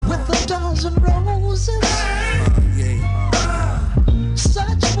dozen roses,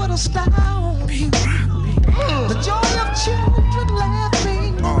 such would astound you. The joy of children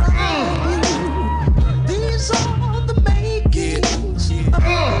laughing around you. These are the makings of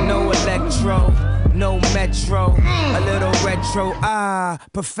No electro, no metro, a little retro,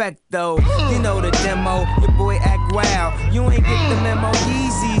 perfecto. You know the demo, your boy act wild. You ain't get the memo,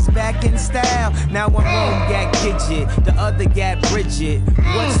 Yeezys back in style. Now one room got Gidget, the other got Bridget.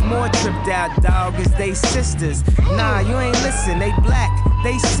 What's more tripped out, dog, is they sisters. Nah, you ain't listen, they black,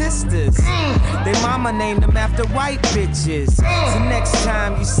 they sisters. They mama named them after white bitches. So next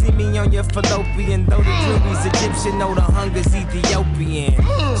time you see me on your fallopian, though the jury's Egyptian, know the hunger's Ethiopian.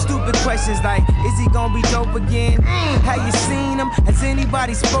 Stupid questions like, is he gonna be dope again? Have you seen him? Has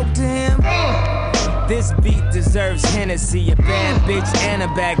anybody spoke to him? This beat deserves Hennessy, a bad bitch and a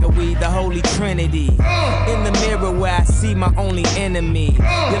bag of weed, the holy trinity. In the mirror where I see my only enemy.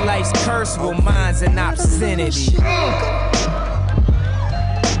 Your life's curse, well mine's an obscenity.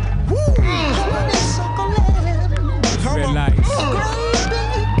 Red lights. A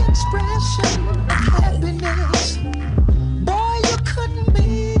great big expression of happiness. Boy, you couldn't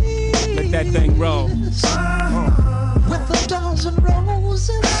be. Let that thing roll. With a dozen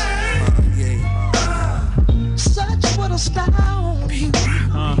roses, such would astound you.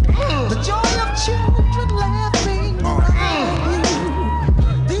 The joy of children laughing around you.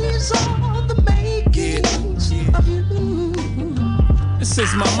 These are the makings of you. This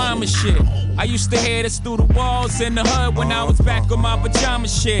is my mama shit. I used to hear this through the walls in the hood when I was back on my pajama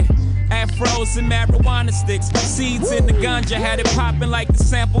shit. Afros and marijuana sticks, seeds in the ganja, had it popping like the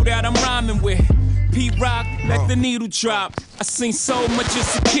sample that I'm rhyming with. P-Rock, let the needle drop. I seen so much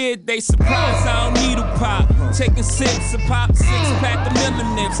as a kid, they surprised I don't needle pop. Taking sips of pop, 6-pack of Miller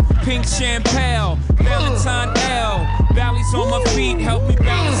Nips, pink champagne, Valentine L. Valleys on my feet help me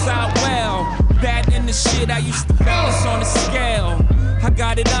balance out well. That and the shit I used to balance on a scale. I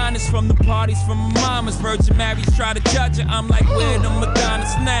got it honest from the parties from my mama's. Virgin Marys try to judge her, I'm like, where the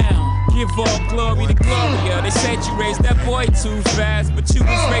Madonnas now? Give all glory to Gloria. They said you raised that boy too fast, but you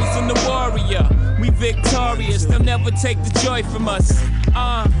was raising the warrior. We victorious, they'll never take the joy from us.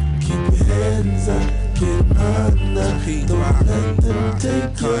 Keep your hands up, get under. Don't let them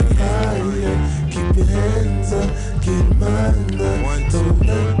take you higher. Keep your hands up, get under. Don't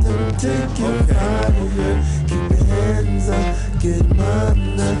let them take you higher. Keep your hands up, get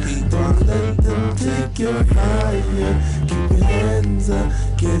under. Don't let them take you higher. Keep your hands up,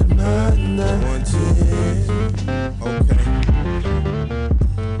 get under.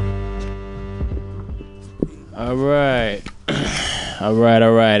 All right. All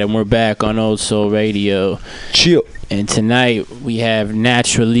right, and we're back on Old Soul Radio. Chill. And tonight we have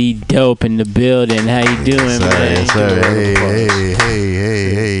Naturally Dope in the building. How you doing, man? Yes, sir.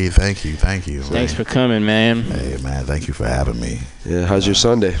 Hey. Thank you. Thanks for coming, man. Hey, man, thank you for having me. Yeah, how's your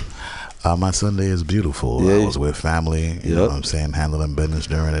Sunday? My Sunday is beautiful. Yeah. I was with family, you know what I'm saying, handling business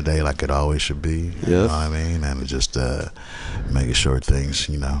during the day like it always should be. You know what I mean? And just making sure things,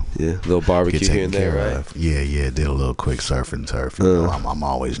 you know. Yeah, a little barbecue here and there, right? Yeah, did a little quick surf and turf. You know, I'm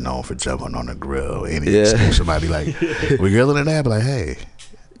always known for jumping on the grill. Any excuse, somebody be like, we grilling today? I be like, hey.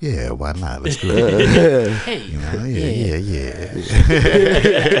 Yeah, why not? Let's do it. Hey. You know, yeah.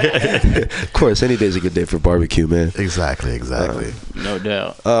 Of course, any day's a good day for barbecue, man. Exactly. No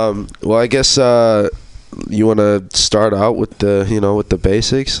doubt. Well, I guess you want to start out with the, with the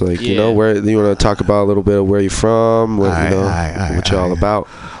basics, like where you want to talk about a little bit of where you're from, what you're all about.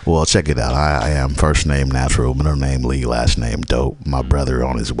 Well, check it out. I am first name Natural, middle name Lee, last name Dope. My brother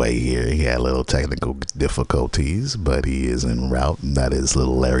on his way here, he had little technical difficulties, but he is en route. That is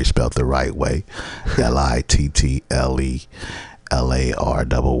Little Larry spelled the right way, LITTLE. LARYY,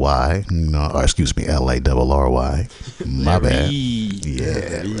 or excuse me, LARRY. My bad.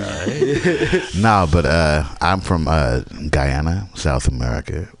 Yeah, right. No, but I'm from Guyana, South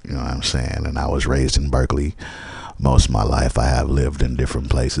America. You know what I'm saying? And I was raised in Berkeley. Most of my life, I have lived in different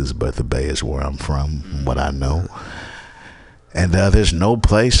places, but the Bay is where I'm from, what I know. And there's no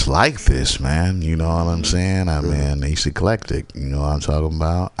place like this, man. You know what I'm saying? I mean, it's eclectic. You know what I'm talking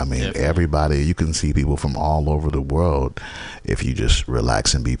about? I mean, everybody, you can see people from all over the world if you just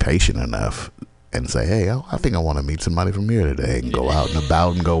relax and be patient enough and say, hey, I think I want to meet somebody from here today, and go out and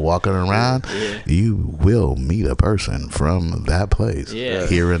about and go walking around. You will meet a person from that place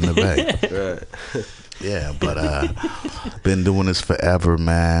here in the Bay. Right. Yeah, but been doing this forever,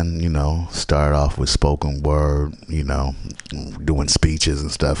 man. You know, started off with spoken word, you know, doing speeches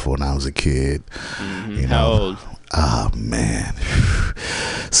and stuff when I was a kid. You know, how old? Oh, man.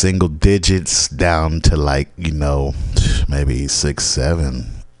 Single digits down to like, you know, maybe 6, 7.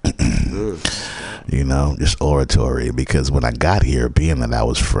 You know, just oratory. Because when I got here, being that I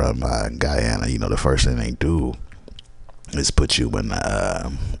was from Guyana, you know, the first thing they do is put you in,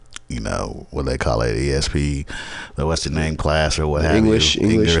 you know, what they call it, ESP, the what's the name class or what have English you.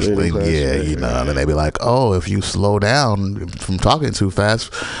 English learning class, yeah, right, you know, right. and then they be like, oh, if you slow down from talking too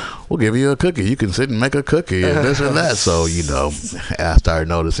fast, we'll give you a cookie. You can sit and make a cookie and this and that. So, you know, I started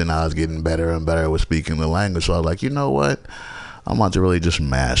noticing I was getting better and better with speaking the language. So I was like, you know what? I'm about to really just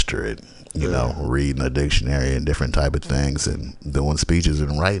master it. You know, reading a dictionary and different type of things and doing speeches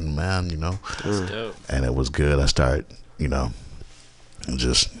and writing, man, you know. That's dope. And it was good. I started, you know,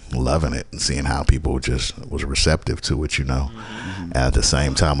 just loving it and seeing how people just was receptive to it, you know. And at the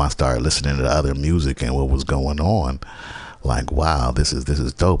same time, I started listening to other music and what was going on. Like, wow, this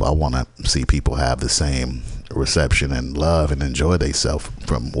is dope. I want to see people have the same reception and love and enjoy themselves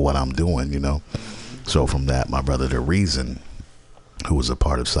from what I'm doing, you know. So from that, my brother, The Reason, who was a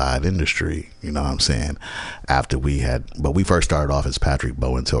part of Side Industry, you know what I'm saying, after we first started off as Patrick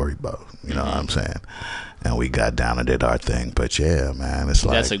Bow and Tory Bow, you know what I'm saying, and we got down and did our thing. But yeah, man, it's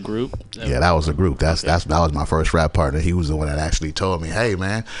like, That's a group? Yeah, that was a group. That was my first rap partner. He was the one that actually told me, hey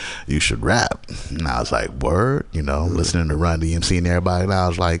man, you should rap. And I was like, word, you know, listening to Run DMC and everybody, and I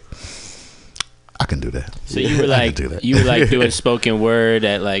was like, I can do that. So you were like doing spoken word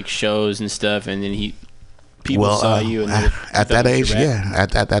at like shows and stuff, and then people saw you and at that age, at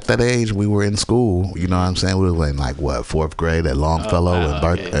that age we were in school, you know what I'm saying, we were in like what, 4th grade at Longfellow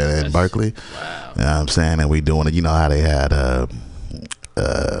in Berkeley. Wow. You know what I'm saying, and we doing it, you know how they had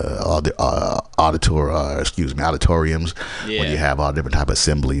auditoriums when you have all different type of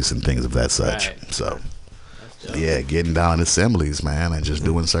assemblies and things of that such. Right. So yeah, getting down in assemblies, man, and just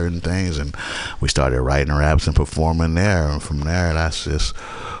doing certain things, and we started writing raps and performing there, and from there that's just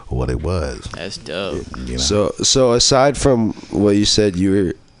what it was. That's dope. You know? So aside from what you said, you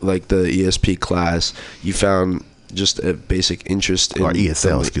were like the ESP class, you found just a basic interest in, or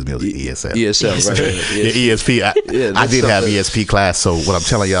ESL, excuse me, it was ESL. ESL, right? Yeah, ESP. I did have something. ESP class, so what I'm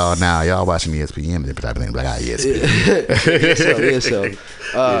telling y'all now, y'all watching ESPN, different type of things, but I got ESP. ESL.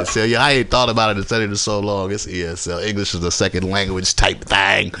 ESL, yeah, I ain't thought about it and studied it so long. It's ESL. English is a second language type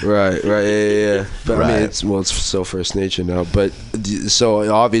thing. Right, yeah. But Right. I mean, it's so first nature now. But so it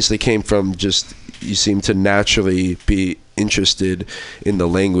obviously came from just, you seem to naturally be interested in the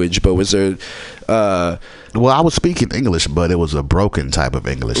language. But was there well, I was speaking English, but it was a broken type of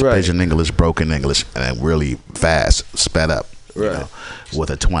English, right. Pidgin English, broken English, and really fast, sped up, you Right. know, with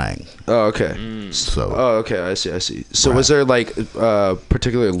a twang. Oh, okay. So, Okay, I see. So Right. was there like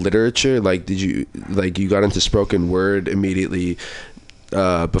particular literature? Like, did you you got into spoken word immediately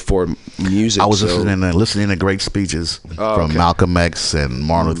before music? I was listening to great speeches from Malcolm X and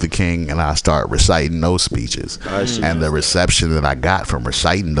Martin Luther King, and I started reciting those speeches. I see. And the reception that I got from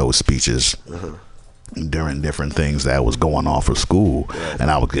reciting those speeches during different things that was going on for school, and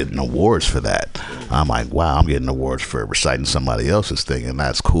I was getting awards for that. I'm like, wow, I'm getting awards for reciting somebody else's thing, and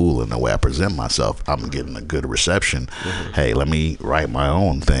that's cool. And the way I present myself, I'm getting a good reception. Hey, let me write my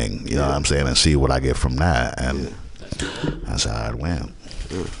own thing, you know what I'm saying, and see what I get from that. And that's how it went.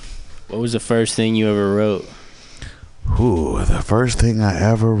 What was the first thing you ever wrote? Ooh, the first thing I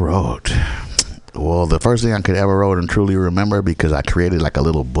ever wrote. Well, the first thing I could ever wrote and truly remember, because I created like a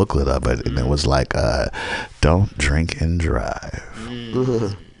little booklet of it, and it was like, don't drink and drive.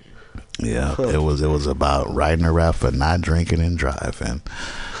 Yeah, it was about writing a rap for not drinking and driving.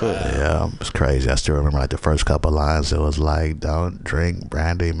 Yeah, it was crazy. I still remember like the first couple lines. It was like, don't drink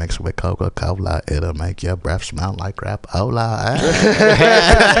brandy mixed with Coca-Cola. It'll make your breath smell like crapola.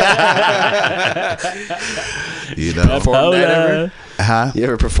 You know, Performed that ever? huh? You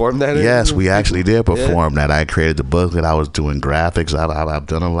ever performed that ever? Yes, we actually did perform that. I created the booklet. I was doing graphics. I've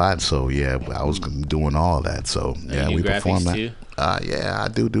done a lot. So yeah, I was doing all that. So yeah, You we do performed graphics that. too? Yeah, I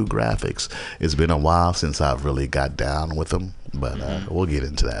do graphics. It's been a while since I've really got down with them, but we'll get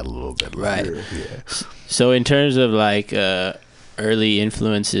into that a little bit later. Right. Yeah. So in terms of like early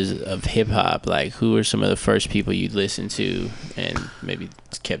influences of hip hop, like who were some of the first people you listened to and maybe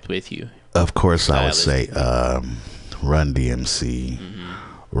kept with you? Of course, I would say Stylistically. Run DMC,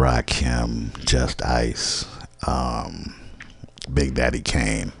 Rakim, Just Ice, Big Daddy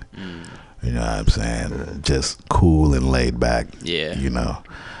Kane. You know what I'm saying? Just cool and laid back. Yeah. You know,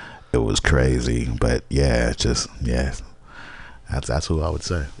 it was crazy, but yeah, that's who I would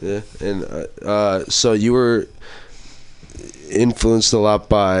say. Yeah, and so you were influenced a lot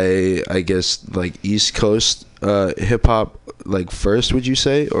by, I guess, like East Coast hip hop, like first, would you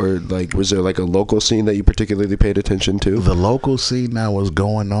say, or like was there like a local scene that you particularly paid attention to? The local scene that was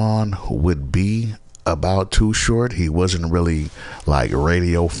going on would be about Too Short. He wasn't really like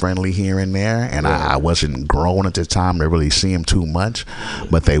radio friendly here and there, and I wasn't grown at the time to really see him too much.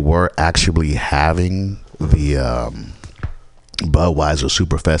 But they were actually having the Budweiser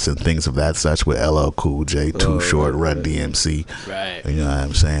Superfest and things of that such with LL Cool J, Too Short, Run DMC. Right. You know what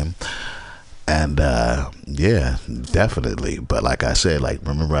I'm saying? And yeah, definitely. But like I said, like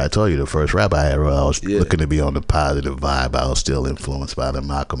remember I told you the first rap I had, I was looking to be on the positive vibe. I was still influenced by the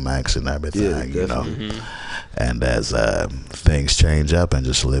Malcolm X and everything, you know. And as things change up and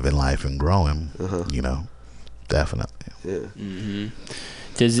just living life and growing, you know, definitely. Yeah.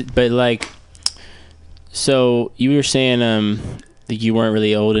 Does it? But like, so you were saying that you weren't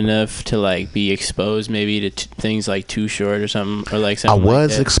really old enough to like be exposed maybe to things like Too Short or something, or like something. I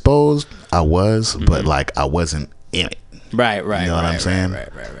was exposed. I was, but like I wasn't in it. Right. You know what I'm saying? Right.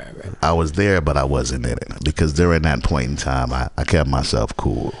 I was there, but I wasn't in it because during that point in time, I kept myself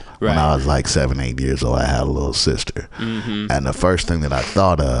cool. When I was like 7-8 years old, I had a little sister, and the first thing that I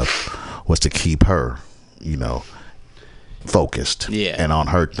thought of was to keep her, you know, focused and on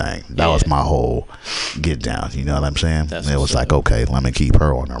her thing. That was my whole get down. You know what I'm saying? It was like, okay, let me keep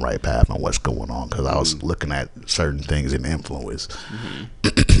her on the right path on what's going on, because I was looking at certain things in influence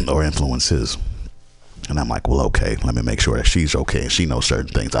or influences. And I'm like, well, okay, let me make sure that she's okay and she knows certain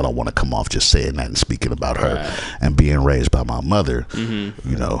things. I don't want to come off just saying that and speaking about her. And being raised by my mother, you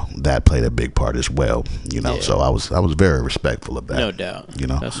know, that played a big part as well. You know, so I was very respectful of that. No doubt. You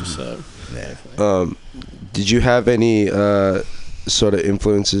know, that's what's up. Did you have any sort of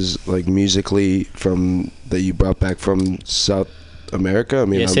influences like musically from that you brought back from South America? I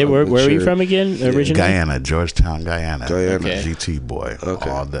mean, where were you from again? Originally? Guyana, Georgetown, Guyana. Okay. GT boy,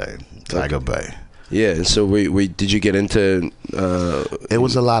 all day, Tiger Bay. Yeah, and so we did you get into? It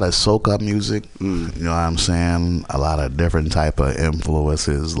was a lot of soca music. You know what I'm saying? A lot of different type of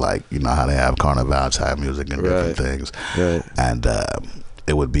influences, like you know how they have carnival type music and different things. Right. And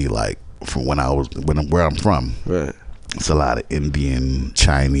it would be like from where I'm from. Right. It's a lot of Indian,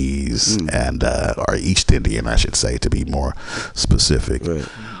 Chinese, and or East Indian, I should say, to be more specific. Right.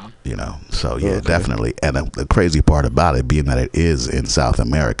 You know, so yeah, definitely. And the crazy part about it being that it is in South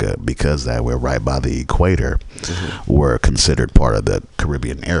America, because that we're right by the equator, we're considered part of the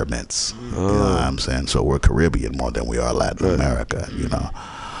Caribbean elements. You know what I'm saying? So we're Caribbean more than we are Latin America, you know.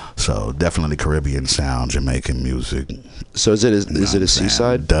 So definitely Caribbean sound, Jamaican music. So is it a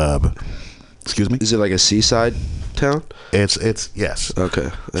seaside? Dub. Excuse me? Is it like a seaside town? It's yes. Okay.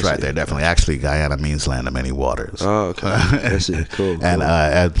 It's right there, definitely. Actually, Guyana means land of many waters. Oh, okay. I see. Cool. And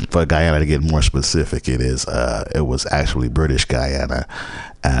for Guyana, to get more specific, it was actually British Guyana,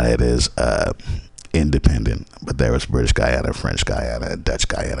 and it is independent. But there was British Guyana, French Guyana, and Dutch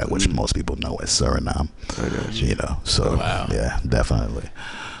Guyana, which most people know as Suriname. I got you. You know, so yeah, definitely.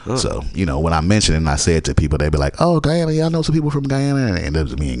 So, you know, when I mention it and I say it to people, they be like, oh, Guyana, y'all know some people from Guyana? And it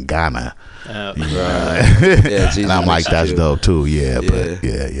ends up being Ghana. And I'm like, that's dope too. Yeah, but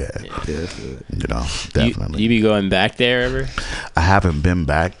yeah. You know, definitely. You be going back there ever? I haven't been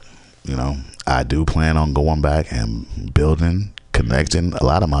back. You know, I do plan on going back and building, connecting. A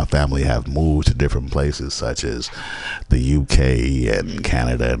lot of my family have moved to different places, such as the UK and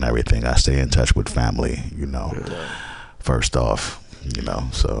Canada and everything. I stay in touch with family, you know, first off. You know,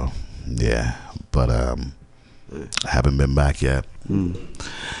 so yeah, but I haven't been back yet.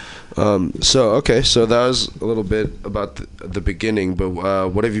 So that was a little bit about the beginning, but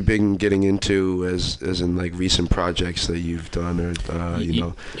what have you been getting into as in like recent projects that you've done, or you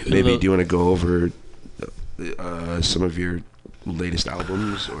know, maybe do you want to go over some of your latest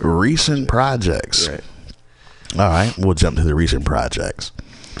albums or recent projects? Right. All right, we'll jump to the recent projects.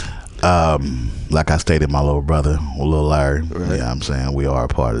 Like I stated, my little brother, little Larry, you know what I'm saying? We are a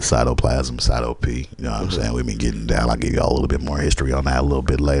part of Cytoplasm, Cyto P. You know what I'm saying? We've been getting down. I'll give y'all a little bit more history on that a little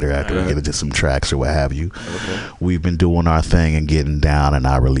bit later after we get into some tracks or what have you. We've been doing our thing and getting down, and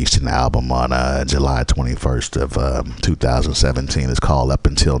I released an album on July 21st of 2017. It's called Up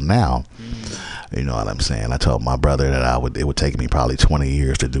Until Now. You know what I'm saying? I told my brother that it would take me probably 20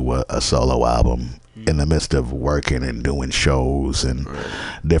 years to do a solo album. In the midst of working and doing shows and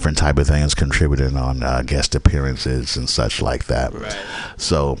different type of things, contributing on guest appearances and such like that.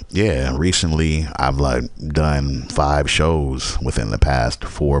 So yeah, recently I've like done 5 shows within the past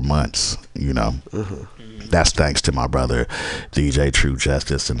 4 months. You know, that's thanks to my brother DJ True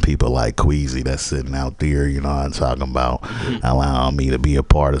Justice and people like Queasy that's sitting out there. You know what I'm talking about, allowing me to be a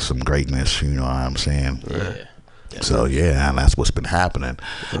part of some greatness. You know what I'm saying? So yeah, and that's what's been happening.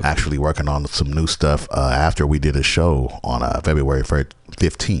 Actually working on some new stuff. After we did a show on February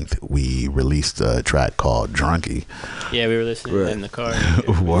 15th, we released a track called Drunky. Yeah, we were listening in the car.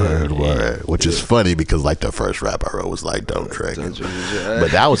 Word. Which is funny because like the first rap I wrote was like don't drink.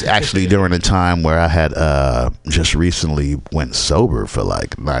 But that was actually during a time where I had just recently went sober for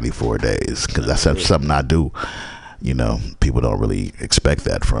like 94 days because that's something I do. You know, people don't really expect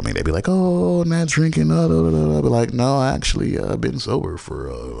that from me. They be like, "Oh, not drinking." I'll be like, "No, actually, I've been sober for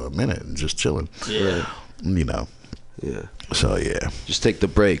a minute and just chilling." Yeah. You know. Yeah. So yeah. Just take the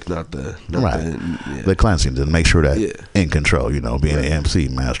break, not the cleansing to make sure that in control. You know, being an MC,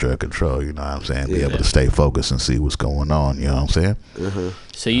 master of control. You know what I'm saying? Be able to stay focused and see what's going on. You know what I'm saying? Uh-huh.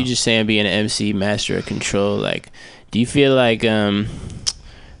 So you just saying being an MC, master of control. Like, do you feel like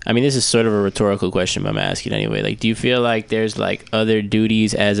I mean, this is sort of a rhetorical question, but I'm asking anyway. Like, do you feel like there's like other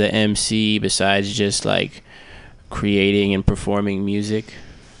duties as an MC besides just like creating and performing music?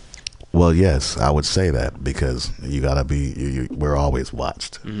 Well, yes, I would say that because you gotta be. We're always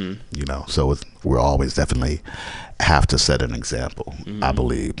watched, you know. So we're always definitely have to set an example. I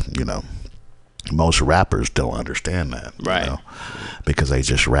believe, you know. Most rappers don't understand that, right? You know, because they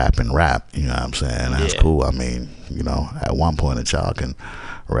just rap. You know what I'm saying? That's cool. I mean, you know, at one point a child can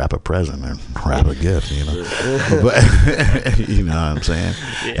rap a present and rap a gift, you know. But you know what I'm saying?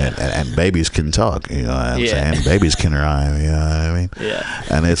 Yeah. And babies can talk, you know what I'm saying? Babies can rhyme, you know what I mean? Yeah.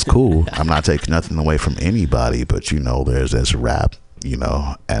 And it's cool. I'm not taking nothing away from anybody, but you know, there's this rap, you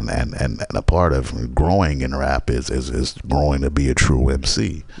know, and a part of growing in rap is growing to be a true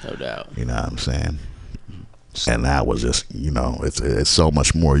MC. No doubt. You know what I'm saying? And that was just, you know, it's so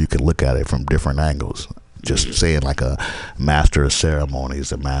much more. You can look at it from different angles. Just saying like a master of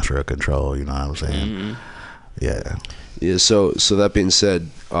ceremonies, a master of control, you know what I'm saying? Yeah. Yeah, so that being said,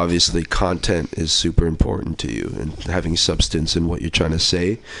 obviously content is super important to you and having substance in what you're trying to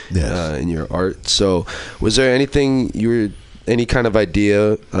say in your art. So was there anything any kind of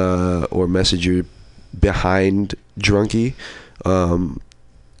idea or message you're behind Drunky on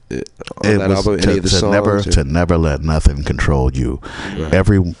that album, any of the songs? To never let nothing control you. Right.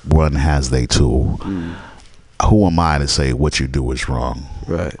 Everyone has their tool. Who am I to say what you do is wrong?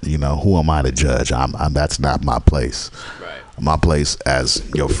 Right. You know, who am I to judge? I'm that's not my place. Right. My place as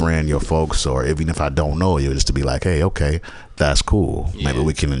your friend, your folks, or even if I don't know you, just to be like, hey, okay, that's cool. Yeah. Maybe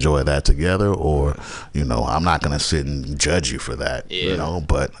we can enjoy that together, or, you know, I'm not going to sit and judge you for that, you know,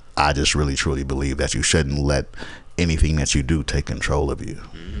 but I just really, truly believe that you shouldn't let anything that you do take control of you.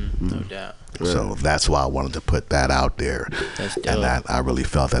 No doubt. So that's why I wanted to put that out there. That's dope. And that I really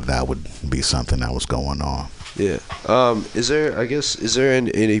felt that would be something that was going on. Yeah. Is there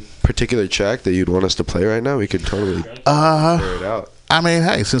any particular track that you'd want us to play right now? We could totally figure it out. I mean,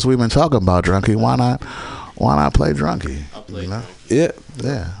 hey, since we've been talking about Drunky, why not play Drunky? I'll play Drunky. Yeah.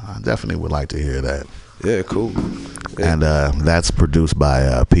 Yeah, I definitely would like to hear that. Yeah, cool. Yeah. And that's produced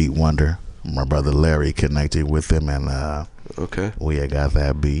by Pete Wonder. My brother Larry connected with him, and we had got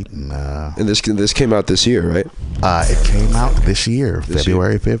that beat. And this came out this year, right? It came out this year,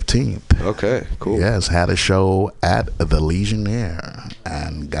 February 15th. Okay, cool. Yes, had a show at the Legionnaire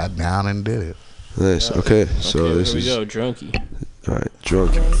and got down and did it. Nice. Okay, so this is. Here we go, Drunky. All right,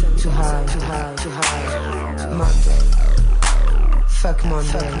 Drunky. Too high. Monday. Fuck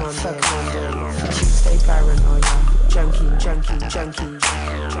Monday. Tuesday paranoia. Junkie.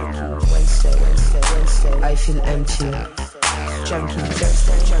 Wednesday. I feel empty. Junkie.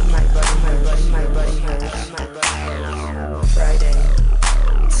 Thursday. My body hurts. Friday.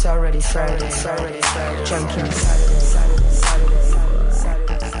 It's already Friday. Junkie. Saturday.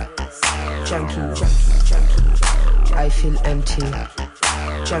 Junkie. I feel empty.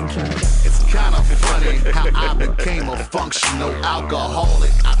 Junkie. It's kind of funny how I became a functional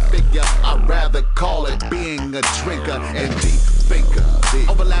alcoholic. I figure I'd rather call it being a drinker and deep thinker. The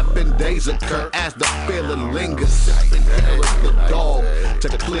overlapping days occur as the feeling lingers. Sipping hair of the dog to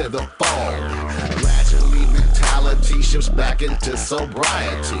clear the fog. Gradually mentality shifts back into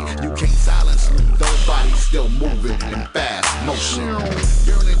sobriety. You can't silence me, though body's still moving in fast motion.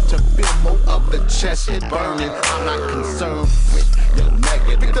 Yearning to feel more of the chest burning. I'm not concerned with your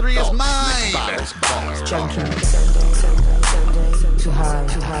negative victory thoughts. Is mine. Junkie. Sunday. Too high.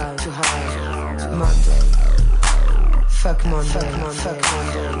 Monday. Fuck Monday.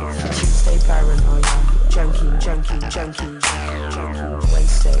 Tuesday paranoia. Junkie.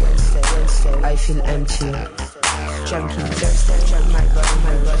 Wednesday. I feel empty. Junkie. Thursday. My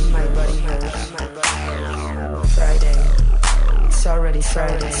body hurts. Friday. It's already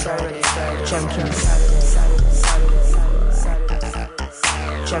Friday. Junkie. Saturday.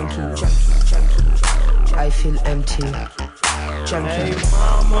 Junkie. I feel empty. Junkie. Hey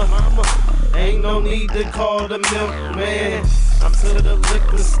mama, ain't no need to call the milkman. I'm to the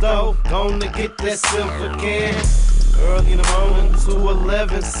liquor store, gonna get that silver can. Early in the morning,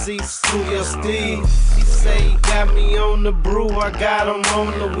 211 seats to your Steve. He say he got me on the brew, I got him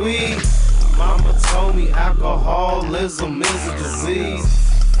on the weed. Mama told me alcoholism is a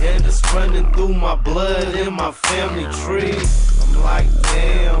disease, and it's running through my blood in my family tree. I'm like,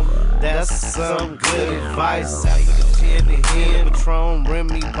 damn, that's some good advice. After the chin to hand, Patron,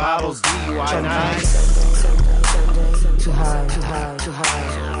 Remy, bottles, DUI nights. Too high, too high, too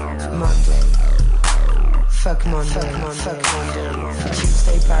high. Monday. Fuck Monday, fuck Monday.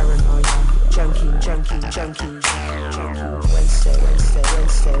 Tuesday paranoia. Junkie. Wednesday.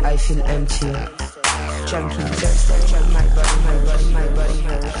 I feel empty. Junkie. Thursday. My body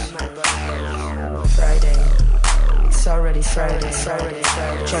hurts. Friday. It's already Friday.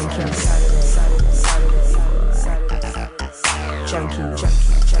 Junkie. Saturday. Junkie.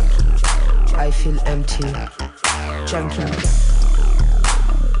 I feel empty. Junkie.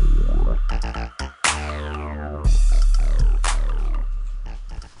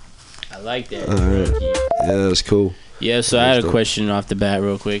 I like that. All right. Yeah, that's cool. Yeah, so I had a question off the bat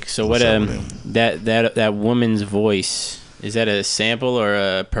real quick. So what that woman's voice, is that a sample or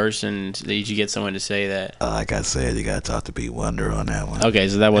a person? Did you get someone to say that? Like I said, you gotta talk to Pete Wonder on that one. Okay,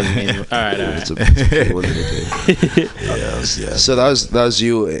 so that wasn't me. All right. It's a yes. So that was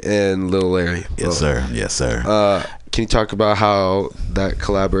you and Lil Larry. Yes, sir. Can you talk about how that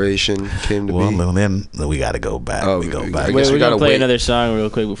collaboration came to be? Well, then we got to go back. Oh, we go back. We're going to play another song real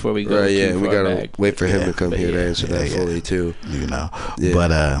quick before we go. Right, yeah, we got to back. wait for him to come here to answer that fully, too. You know. Yeah.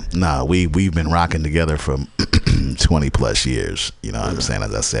 But, no, we've been rocking together for 20 plus years. You know what I'm saying?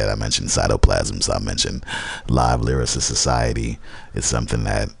 As I said, I mentioned Cytoplasm, so I mentioned Live Lyricist Society. It's something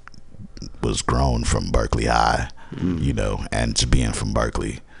that was grown from Berkeley High, you know, and to being from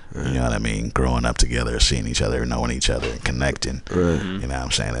Berkeley. You know what I mean? Growing up together, seeing each other, knowing each other, and connecting. Right. You know what I'm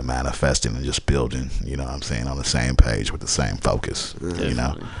saying? And manifesting and just building, you know what I'm saying, on the same page with the same focus, you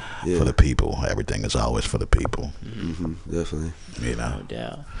know, for the people. Everything is always for the people. Mm-hmm. Definitely. You know? No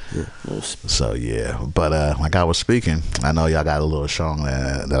doubt. Yeah. So, yeah. But like I was speaking, I know y'all got a little song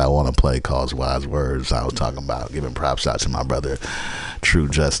that I want to play called Wise Words. I was talking about giving props out to my brother, True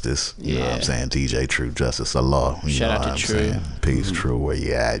Justice. You know what I'm saying? DJ True Justice Allah. Shout out to True. Saying? Peace, True, where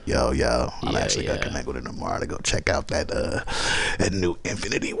you at? Yo. I'm actually gonna connect with him tomorrow to go check out that new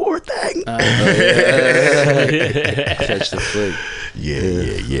Infinity War thing. Catch the flick.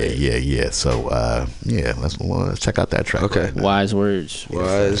 Yeah. So let's check out that track. Okay. Right now. Wise Words.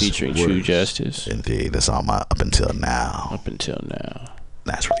 Featuring Words. True Justice. Indeed, that's on my Up Until Now.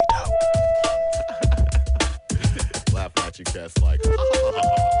 That's really dope. Laugh at you cats like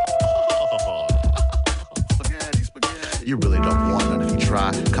you really don't want none. If you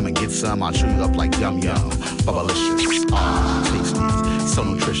try, come and get some. I'll chew you up like yum yum. Bubblicious, tasty, so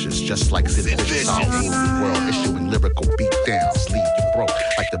nutritious, just like Sid Vicious. I'll rule the world, issuing lyrical beat downs, leave you broke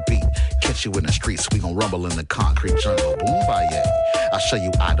like the beat. Catch you in the streets, we gon' rumble in the concrete jungle. Boom, baye. I'll show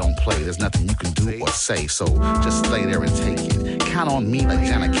you I don't play. There's nothing you can do or say, so just stay there and take it. Count on me like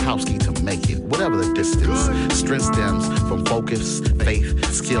Janikowski to make it. Whatever the distance, strength stems from focus, faith,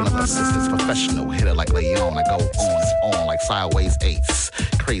 skill, and persistence. Professional hitter like Leon. I go on like sideways eights.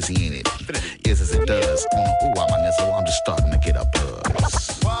 Crazy ain't it? Is as it does. Ooh, I'm a nizzle. I'm just starting to get a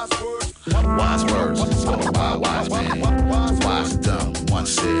buzz. Wise words spoken by a wise man. Wise and dumb, one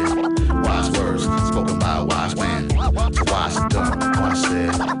said. Wise words spoken by a wise man. To wise and dumb, one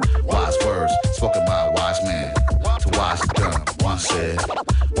said. Wise words spoken by a wise man. To wise and dumb, one said.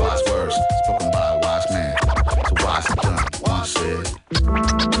 Wise words spoken by a wise man. To wise and dumb, one said.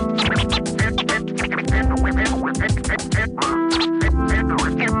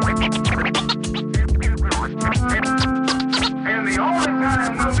 And the only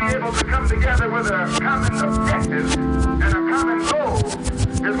time we'll be able to come together with a common objective and a common goal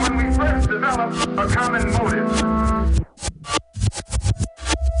is when we first develop a common motive.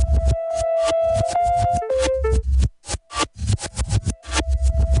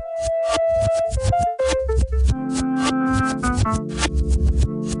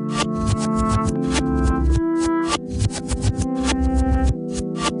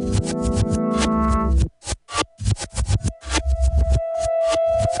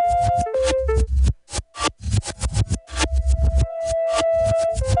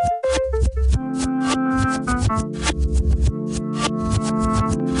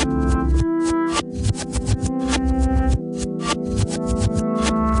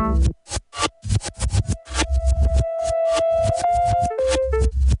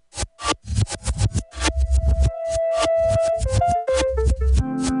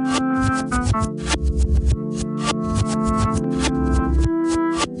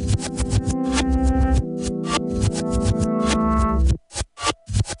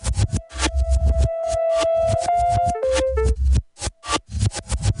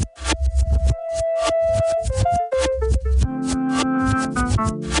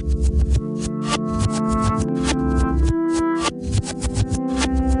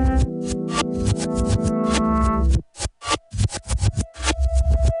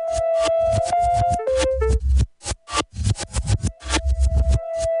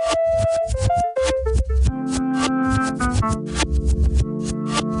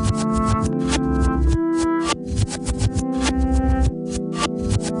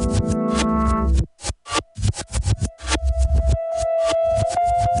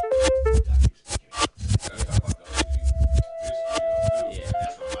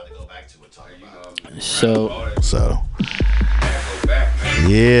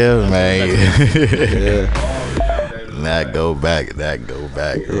 Yeah, man. Yeah. That go back, man.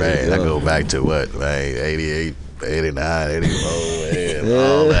 That go back to what, man? 88, 89, 84, man.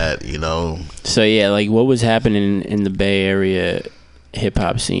 All that, you know. So yeah, like what was happening in the Bay Area hip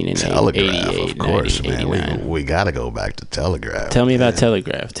hop scene in Telegraph, 88, of course, 90, man. We got to go back to Telegraph. Tell me about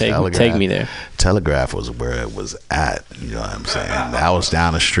Telegraph. Take me there. Telegraph was where it was at. You know what I'm saying? I was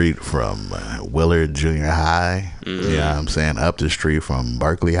down the street from Willard Junior High. You know what I'm saying? Up the street from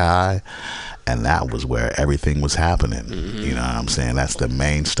Berkeley High. And that was where everything was happening. You know what I'm saying? That's the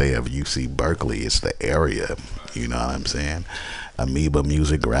mainstay of UC Berkeley. It's the area. You know what I'm saying? Amoeba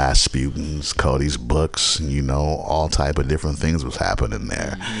Music, Rasputin's, Cody's Books, you know, all type of different things was happening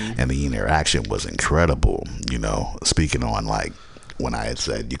there. And the interaction was incredible, you know, speaking on like when I had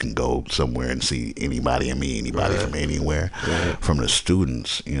said you can go somewhere and see anybody and meet anybody from anywhere, from the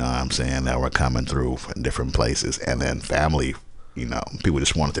students, you know what I'm saying, that were coming through from different places, and then family. You know, people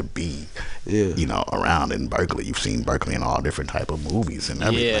just wanted to be, you know, around in Berkeley. You've seen Berkeley in all different type of movies and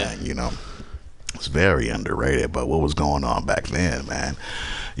everything, you know. It's very underrated, but what was going on back then, man?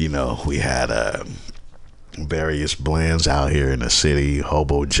 You know, we had various blends out here in the city,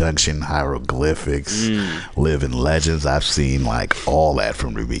 Hobo Junction, hieroglyphics, living legends. I've seen like all that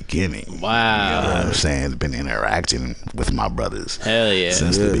from the beginning. Wow. You know what I'm saying? Been interacting with my brothers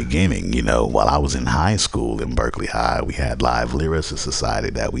since the beginning. You know, while I was in high school in Berkeley High, we had Live Lyricist Society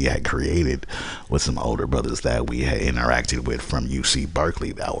that we had created with some older brothers that we had interacted with from UC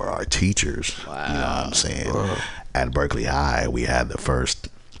Berkeley that were our teachers. Wow. You know what I'm saying? At Berkeley High, we had the first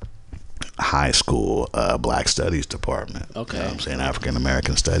high school Black Studies department. Okay. You know what I'm saying? African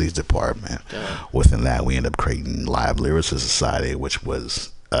American Studies department. Within that, we ended up creating Live Lyricist Society, which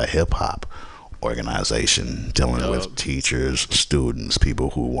was a hip hop organization dealing with teachers, students,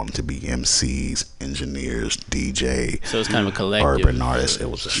 people who wanted to be MCs, engineers, DJ. So it's kind of a collective. Urban artists. It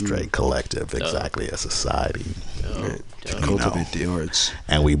was a straight collective, exactly, a society. To cultivate the arts.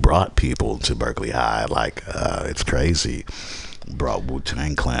 And we brought people to Berkeley High. Like, it's crazy. Brought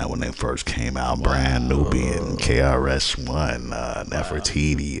Wu-Tang Clan when they first came out, Brand Nubian, KRS-One,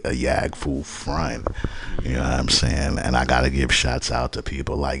 Nefertiti, a Yag-Fu Front, you know what I'm saying? And I gotta give shouts out to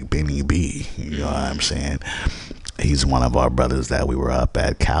people like Benny B, you know what I'm saying? He's one of our brothers that we were up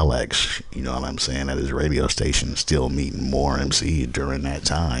at Calex, you know what I'm saying, at his radio station, still meeting more MC during that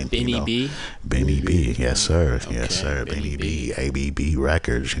time. Benny B? Benny B, yes sir, yes sir, Benny B, ABB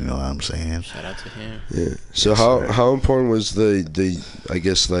Records, you know what I'm saying? Shout out to him. Yeah. So how important was the I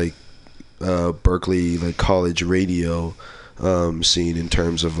guess like Berkeley like college radio scene in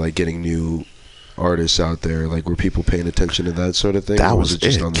terms of like getting new artists out there? Like, were people paying attention to that sort of thing? That was it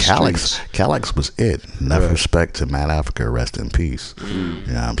just it. on the Calex was it. Enough respect to Matt Africa, rest in peace. You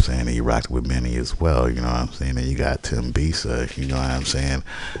know what I'm saying? He rocked with Benny as well, you know what I'm saying? And you got Tim Bisa, you know what I'm saying?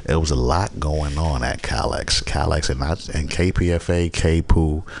 It was a lot going on at Calex and KPFA,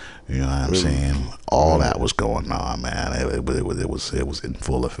 K-Poo, you know what I'm saying? All that was going on, man. It was in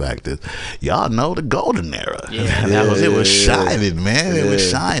full effect. Y'all know the golden era. It was shining, man. It was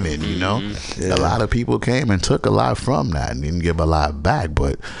shining, you know. A lot of people came and took a lot from that and didn't give a lot back,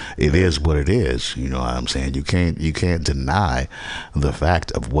 but it is what it is. You know what I'm saying? You can't deny the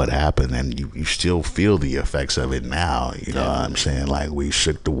fact of what happened, and you still feel the effects of it now. You know what I'm saying? Like, we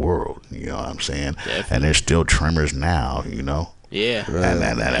shook the world. You know what I'm saying? And there's still tremors now. You know. Yeah,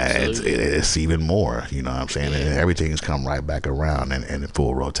 and it's even more, you know what I'm saying? And everything's come right back around and in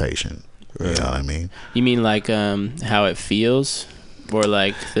full rotation. You know what I mean? You mean like how it feels, or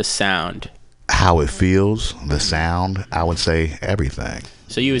like the sound? How it feels, the sound. I would say everything.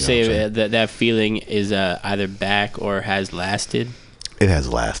 So you would say that feeling is either back or has lasted? It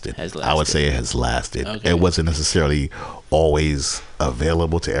has lasted. I would say it has lasted. Okay. It wasn't necessarily always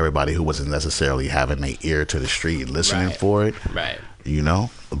available to everybody who wasn't necessarily having their ear to the street listening for it. Right. You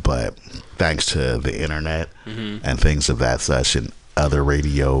know? But thanks to the internet and things of that such, and other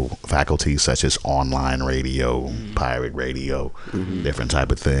radio faculties such as online radio, pirate radio, different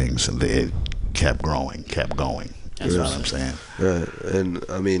type of things, and it kept growing, kept going. That's what I'm saying. Right. And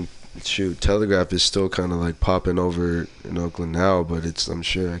I mean, shoot, Telegraph is still kind of like popping over in Oakland now, but I'm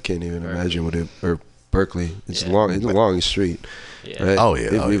sure I can't even imagine what it, or Berkeley. It's a long street. Right? Oh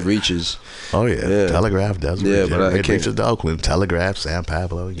yeah, it reaches. Oh yeah, Telegraph does. Yeah, but it reaches to Oakland. Telegraph, San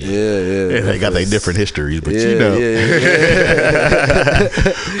Pablo. Yeah. They got their different histories, but you know,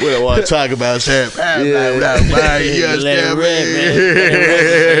 we don't want to talk about San Pablo without buying. You understand, man?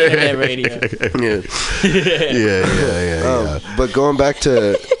 Yeah. But going back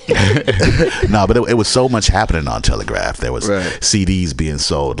to No, but it was so much happening on Telegraph. There was CDs being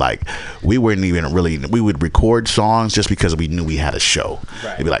sold. Like, we weren't even really, we would record songs just because we knew we had a show.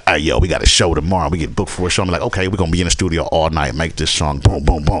 Right. It'd be like, hey, yo, we got a show tomorrow. We get booked for a show. I'm like, okay, we're going to be in the studio all night, make this song, boom,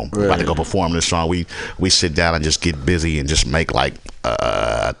 boom, boom. We're about to go perform this song. We sit down and just get busy and just make like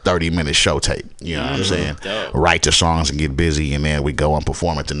a 30-minute show tape. You know what I'm saying? Dope. Write the songs and get busy, and then we go and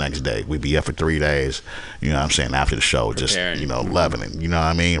perform it the next day. We'd be up for 3 days, you know what I'm saying, after the show, just, you know, loving it. You know what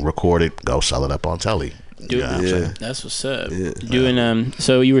I mean? Record it, go sell it up on telly. You know what I'm saying? That's what's up. Yeah. Doing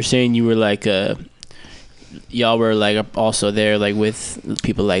so you were saying you were like y'all were like also there like with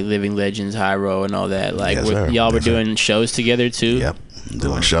people like Living Legends, Hyro, and all that. Like y'all were doing shows together too. Yep.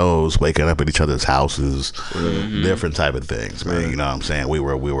 Doing shows, waking up at each other's houses, different type of things, man. You know what I'm saying? We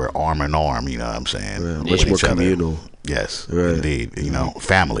were arm in arm, you know what I'm saying? Much more communal. Yes, indeed. You know,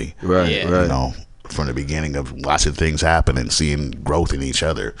 family. Right. You know, from the beginning of watching things happen and seeing growth in each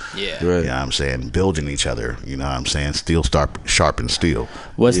other. Yeah. You know what I'm saying? Building each other, you know what I'm saying? Steel sharpen steel.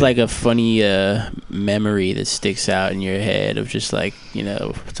 What's like a funny memory that sticks out in your head of just like, you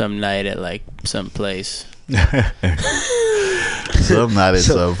know, some night at like some place? Some night at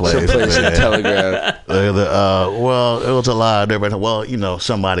some place in Telegraph. Well, it was a lot of different. Well, you know,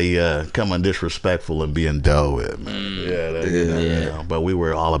 somebody coming disrespectful and being dull with me. You know, but we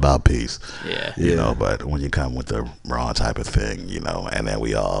were all about peace. You know, but when you come with the wrong type of thing, you know, and then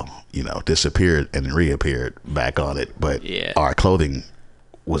we all, you know, disappeared and reappeared back on it. But our clothing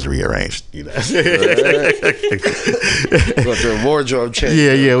was rearranged, you know. Go through a wardrobe change.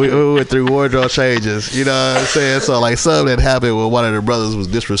 Yeah, we went through wardrobe changes, you know what I'm saying? So like something that happened when one of the brothers was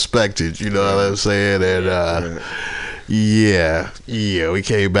disrespected, you know what I'm saying? And we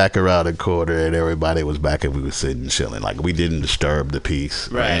came back around the corner and everybody was back and we were sitting chilling. Like, we didn't disturb the peace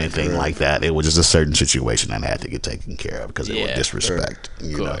or anything like that. It was just a certain situation that had to get taken care of because it was disrespect.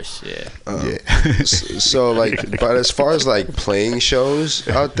 Of course, So like, but as far as like playing shows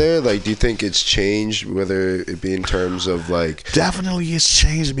out there, like, do you think it's changed, whether it be in terms of like? Definitely it's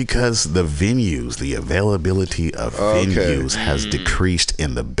changed because the venues, the availability of venues has decreased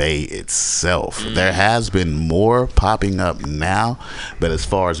in the Bay itself. There has been more popping up now, but as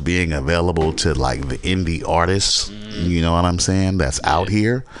far as being available to like the indie artists, you know what I'm saying, that's out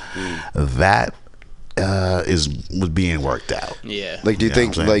here, that was being worked out. Like, do you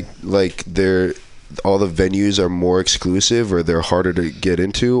think like they're all the venues are more exclusive, or they're harder to get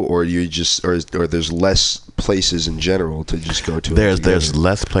into, or you just or there's less places in general to just go to? There's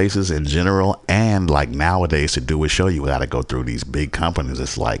less places in general, and like nowadays to do a show you gotta go through these big companies.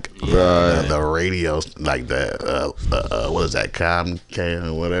 It's like the radios, like the what is that, Comcast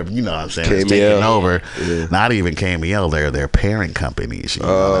or whatever, you know what I'm saying, it's taking over. Not even KML, they're their parent companies, you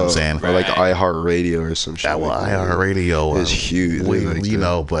know what I'm saying, or like iHeartRadio or some shit. Well, iHeartRadio is huge, you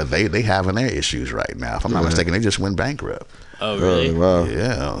know, but they having their issues right now. If I'm not mistaken, they just went bankrupt. Oh, really? Wow.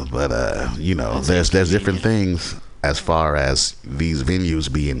 Yeah, but you know, there's different things as far as these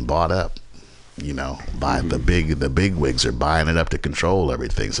venues being bought up. You know, by the big wigs are buying it up to control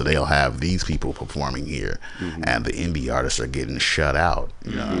everything, so they'll have these people performing here, and the indie artists are getting shut out.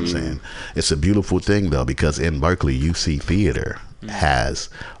 You know what I'm saying? It's a beautiful thing though, because in Berkeley, UC Theater has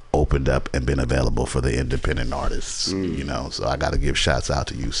opened up and been available for the independent artists, you know, so I got to give shots out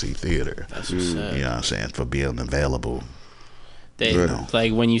to UC Theater. That's what's up. You know what I'm saying, for being available. They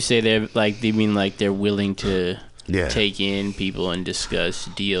like, when you say they're like, they mean like they're willing to take in people and discuss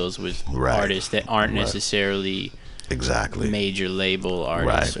deals with artists that aren't necessarily major label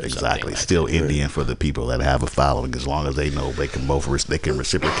artists. Right, exactly. Like still Indian for the people that have a following, as long as they know they can they can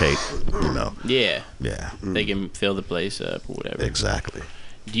reciprocate, you know. They can fill the place up or whatever. Exactly.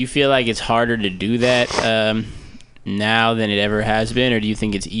 Do you feel like it's harder to do that now than it ever has been, or do you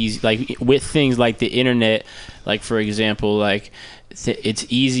think it's easy? Like with things like the internet, like for example, like it's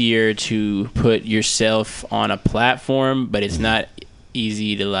easier to put yourself on a platform, but it's not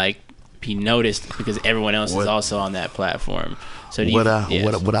easy to like be noticed because everyone else is also on that platform. So what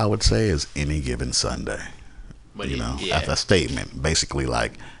I would say is any given Sunday, you know, that's a statement. Basically,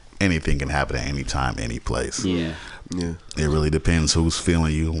 like anything can happen at any time, any place. Yeah. It really depends who's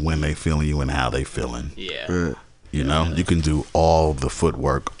feeling you, when they feeling you, and how they feeling. You know, you can do all the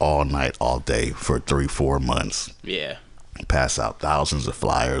footwork all night, all day for 3-4 months. Pass out thousands of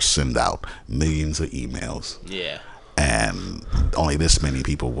flyers, send out millions of emails. And only this many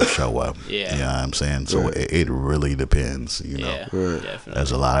people will show up. You know what I'm saying? So it really depends, you know.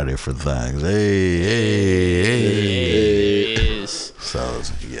 There's a lot of different things. Hey. So,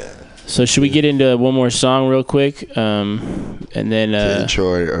 So should we get into one more song real quick, and then to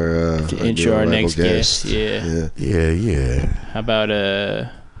intro our next guest? Yeah. How about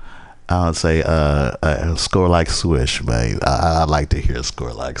I would say Score Like Swish, man. I'd like to hear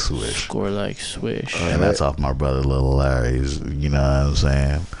Score Like Swish. Score Like Swish. And that's off my brother Little Larry's, you know what I'm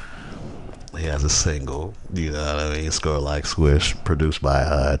saying? He has a single, you know what I mean? Score Like Swish, produced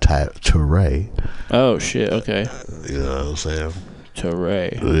by Teray. Oh, shit, okay. You know what I'm saying?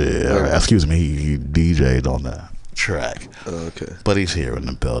 Teray. Yeah, excuse me, he DJ'd on the track. Oh, okay. But he's here in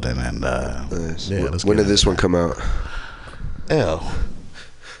the building, and nice. yeah. When did this one come out?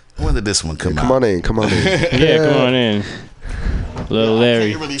 When did this one come out? Come on in. Yeah, come on in. Little Larry. I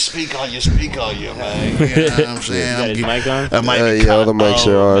can't really speak on you, man. You know what I'm saying? You got his mic on? Yeah, all the mics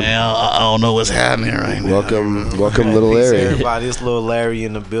are on. Man, I don't know what's happening right now. Welcome, Little Larry. Everybody, it's Little Larry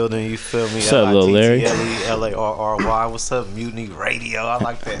in the building. You feel me? What's up, Little Larry? LARRY. What's up, Mutiny Radio? I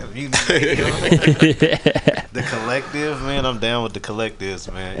like that. Mutiny Radio. The collective, man. I'm down with the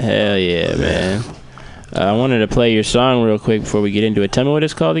collectives, man. Hell yeah, man. I wanted to play your song real quick before we get into it. Tell me what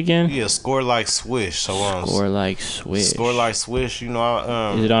it's called again. Yeah, Score Like Swish. So Score Like Swish. Score Like Swish. You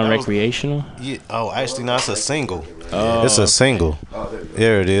know, is it on recreational? Yeah. Oh, actually, no. It's a single. Oh, it's a single.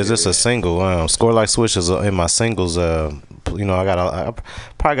 There it is. It's a single. Score Like Swish is in my singles. You know, I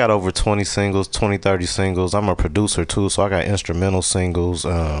probably got over 20 singles, 20, 30 singles. I'm a producer too, so I got instrumental singles.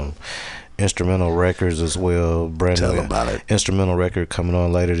 Instrumental records as well. Brand new instrumental record coming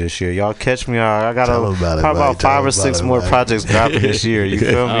on later this year. Y'all catch me. I got probably about 5 or 6 more projects dropping this year. You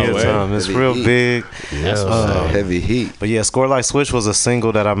feel me? It's real big. Yeah, heavy heat. But yeah, Score Like Switch was a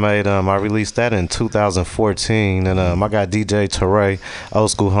single that I made. I released that in 2014, and I got DJ Teray, old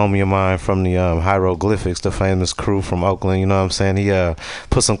school homie of mine from the Hieroglyphics, the famous crew from Oakland. You know what I'm saying? He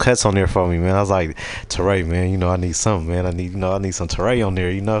put some cuts on there for me, man. I was like, Teray, man, you know I need something, man. I need some Teray on there,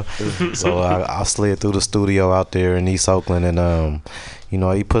 you know. So I slid through the studio out there in East Oakland, and you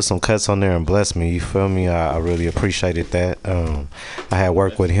know, he put some cuts on there and blessed me. You feel me? I really appreciated that. I had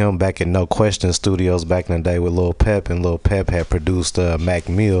worked with him back in No Question Studios back in the day with Lil Pep, and Lil Pep had produced Mac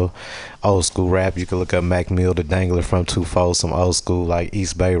Mill, old school rap. You can look up Mac Mill, the Dangler from 2-4, some old school like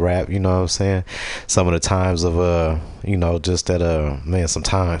East Bay rap. You know what I'm saying? Some of the times of you know, just that man, some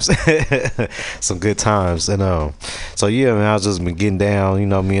times, some good times, and so yeah, man, I was just been getting down. You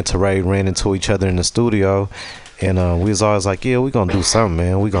know, me and Teray ran into each other in the studio. And we was always like, yeah, we gonna do something,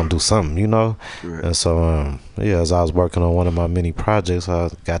 man. We gonna do something, you know. Right. And so, yeah, as I was working on one of my mini projects,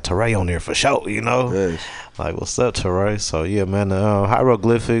 I got Teray on there for sure, you know. Nice. Like, what's up, Teray? So yeah, man,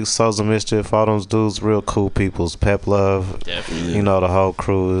 Hieroglyphics, Souls of Mischief, all those dudes, real cool peoples. Pep Love, definitely. You know, the whole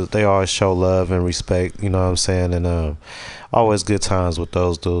crew, they always show love and respect. You know what I'm saying? And always good times with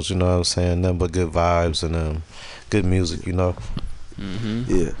those dudes. You know what I'm saying? Nothing but good vibes and good music. You know. Mm-hmm.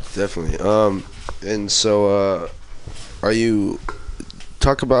 Yeah, definitely. And so, are you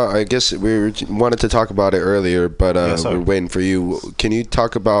talk about? I guess we wanted to talk about it earlier, but we're waiting for you. Can you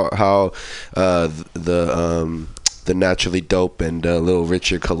talk about how the Naturally Dope and Little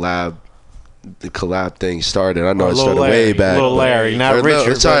Richard collab thing started? I know it started way back. Little Larry, not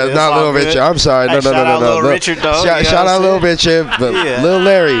Richard. Sorry, not Little Richard. I'm sorry. No. Shout out Little Richard, though. Shout out Little Richard, but Little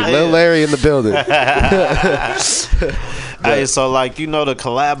Larry in the building. Hey, so like, you know, the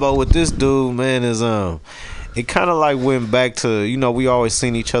collabo with this dude, man, is it kind of like went back to, you know, we always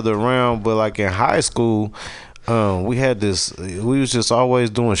seen each other around, but like in high school, we was just always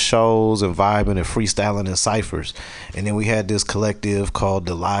doing shows and vibing and freestyling and ciphers, and then we had this collective called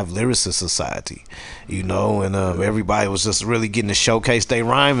the Live Lyricist Society, you know, and everybody was just really getting to showcase their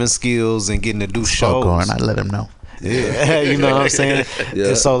rhyming skills and getting to do shows. I let him know. Yeah, you know what I'm saying? Yeah.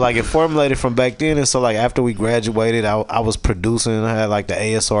 And so like it formulated from back then, and so like after we graduated, I was producing. I had like the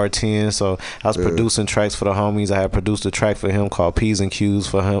ASR 10, so I was producing tracks for the homies. I had produced a track for him called P's and Q's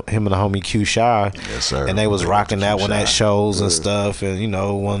for him and the homie Q Shy. Yes, sir. And they was rocking that one at shows and stuff, and you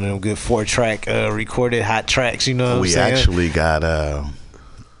know, one of them good 4-track recorded hot tracks, you know what I'm saying? We actually got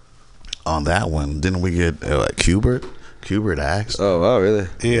on that one, didn't we get Qbert? Qbert asked. Oh wow, really?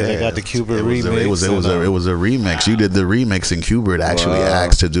 Yeah, they got the Qbert remix. It was a remix. You did the remix, and Qbert actually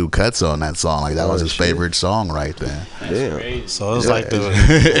asked to do cuts on that song. Like that was his favorite song right there. Yeah. So it was like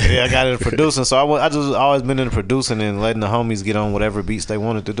I got into producing. So I just always been into producing and letting the homies get on whatever beats they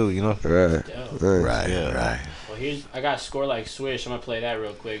wanted to do. You know. Right. Well, I got Score Like Swish. I'm gonna play that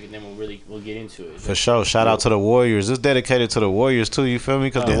real quick, and then we'll get into it. For sure. Shout out to the Warriors. It's dedicated to the Warriors too. You feel me?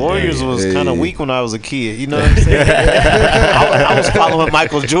 Because the Warriors was kind of weak when I was a kid. You know what I'm saying? I was following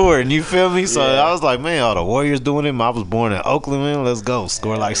Michael Jordan. You feel me? So I was like, man, all the Warriors doing it. I was born in Oakland, man. Let's go.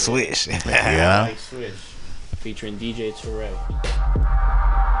 Score Like Swish. Score Like Swish, featuring DJ Teray.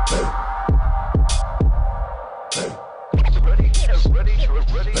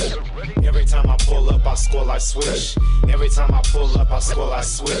 Every time I pull up, I score like swish. Every time I pull up, I score like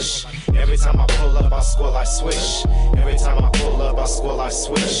swish. Every time I pull up, I score like swish. Every time I pull up, I score like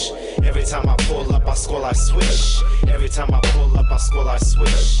swish. Every time I pull up, I score like swish. Every time I pull up, I score like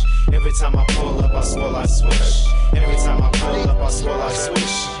swish. Every time I pull up, I score like swish. Every time I pull up, I score like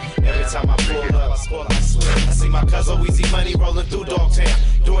swish. Every time I pull up, I score like swish. I see my cousin Weezy Money rolling through Dogtown.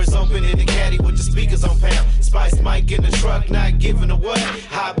 Doors open in the caddy with the speakers on pound. Spice Mike in the truck, not giving away.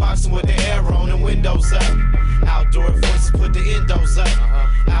 Hot boxing with the air on and windows up. Outdoor voices put the endos up.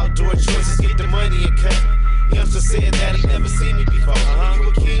 Outdoor choices get the money and cut. Youngster said that he never seen me before. You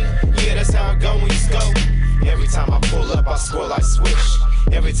a king? Yeah, that's how it go when you scope. Every time I pull up, I score like swish.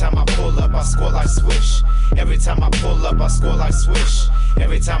 Every time I pull up, I score like swish. Every time I pull up, I score like swish.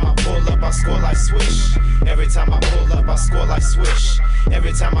 Every time I pull up, I score like swish. Every time I pull up, I score like swish.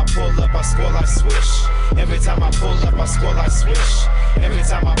 Every time I pull up, I score like swish. Every time I pull up, I score like swish. Every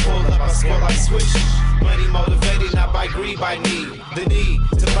time I pull up, I score like swish. Money motivated, not by greed, by need. The need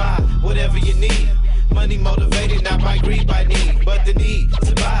to buy whatever you need. Money motivated, not by greed, by need, but the need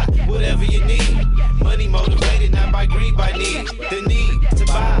to buy whatever you need. Money motivated, not by greed, by need. The need to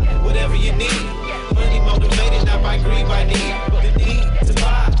buy whatever you need. Money motivated, not by greed, by need, but the need to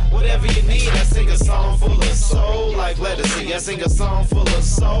buy whatever you need. I sing a song full of soul like Lettucey. I sing a song full of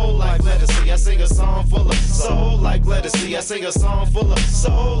soul like Lettucey. I sing a song full of soul like Lettucey. I sing a song full of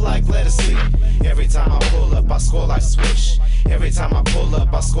soul like Lettucey. Every time I pull up, I score like swish. Every time I pull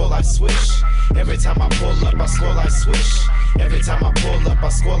up, I score like swish. Every time I pull up, I score like swish. Every time I pull up, I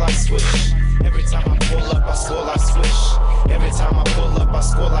score like swish. Every time I pull up, I score like swish. Every time I pull up, I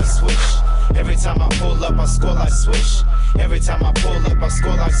score like swish. Every time I pull up, I score like swish. Every time I pull up, I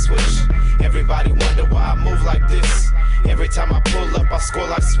score like swish. Everybody wonder why I move like this. Every time I pull up, I score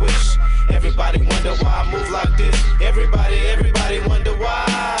like swish. Everybody wonder why I move like this. Everybody wonder why.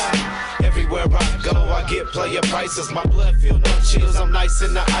 Everywhere I go, I get player prices. My blood feel no chills, I'm nice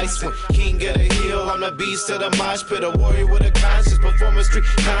in the ice one. King of the hill, I'm the beast of the mosh pit. A warrior with a conscience, performance street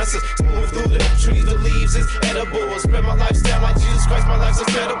conscious. Move through the trees, the leaves is edible. Spread my lifestyle like Jesus Christ, my life's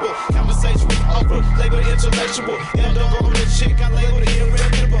incredible. Conversation with Oprah, label intellectual. Elder on the chick, I label the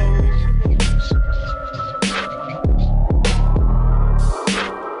irreputable.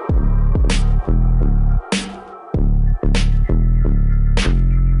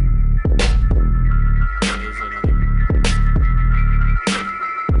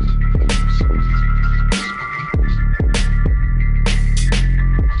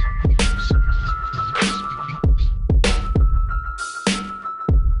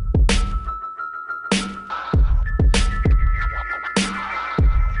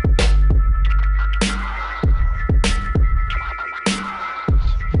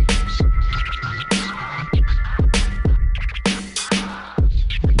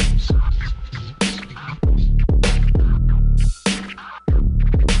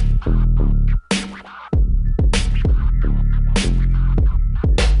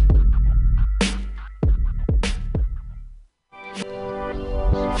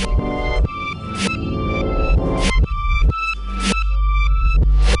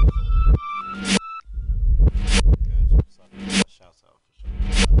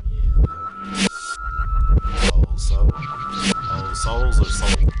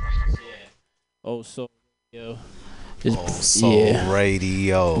 OldSoulRadio.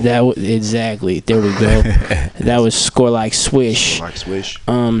 OldSoulRadio. Exactly. There we go. That was Score Like Swish. Like Swish.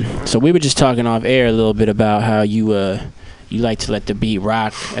 So we were just talking off air a little bit about how you like to let the beat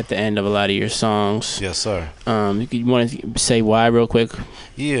rock at the end of a lot of your songs. Yes, sir. You want to say why real quick?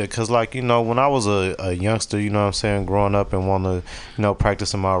 Yeah, because, like, you know, when I was a youngster, you know what I'm saying, growing up and wanting to, you know,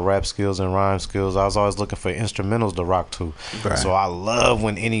 practicing my rap skills and rhyme skills, I was always looking for instrumentals to rock to. Right. So I love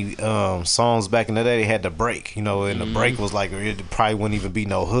when any songs back in the day, they had the break, you know, and the break was like, it probably wouldn't even be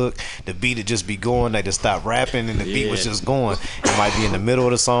no hook. The beat would just be going. They just stop rapping and the beat was just going. It might be in the middle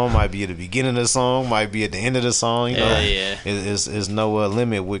of the song, might be at the beginning of the song, might be at the end of the song, you know. It's no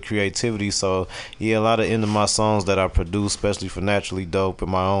limit with creativity. So, yeah, a lot of end of my songs that I produce, especially for Naturally Dope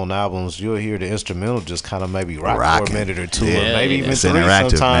and my own albums, you'll hear the instrumental just kind of maybe rock for a minute or two, or maybe even three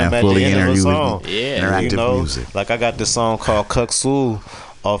sometime at the end of the song. Interactive, you know, music. Like I got this song called Kuksul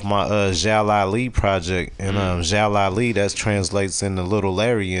off my Zhao Ali project, and Zhao Ali, that translates into Little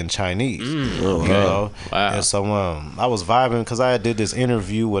Larry in Chinese. You know, and so I was vibing because I did this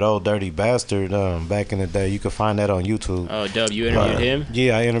interview with Old Dirty Bastard back in the day. You can find that on YouTube. Oh, dope! You interviewed him?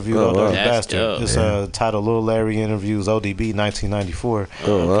 Yeah, I interviewed Old Dirty Bastard. Dope. It's titled Little Larry Interviews ODB 1994,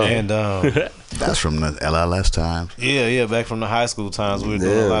 and that's from the LLS time. Yeah, back from the high school times. We were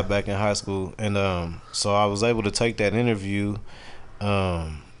doing a lot back in high school, and so I was able to take that interview.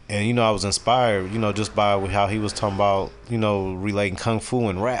 And you know, I was inspired, you know, just by how he was talking about, you know, relating kung fu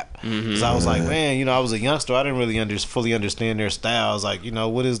and rap. Because I was like, man, you know, I was a youngster, I didn't really fully understand their styles. Like, you know,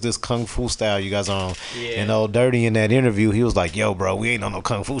 what is this kung fu style you guys on? And Old Dirty in that interview, he was like, yo, bro, we ain't on no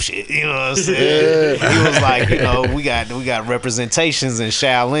kung fu shit. You know what I'm saying? He was like, you know, we got representations in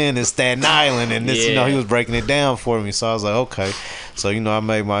Shaolin and Staten Island and this. You know, he was breaking it down for me. So I was like, okay. So, you know, I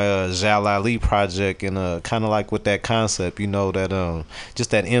made my Zhao Ali project, and kind of like with that concept, you know, that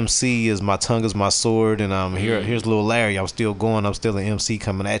just that MC is my tongue is my sword, and here's Lil Larry. I'm still going. I'm still an MC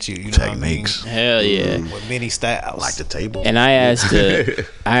coming at you. You know Techniques. what I mean? Hell yeah. With many styles. Like the table. And I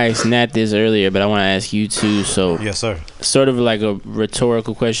asked Nat this earlier, but I want to ask you too. So yes, sir. Sort of like a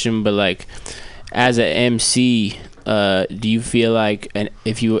rhetorical question, but like as an MC, do you feel like, and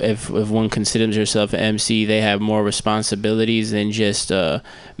if one considers yourself an MC, they have more responsibilities than just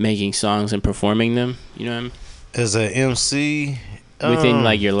making songs and performing them? You know what I mean? As an MC, within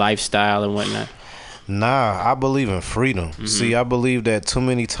like your lifestyle and whatnot. Nah, I believe in freedom. See, I believe that too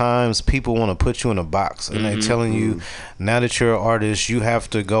many times people want to put you in a box, and they're telling you, now that you're an artist, you have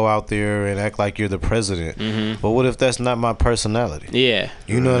to go out there and act like you're the president. But what if that's not my personality? Yeah,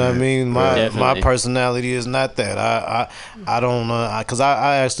 you know what I mean. My personality is not that. I don't know, because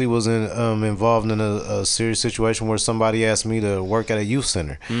I actually was involved in a serious situation where somebody asked me to work at a youth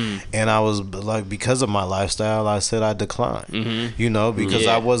center, and I was like, because of my lifestyle, I said I declined. You know, because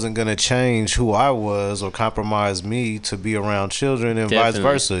I wasn't gonna change who I was or compromise me to be around children and vice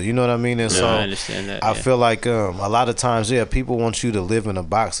versa. You know what I mean? And so I understand that. I feel like a lot of times, people want you to live in a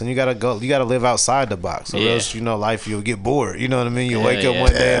box, and you gotta live outside the box, or else, you know, life, you'll get bored. You know what I mean? You wake up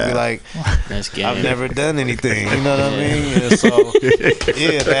one day and be like, I've never done anything. You know what I mean? And so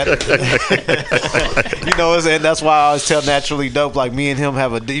you know, and that's why I always tell Naturally Dope, like, me and him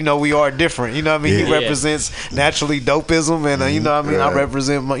have you know, we are different. You know what I mean? He represents Naturally Dopeism, and you know what I mean? I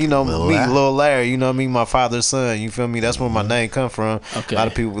represent me, Lil Larry. You know what I mean? My father's son. You feel me? That's where my name come from. A lot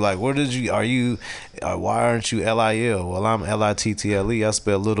of people be like, why aren't you LIL? Well, I'm LITTLE. I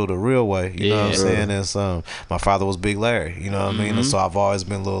spell little the real way. You know what I'm saying? And my father was Big Larry. You know what I mean? And so I've always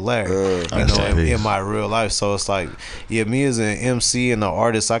been Lil Larry. You know, in my real life. So it's like, me as an MC and an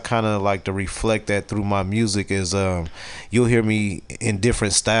artist, I kind of like to reflect that through my music. Is you'll hear me in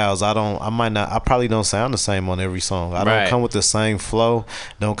different styles. I probably don't sound the same on every song. I don't come with the same flow.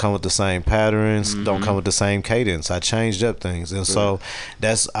 Don't come with the same patterns. Don't come with the same cadence. I changed up things, and so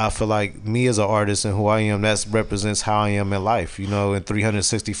I feel like me as an artist and who I am, that represents how I am in life. You know, in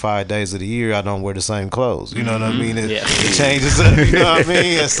 365 days of the year, I don't wear the same clothes. You know what I mean? It changes up. You know what I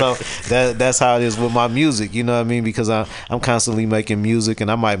mean? And so that's how it is with my music. You know what I mean? Because I'm constantly making music,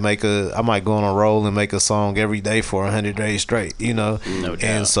 and I might go on a roll and make a song every day for 100 days straight. You know, no doubt.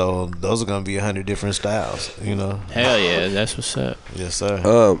 And so those are gonna be 100 different styles. You know. Hell yeah, that's what's up. Yes,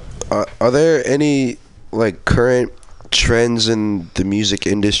 sir. Are there any like current trends in the music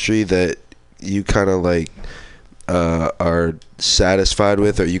industry that you kind of like are satisfied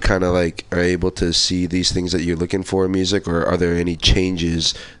with, or you kind of like are able to see these things that you're looking for in music, or are there any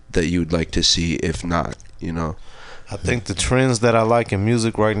changes that you'd like to see? If not, you know, I think the trends that I like in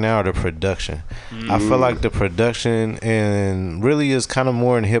music right now are the production. I feel like the production, and really is kind of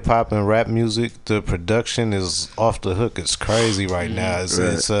more in hip hop and rap music, the production is off the hook. It's crazy right now.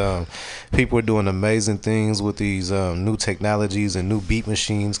 It's people are doing amazing things with these new technologies and new beat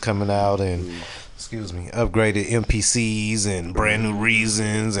machines coming out, and upgraded MPCs and brand new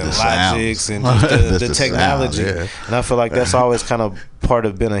Reasons and Logics and just the technology. Sound, and I feel like that's always kind of part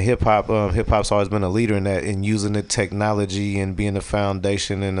of being a hip hop. Hip hop's always been a leader in that, in using the technology and being the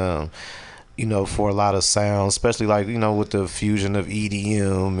foundation and you know, for a lot of sounds, especially like, you know, with the fusion of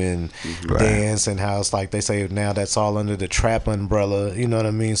EDM and dance, and how it's like they say now that's all under the trap umbrella, you know what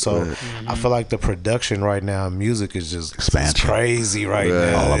I mean? So I feel like the production right now in music is just crazy right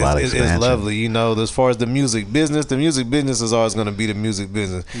now. All about expansion. It's lovely, you know. As far as the music business is always going to be the music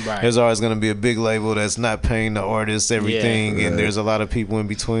business. There's always going to be a big label that's not paying the artists everything, and there's a lot of people in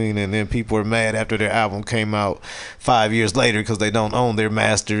between, and then people are mad after their album came out 5 years later because they don't own their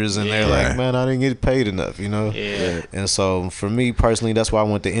masters, and they're like, man, I didn't get paid enough, you know. And so for me personally, that's why I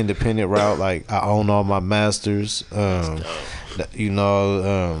went the independent route. Like, I own all my masters, you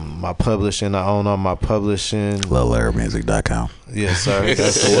know, my publishing, I own all my publishing. LilLarryMusic.com. Yes, sir.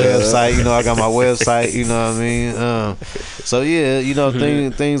 That's the website. You know, I got my website. You know what I mean? So yeah, you know,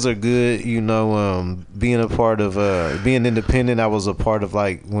 things are good. You know, being a part of being independent. I was a part of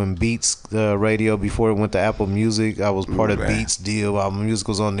like when Beats Radio before it went to Apple Music. I was part of Beats deal. My music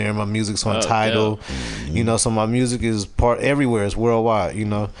was on there. My music's on Tidal. You know, so my music is part everywhere. It's worldwide. You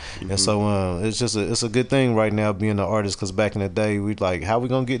know, and so it's just it's a good thing right now being an artist, because back in the day we like, how we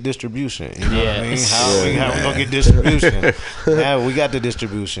gonna get distribution? You know what I mean? How we gonna get distribution? Now we got the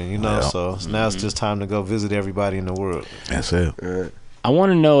distribution, you know. So now it's just time to go visit everybody in the world. That's it. I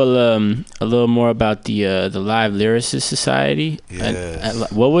want to know a little more about the Live Lyricist Society.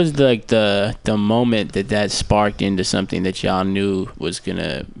 Yes. What was the moment that sparked into something that y'all knew was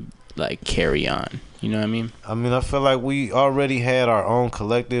gonna like carry on? You know what I mean? I feel like we already had our own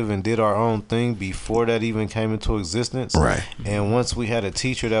collective and did our own thing before that even came into existence. Right. And once we had a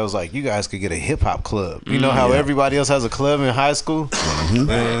teacher that was like, you guys could get a hip hop club. You know how everybody else has a club in high school?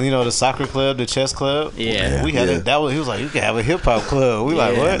 And you know, the soccer club, the chess club? Yeah. We had it. He was like, you could have a hip hop club. We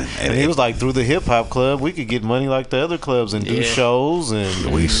like, what? And he was like, through the hip hop club, we could get money like the other clubs and do shows.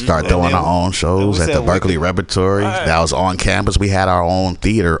 And we start doing our own shows at the Berkeley Repertory. That was on campus. We had our own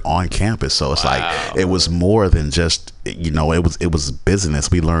theater on campus. So it's like, it was more than just, you know, it was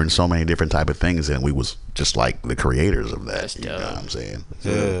business. We learned so many different type of things, and we was just like the creators of that. You know what I'm saying?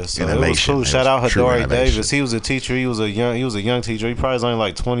 Yeah, so it was cool. Shout out Hadari Davis. He was a teacher. He was a young teacher. He probably was only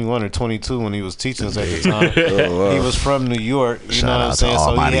like 21 or 22 when he was teaching us at the time. He was from New York. You know what I'm saying?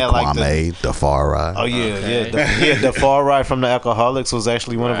 So he had like the Far Right. Oh the Far Right from the Alcoholics was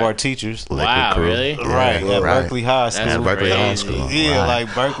actually one of our teachers. Wow, really? Right, at Berkeley High School. At Berkeley High School. Yeah,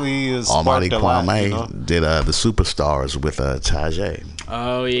 like Berkeley is Almighty Kwame, you know? Did the Superstars with Tajay.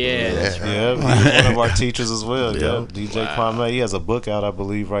 Oh yeah, that's right. Yeah, he was one of our teachers as well. Yeah, DJ Kwame. He has a book out, I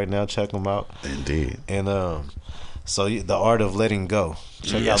believe, right now. Check him out. Indeed. And so The Art of Letting Go.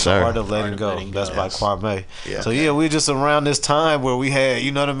 Check out The Art of Letting Go. That's by Kwame. Yeah. So we just around this time where we had,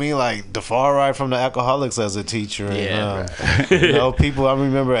 you know what I mean, like the Far Right from the Alcoholics as a teacher. And, you know, people, I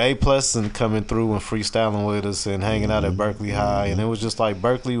remember A+ and coming through and freestyling with us and hanging out at Berkeley High. And it was just like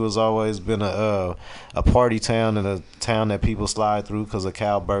Berkeley was always been a party town and a town that people slide through because of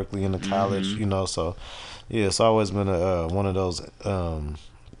Cal Berkeley and the college, you know. So, yeah, it's always been one of those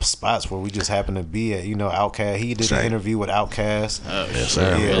spots where we just happen to be at, you know. Outkast, he did an interview with Outkast. Oh, yes,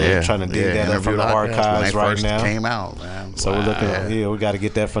 sir. We're trying to dig that up from the archives right now. Came out, man. So we're looking. We got to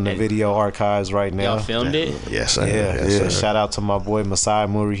get that from the video archives right now. Y'all filmed it? Yes, sir. Yeah. Shout out to my boy Masai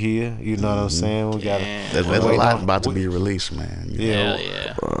Muri here. You know what I'm saying? We got. There's a lot about to be released, man. Yeah.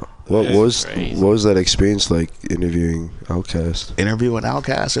 What was that experience like interviewing Outkast? Interviewing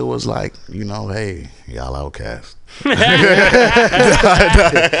Outkast, it was like, you know, hey, y'all Outkast.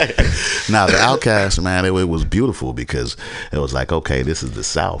 Now the Outkast, man, it was beautiful because it was like, okay, this is the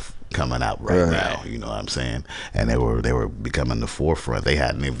South coming out right now, you know what I'm saying? And they were becoming the forefront.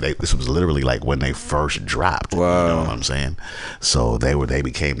 This was literally like when they first dropped. Wow. You know what I'm saying? So they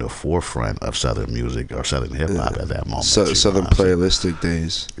became the forefront of Southern music or Southern hip hop at that moment. Southern playalistic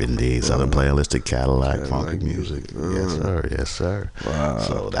days. Indeed, Southern playalistic Cadillac funky music. Yes, sir. Wow.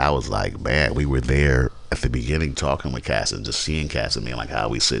 So that was like, man, we were there at the beginning talking with Cass and just seeing Cass and being like, how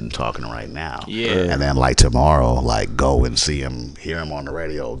we sitting talking right now. Yeah. And then like tomorrow, like go and see him, hear him on the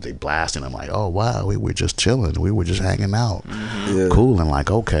radio, they blasting him like, oh wow, we were just chilling, we were just hanging out. Cool. And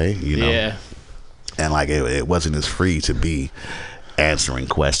like, okay, you know. Yeah. And like it wasn't as free to be answering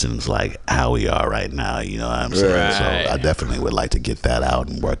questions like how we are right now, you know what I'm saying? Right. So I definitely would like to get that out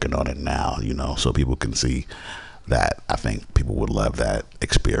and working on it now, you know, so people can see that. I think people would love that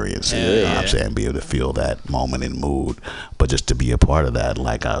experience. You know what I'm saying? Be able to feel that moment and mood. But just to be a part of that,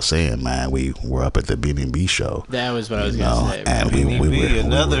 like I was saying, man, we were up at the B&B show. That was what I was going to say. And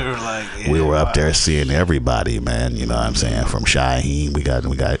we were up there seeing everybody, man. You know what I'm saying? From Shaheem, we got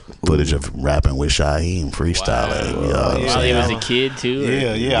footage of rapping with Shaheem, freestyling. Wow. You know what I'm saying? He was a kid too.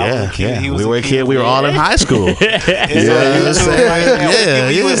 I was a kid. We were a kid. We were all in high school. A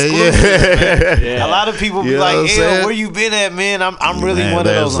lot of people be like, "Hey, where you been at, man?" I'm really one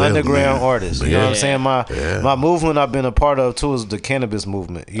of those underground artists. You know what I'm saying? My movement I've been a part of too is the cannabis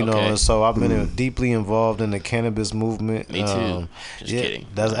movement. You know, and so I've been deeply involved in the cannabis movement. Me too. Just kidding.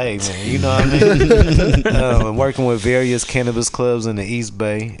 That's man. You know what I mean? Working with various cannabis clubs in the East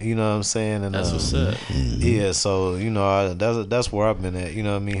Bay. You know what I'm saying? And that's what's up. Yeah, so you know, that's where I've been at. You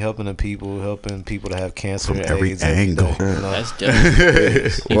know what I mean? Helping people to have cancer from every AIDS, angle. That's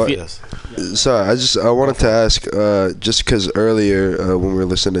dope. Sorry, I wanted to ask ask, just because earlier when we were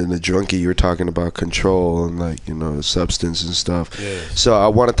listening to Drunky, you were talking about control and like substance and stuff. Yeah. So I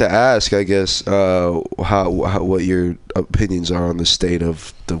wanted to ask, I guess, how what your opinions are on the state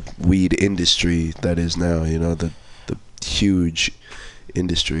of the weed industry that is now. The huge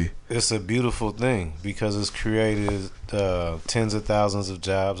industry. It's a beautiful thing because it's created tens of thousands of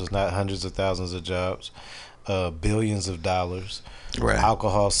jobs. It's not hundreds of thousands of jobs. Billions of dollars. Right.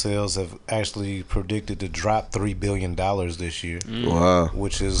 Alcohol sales have actually predicted to drop $3 billion this year. Wow.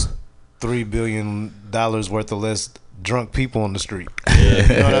 Which is $3 billion worth of less drunk people on the street. Yeah.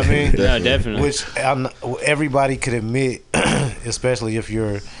 You know what I mean? No, definitely. Which everybody could admit, especially if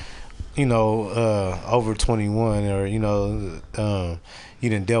you're, over 21 or, you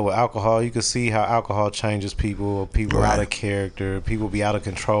didn't deal with alcohol. You can see how alcohol changes people. People Right. out of character. People be out of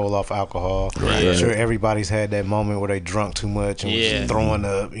control off alcohol. Right. I'm sure everybody's had that moment where they drunk too much and was Yeah. throwing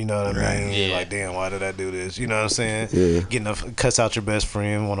up. You know what I Right. mean? Yeah. Like, damn, why did I do this? You know what I'm saying? Yeah. Cuts out your best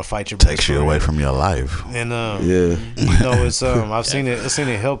friend. Want to fight your best Takes friend. you away from your life. And Yeah. it's I've seen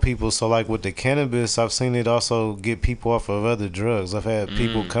it help people. So like with the cannabis, I've seen it also get people off of other drugs. I've had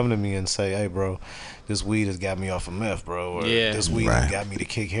people come to me and say, "Hey, bro, this weed has got me off of meth, bro. Or Yeah. this weed Right. has got me to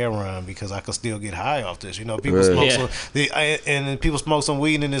kick heroin because I can still get high off this." People Right. smoke Yeah. and then people smoke some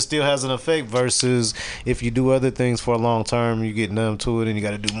weed and it still has an effect. Versus if you do other things for a long term, you get numb to it and you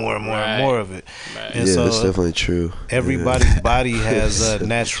got to do more and more and Right. more of it. Right. And Yeah, so that's definitely true. everybody's body has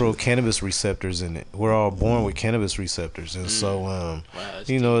natural cannabis receptors in it. We're all born with cannabis receptors, and so Wow, that's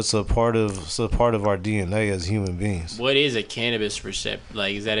it's a part of our DNA as human beings. What is a cannabis receptor?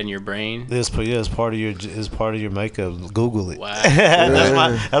 Like, is that in your brain? It's part of your makeup. Google it. Wow.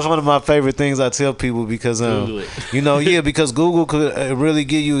 That's one of my favorite things I tell people because Google it. because Google could really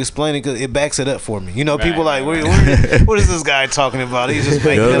give you explaining because it backs it up for me. People Right, like, right. what is this guy talking about? He's just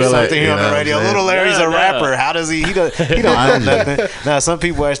making Google up it, something here you on know the what radio. I'm saying? Little Larry's No, a no. rapper. How does he don't know nothing. Now some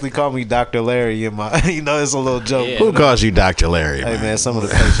people actually call me Dr. Larry in my it's a little joke. Yeah. Who calls you Dr. Larry? Hey man? man, some of the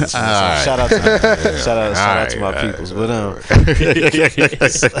patients. All right. Shout out to my right, peoples. But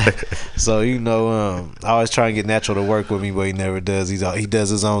so I always try and get Natural to work with me, but he never does. He does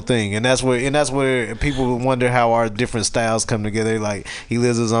his own thing, and that's where people wonder how our different styles come together. Like he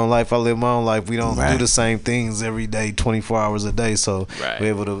lives his own life, I live my own life. We don't do Right. the same things every day, 24 hours a day. So Right. we're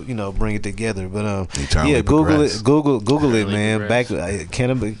able to bring it together. But Eternally Google progress. it, Google it, Eternally man. Back progress.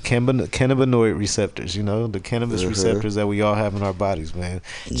 cannabinoid receptors. The cannabis receptors that we all have in our bodies, man.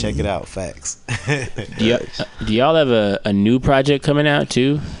 Check it out. Facts. Do y'all have a new project coming out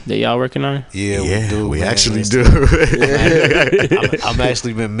too that y'all working on? Yeah, Yeah, we do. we man. actually It's- do. I'm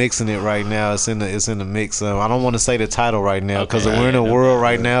actually been mixing it right now. It's in the mix. I don't want to say the title right now because Okay, we're in a yeah, world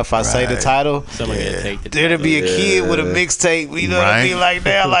right now. If I say the Right. title, Someone gonna take the there'll be a kid with a mixtape. You know what I mean? Right. Like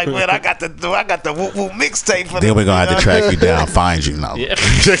now, like man, I got the whoop whoop mixtape for Then them, we're gonna have to you know? track you down, find you now. Yeah.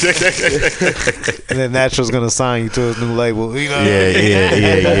 And then Natural's gonna sign you to his new label. You know? Yeah.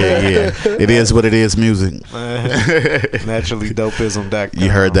 It is what it is. Music. Naturallydopeism.com. You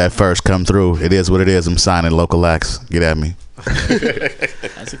heard that first come through. It is what it is. I'm signing local acts. Get at me.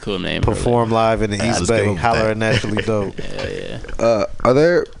 That's a cool name. bro. Perform live in the Let's East go Bay. with Holler that. at Naturally Dope. Hell yeah. Are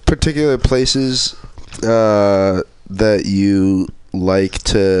there particular places that you like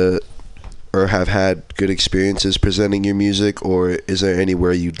to or have had good experiences presenting your music, or is there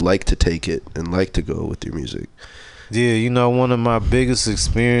anywhere you'd like to take it and like to go with your music? Yeah, one of my biggest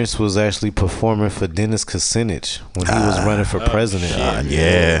experience was actually performing for Dennis Kucinich when he was running for president.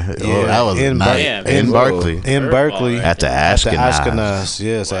 Yeah. Oh, that was In nice. Ber- In in- Berkeley. In Berkeley. At the Ashkenaz.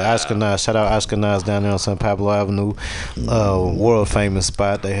 Yes, at Ashkenaz. Shout out Ashkenaz down there on San Pablo Avenue. World famous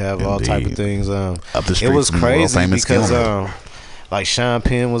spot. They have all type of Indeed. things. Up the street it was from the crazy world-famous because Gilmer. like Sean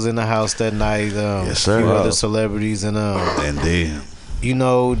Penn was in the house that night. Yes, sir. A few other celebrities and Indeed.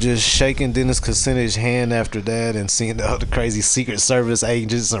 just shaking Dennis Kucinich's hand after that and seeing all the crazy Secret Service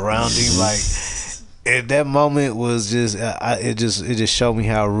agents around him, like at that moment was just it just showed me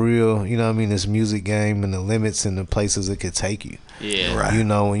how real this music game and the limits and the places it could take you. Yeah. Right.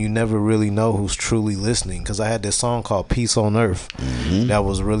 When you never really know who's truly listening. Because I had this song called Peace on Earth that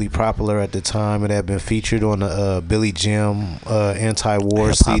was really popular at the time. It had been featured on the Billy Jim anti-war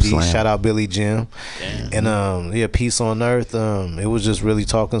Hip-hop CD. Slam. Shout out Billy Jim. Damn. And Peace on Earth. It was just really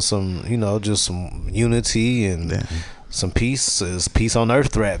talking some, just some unity and some peace on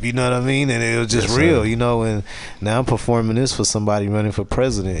earth rap, you know what I mean? And it was just real, you know. And now I'm performing this for somebody running for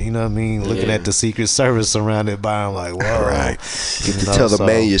president, you know what I mean? Looking at the Secret Service surrounded by him, like, whoa. Right. Get to tell the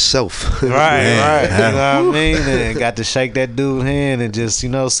man yourself. Right. You know what I mean? And got to shake that dude's hand and just, you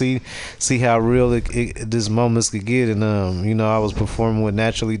know, see how real this moments could get. And you know, I was performing with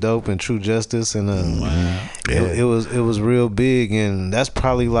Naturally Dope and True Justice, and it was real big. And that's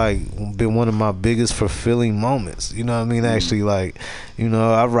probably like been one of my biggest fulfilling moments, you know what I mean? Actually, like, you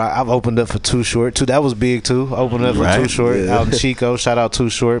know, I've opened up for Too Short too. That was big too. Opened up for Too Short out in Chico. Shout out Too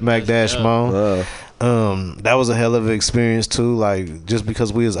Short, Mac Dash Mo. That was a hell of an experience too. Like, just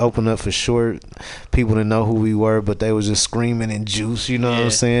because we was open up for Short, people didn't know who we were, but they was just screaming and juice. You know what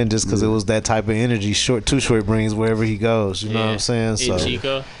I'm saying? Just because it was that type of energy Too Short brings wherever he goes. You know what I'm saying? In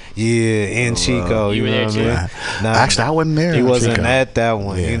Chico. Yeah, in Chico, you know what I mean? Nah, actually, I wasn't there. He wasn't Chico. at that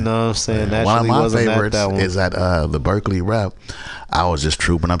one, you know what I'm saying? One of my favorites is at the Berkeley Rep. I was just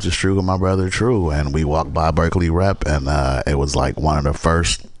trooping up the street with my brother True, and we walked by Berkeley Rep, and it was like one of the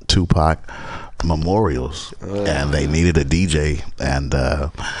first Tupac memorials, and they needed a DJ, and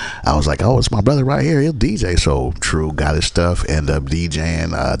I was like, oh, it's my brother right here, he'll DJ. So True got his stuff, ended up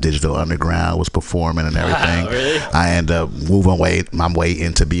DJing. Digital Underground was performing and everything. Wow, really? I ended up moving my way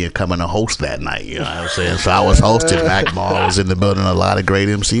into becoming a host that night, you know what I'm saying? So I was hosting. Mac Ball was in the building. A lot of great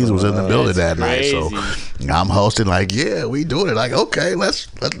MCs was in the building that night. So I'm hosting, like, yeah, we doing it. Like, okay, let's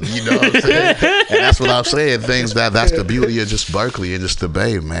you know what I'm saying? And that's what I'm saying. That's the beauty of just Berkeley and just the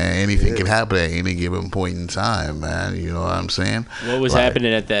Bay, man. Anything can happen at any given point in time, man. You know what I'm saying? What was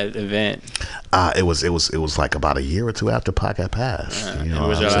happening at that event? It was like about a year or two after Pac had passed. You know,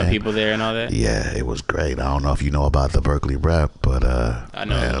 was there a lot of people there and all that? Yeah, it was great. I don't know if you know about the Berkeley Rep, but I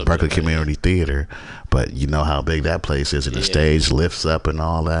know Berkeley Community Theater. But you know how big that place is, and the stage lifts up and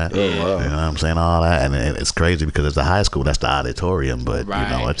all that. Oh, wow. You know what I'm saying? All that, and it's crazy because it's a high school. That's the auditorium, but you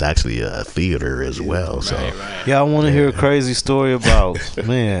know it's actually a theater as well. So yeah, I want to hear a crazy story about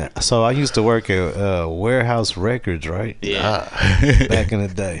man. So I used to work at Warehouse Records, right? Yeah. Back in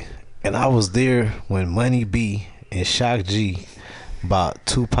the day, and I was there when Money B and Shock G bought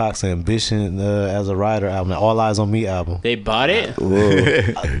Tupac's Ambition as a writer album, the All Eyes on Me album. They bought it?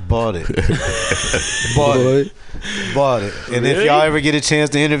 I bought it. Bought it. And if y'all ever get a chance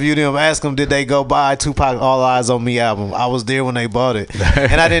to interview them, ask them, did they go buy Tupac All Eyes on Me album? I was there when they bought it.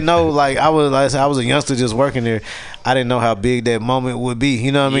 And I didn't know, like, I was a youngster just working there. I didn't know how big that moment would be.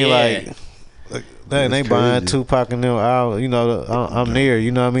 You know what I mean? Like they buying Tupac and them out. You know, I'm there.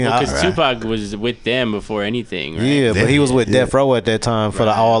 You know what I mean? Because Tupac was with them before anything, right? Yeah, but he was with Death Row at that time for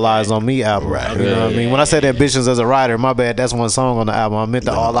the All Eyes on Me album. Right. You know what I mean? When I said Ambitions as a writer, my bad, that's one song on the album. I meant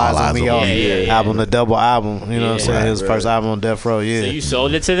the All Eyes on Me album, the double album. You know what I'm saying? His first album on Death Row, yeah. So you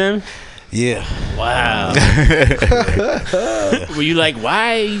sold it to them? Yeah. Wow. Were you like,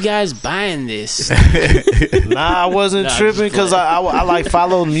 why are you guys buying this? Nah, I wasn't tripping because I like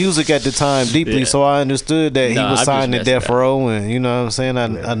followed music at the time deeply, so I understood that he was signed to Death Row, and you know what I'm saying.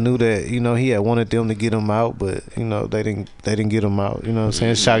 I knew that he had wanted them to get him out, but they didn't get him out. You know what I'm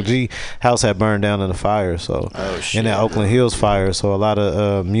saying. Shock G house had burned down in the fire, so in that Oakland Hills fire, so a lot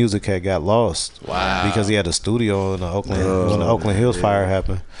of music had got lost. Wow. Because he had a studio in the Oakland when the Oakland Hills fire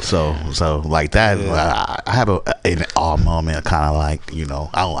happened. So like that, I have an awe moment, kind of like,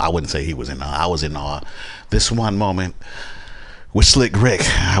 I wouldn't say he was in awe. I was in awe. This one moment with Slick Rick,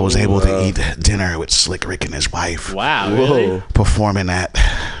 I was able to eat dinner with Slick Rick and his wife. Wow, really? Performing that.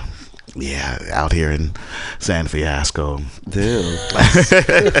 Yeah, out here in San Fiasco. Damn.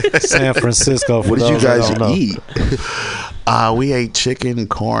 San Francisco. What did you guys eat? We ate chicken,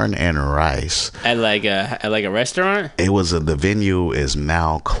 corn, and rice at like a restaurant. It was the venue is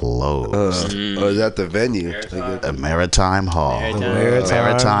now closed. Oh, is that the venue? Maritime Hall.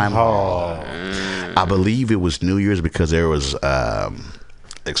 Maritime Hall. I believe it was New Year's because there was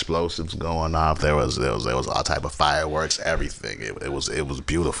explosives going off. There was all type of fireworks, everything. It was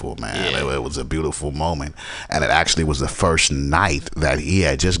beautiful, man. Yeah. It was a beautiful moment, and it actually was the first night that he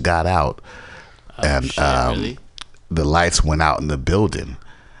had just got out, Really? The lights went out in the building,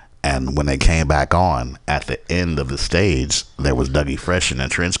 and when they came back on at the end of the stage, there was Dougie Fresh in a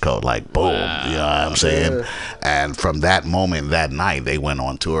trench coat, like boom. Wow. You know what I'm saying? And from that moment, that night, they went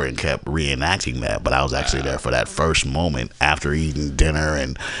on tour and kept reenacting that. But I was actually there for that first moment after eating dinner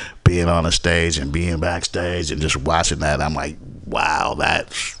and being on the stage and being backstage and just watching that. I'm like, wow,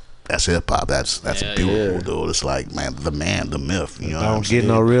 that's hip hop. That's beautiful, dude. It's like, man, the myth. You know, don't get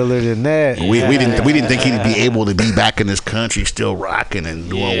no realer than that. We didn't think he'd be able to be back in this country, still rocking and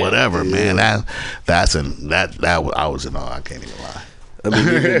doing whatever, man. I was in awe. I can't even lie. I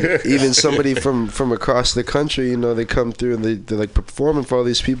mean, even somebody from across the country, you know, they come through and they're like performing for all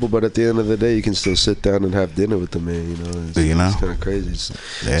these people, but at the end of the day, you can still sit down and have dinner with them, man. You know, it's kind of crazy.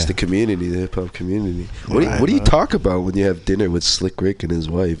 It's the community, the hip hop community. What do you talk about when you have dinner with Slick Rick and his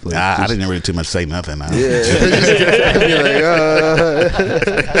wife? Like, I didn't really too much say nothing. Yeah,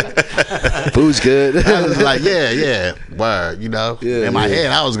 like, food's good. I was like, yeah, word, you know. Yeah, in my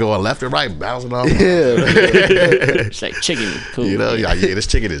head, I was going left and right, bouncing off. It's like chicken, cool. You know, yeah, this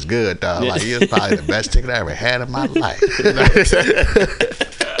chicken is good, dog. Like, it's probably the best chicken I ever had in my life. You know?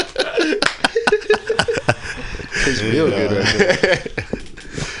 It's real good right there.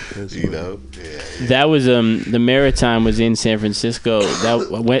 You know, that was the Maritime was in San Francisco.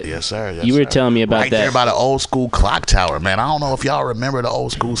 Yes, sir. You were telling me about right that. There by the old school clock tower, man. I don't know if y'all remember the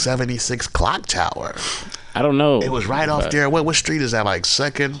old school 76 clock tower. I don't know. It was right off there. What street is that? Like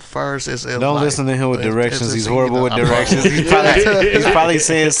second, first? Don't listen to him with directions. He's horrible with directions. He's probably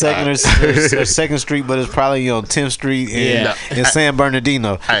saying second or second street, but it's probably 10th Street in San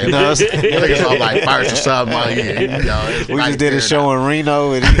Bernardino. Hey, you know, it's all like first or something. We just did a show in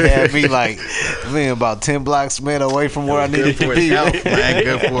Reno, and he had me like, about 10 blocks, man, away from where I needed to be. Man,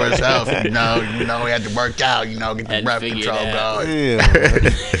 good for his health. You know, he had to work out. Get the breath control going.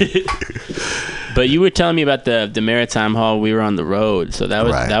 Yeah. But you were telling me about the Maritime Hall. We were on the road, so that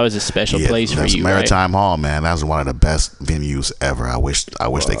was a special place for you. Maritime Hall, man. That was one of the best venues ever. I wish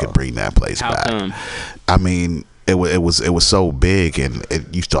they could bring that place back. Come? I mean, it was so big, and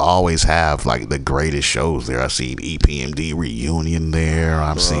it used to always have like the greatest shows there. I seen EPMD reunion there.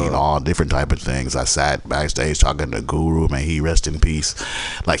 I've seen all different type of things. I sat backstage talking to Guru, man. He rest in peace.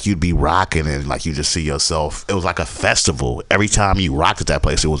 Like, you'd be rocking, and like you just see yourself. It was like a festival. Every time you rocked at that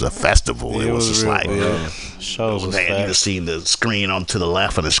place, it was a festival. It was just like shows. Man, you just see the screen on to the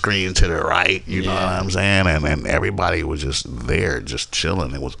left and the screen to the right. You know what I'm saying? And everybody was just there, just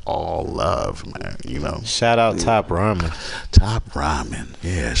chilling. It was all love, man. You know. Shout out Top Ramen. Top Ramen.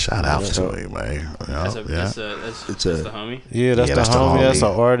 Yeah, shout out to him, man. That's the homie? Yeah, that's the homie. That's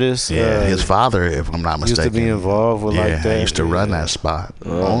an artist. Yeah, his father, if I'm not mistaken. Used to be involved with like that. He used to run that spot,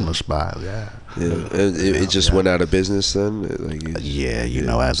 own the spot, It just went out of business then?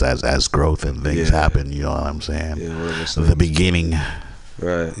 As growth and things happen, you know what I'm saying? The beginning.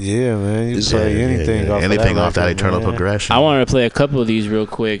 Right. Yeah, man. You play anything off that eternal progression. I wanted to play a couple of these real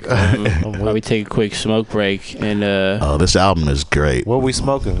quick while we take a quick smoke break. And this album is great. What we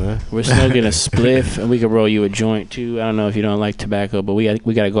smoking, man? We're smoking a spliff, and we could roll you a joint too. I don't know if you don't like tobacco, but we got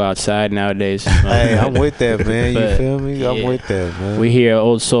to go outside nowadays. Hey, I'm with that, man. You feel me? I'm with that, man. We hear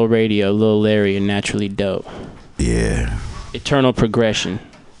Old Soul Radio, Lil Larry, and Naturally Dope. Yeah. Eternal Progression.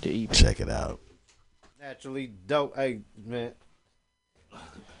 Check it out. Naturally Dope. Hey, man.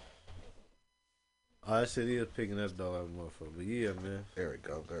 Oh, that shit is picking up though, like a motherfucker. But yeah, man. There we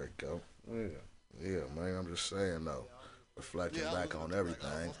go. Yeah, man. I'm just saying though, reflecting back on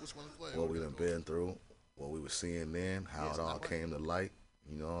everything, what we done been through, what we were seeing then, how it all came to light.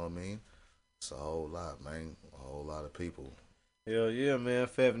 You know what I mean? It's a whole lot, man. A whole lot of people. Hell yeah, man.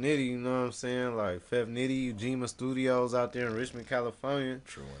 Fef Nitty, you know what I'm saying? Like Fef Nitty, Ujima Studios out there in Richmond, California.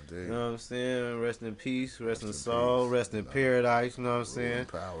 True indeed. You know what I'm saying? Rest in peace, rest in soul, rest in paradise, you know what I'm saying?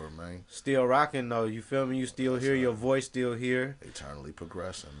 Power, man. Still rocking though, you feel me? You still here, your voice still here. Eternally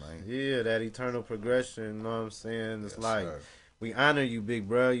progressing, man. Yeah, that eternal progression, you know what I'm saying? It's we honor you, big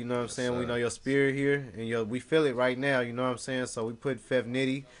bro, you know what I'm saying? We know your spirit here, and we feel it right now, you know what I'm saying? So we put Fef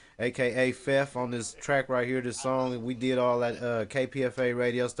Nitty, a.k.a. Fef, on this track right here, this song. We did all at KPFA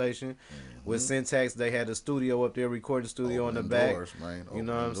radio station with Syntax. They had a studio up there, recording studio in the back. Man. You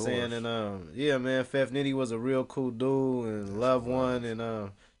know what I'm saying? And yeah, man, Fef Nitty was a real cool dude and loved one, and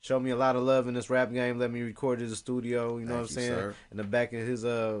showed me a lot of love in this rap game. Let me record at the studio, you know what I'm saying? Sir. In the back of his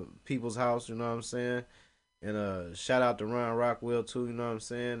people's house, you know what I'm saying? And shout out to Ron Rockwell too, you know what I'm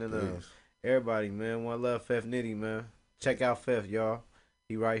saying? And everybody, man, one love Fef Nitty, man. Check out Fef, y'all.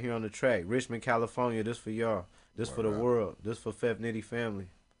 He right here on the track. Richmond, California. This for y'all. This for the world. This for Fef Nitty family.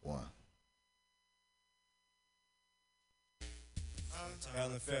 One.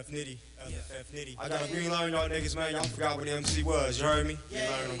 Ellen Fef Nitty. I got a green line, y'all niggas, man. Y'all forgot what the MC was. You heard me?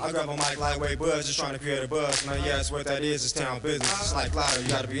 I grab a mic lightweight buzz, just trying to create a buzz. Man, yeah, that's what that is. It's town business. It's like lotto. You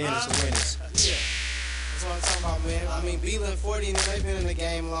got to be in it to win this. That's what I'm talking about, man. I mean, Beelan 40, and they've been in the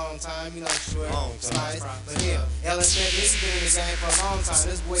game a long time, you know, sure. It's nice. But yeah, Ellen Fef Nitty been in the game for a long time.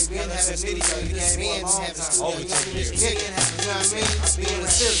 This boy been having Nitty, so he came in and having studio. You know what I mean? Being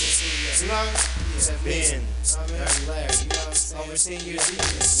a citizen. You know? Ben. Over 10 years deep.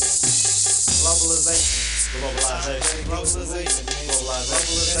 Globalization. Globalization. Globalization.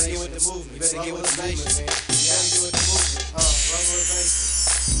 Better get with the movement. Better get with the nation, man. You gotta get with the movement. Globalization.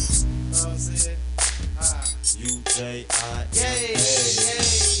 yard. Yay, yay,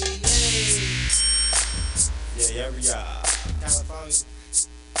 yay. Yeah, every yard. California.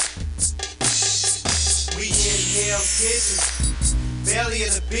 We in Hell's Kitchen, belly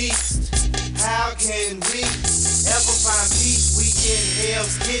of the beast. How can we ever find peace? We in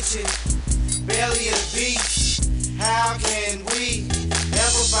Hell's Kitchen, belly of the beast. How can we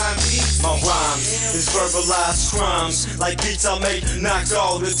ever find peace? My rhymes is verbalized crimes, like beats I make knocked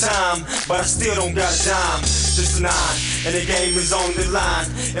all the time, but I still don't got a dime. Just a 9, and the game is on the line,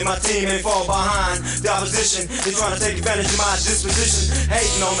 and my team ain't fall behind. The opposition is trying to take advantage of my disposition,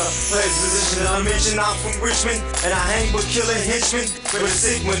 hating on the player's position. As I mentioned, I'm from Richmond, and I hang with killer henchmen. With a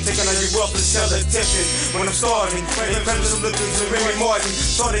Sigmund, thinking on your rough as hell attempting. When I'm starving, the Predators Olympics and Remy Martin.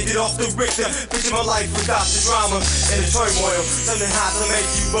 So they did off the Richter, picture my life without the drama and the turmoil. Something hot to make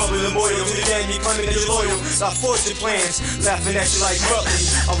you bubble and boil. To the game, you claiming that you're loyal. I forged your plans, laughing at you like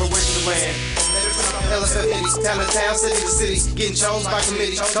Rutley on the way to the land. LSF town to town, city to city, getting chose by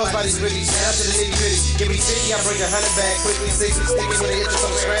committee, chose by these gritty, shout out to the nitty gritty. Give me 50, I bring 100 back quickly, 60, sticking with a hit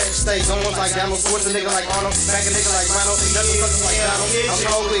from scratch. Stay going like Donald, Swartz a nigga like Arnold, back a nigga like Ronald, nothing fucking like Donald. I'm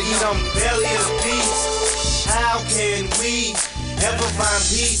cold with heat, I'm belly of the beast. How can we ever find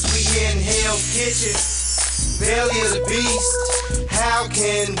peace? We in Hell's Kitchen, belly of the beast. How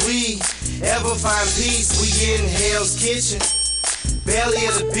can we ever find peace? We in Hell's Kitchen, belly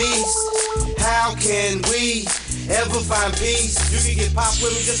of the beast. How can we ever find peace? You can get popped with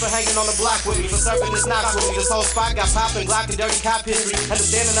me just for hanging on the block with me, for serving this knots with me. This whole spot got poppin', Glock and dirty cop history.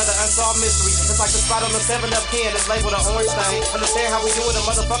 Understand another unsolved mystery. It's like the spot on the 7-Up can that's labeled an orange thing. Understand how we doing the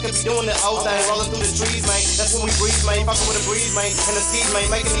motherfucker be doing the old thing. Rolling through the trees, man. That's when we breathe, man. Fucking with a breeze, man. And the skis, man.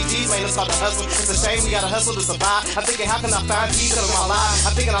 Making these G's, man. It's called the hustle. It's a shame we gotta hustle to survive. I'm thinking, how can I find peace in my life?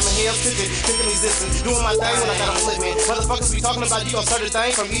 I'm thinking I'm in Hell's Kitchen, thinking existence, doing my thing when I gotta flip, man. Motherfuckers be talking about you on certain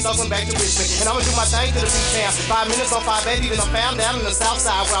things from East Oakland back to Richmond. And I'ma do my thing to the beach town. 5 minutes on 580, then I'm found down in the south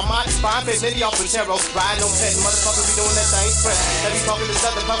side where I might find fish nitty off Pontero. Riding no pet, motherfuckers be doing that thing fresh. They be talking this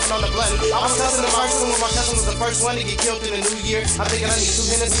other puffing on the blunt. I was cussing the first one when my cousin was the first one to get killed in the new year. I'm thinking I need 2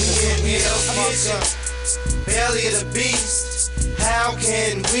 minutes in the Hell's Kitchen, belly of the beast. How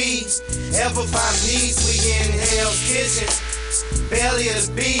can we ever find peace? We in Hell's Kitchen, belly of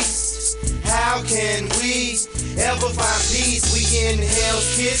the beast. How can we ever find peace? We in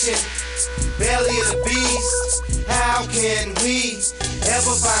Hell's Kitchen, belly of the beast. How can we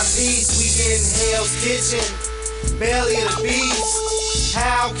ever find peace? We in Hell's Kitchen, belly of the beast.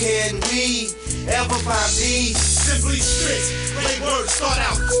 How can we ever find peace? Simply strict, great words start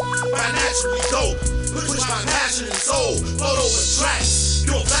out financially dope. Push my passion and soul, float over tracks.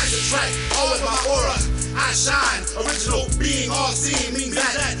 You're back to track, all in my aura. I shine, original being all seeing means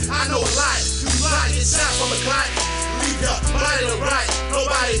that I know a lot. You lie, get shot from a clock. Leave your body to right.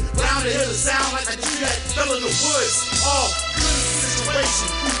 Nobody round to hear the sound like a G that fell in the woods. All good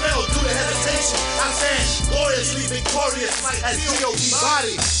situation, you fell through the hesitation. I stand gloriously victorious as G.O.D.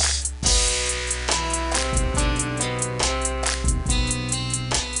 body.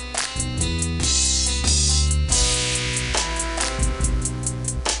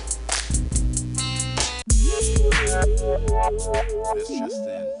 This just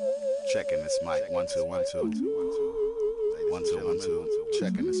in. Checking this mic. 1 2 1 2 1 2 1 2 1 2.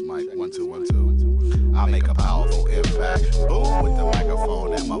 Checking this mic. 1 2 1 2. I make a powerful impact. Boom with the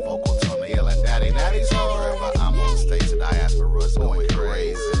microphone and my vocal tone. Yelling daddy, daddy. So wherever I'm on stage, the diaspora's going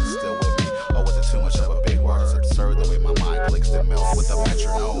crazy. Still with me. Oh, with the too much of a big word. It's absurd the way my mind clicks the milk with the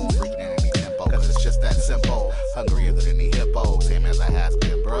metronome. Freaking any tempo. Cause it's just that simple. Hungrier than any hippo. Same as I has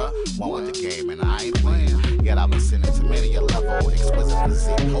been, bruh. One with the game and I ain't playing. Yet I've been sending to many a level. Exquisite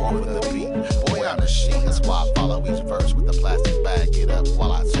physique over the beat. Boy, I'm the sheet. That's why I follow each verse with the plastic bag. Get up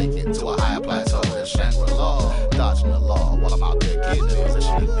while I take it to a higher plateau than Shangri-La. Dodging the law while I'm out there getting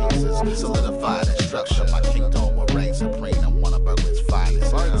position in pieces. Solidified and structure. My kingdom will reign supreme. I'm one of Berlin's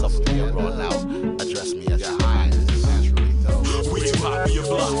finest. So from here on out, address me as your highness. Naturally, though. We too hot for your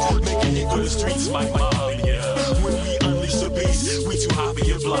block. Making it through the streets like mob, yeah. When we unleash the beast, we too hot for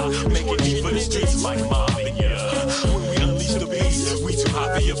your block. Making it for the streets like mob, yeah. When we unleash the beast, we too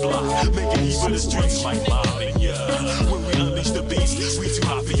hot for your block. Making it for the streets like mob, yeah. When we unleash the beast, we too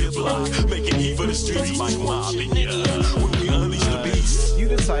hot for your block. Making it for the streets like mob, yeah. When we unleash the beast. You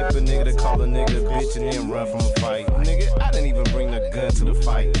the type of nigga to call a nigga bitch and then run from a fight. Nigga, I didn't even bring the gun to the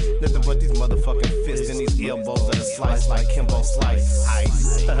fight. Nothing but these motherfucking fists and these elbows that are sliced like Kimbo Slice.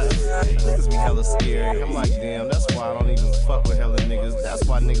 Ice. Niggas be hella scary. I'm like, damn, that's why I don't even fuck with hella niggas. That's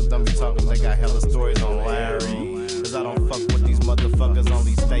why niggas don't be talking, they got hella stories on Larry. Cause I don't fuck with these motherfuckers,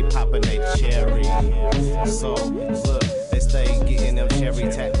 only stay poppin' they cherry. So, look, they stay getting them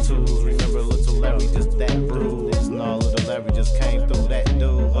cherry tattoos. Remember little Larry, just that bruise. No, little Larry just came through that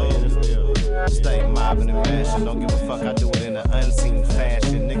dude. Stay mobbing and mashing, don't give a fuck, I do it in an unseen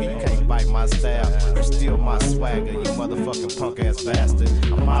fashion. Nigga, you can't bite my style, you steal my swagger, you motherfucking punk ass bastard.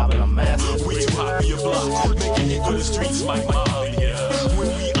 I'm mobbing, I'm mastering. We too hot for your block, making it for the streets like mobbing, yeah. When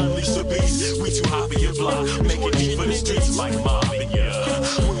we unleash the beast, we too hot for your block, making it for the streets like mobbing, yeah.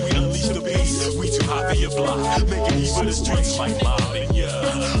 When we unleash the beast, we too hot for your block, making it for the streets like mobbing,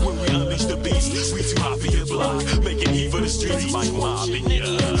 yeah. When we unleash the beast, we too hot for your block, making it for the streets like mobbing,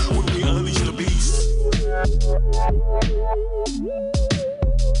 yeah. When we unleash the beast.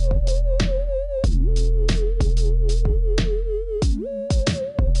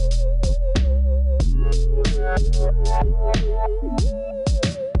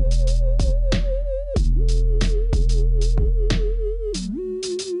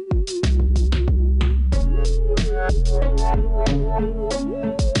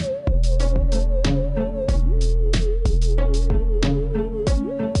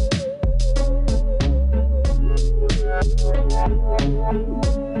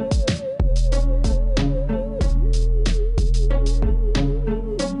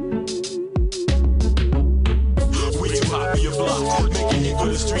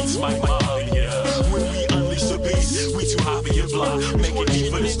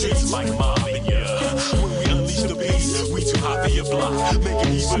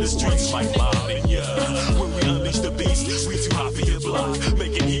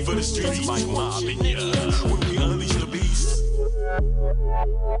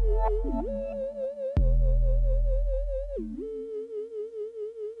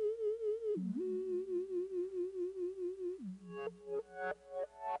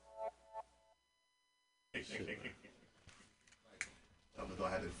 I'm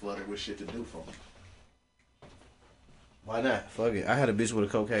gonna have to flood it with shit to do for me. Why not? Fuck it. I had a bitch with a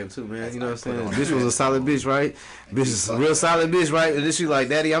cocaine too, man. That's, you know what I'm saying? Bitch was a solid bitch, right? Bitch is a real solid bitch, right? And then she like,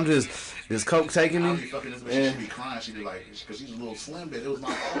 Daddy, I'm just coke taking me. I'll be fucking this bitch. She'd be crying. She'd be like, because she's a little slim bitch. It was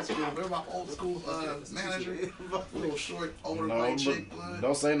my old school. Remember my old school manager? Little short, older white chick.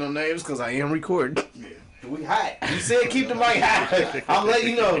 Don't say no names because I am recording. Yeah. We hot. You said keep the mic hot. I'm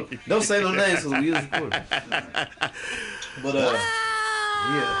letting you know. Don't say no names because we is recording. But yeah.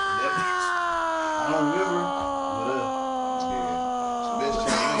 I don't remember.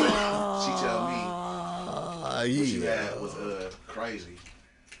 What she had was crazy.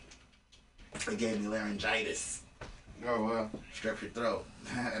 It gave me laryngitis. Oh wow. Strep your throat.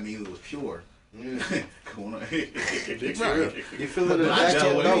 I mean, it was pure. Yeah. Come on. You feeling the back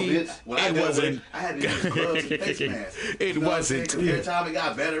end though, bitch? When I had to use gloves and face masks. It wasn't. Every time it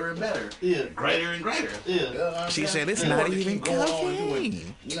got better and better. Yeah. Greater and greater. Yeah. You know what She said it's you not want to even keep going on cocaine.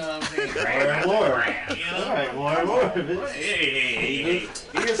 doing, you know what I'm saying? More. You know? All right, more, bitch. Hey.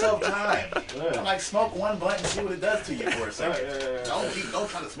 Give yourself time. I'm like, smoke one blunt and see what it does to you for a second. Don't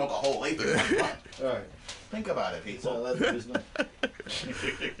try to smoke a whole eighth of one blunt. All right. Think about it, people.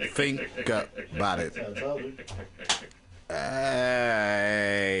 Think about it.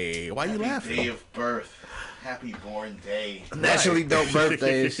 Hey, why you laughing? Day of birth. Happy born day. Naturally dope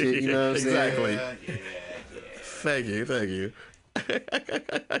birthday and shit, you know what I'm saying? Exactly. Yeah. Thank you.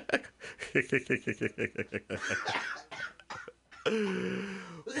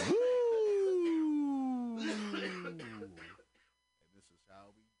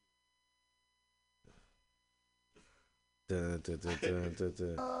 The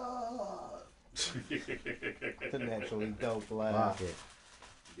naturally dope laugh.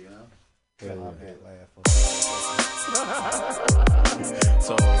 Yeah.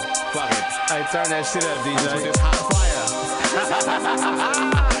 So, fuck it. Hey, turn that shit up, DJ. With this hot fire.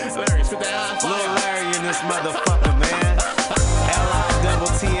 Larry, spit that hot fire. Little Larry in this motherfucker, man.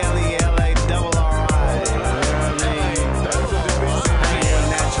 L-I-double-T-L-E-L-A-double-R-I. You know what I mean?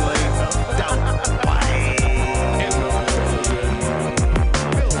 Naturally dope.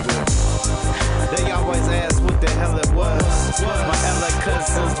 They always ask what the hell it was. My LA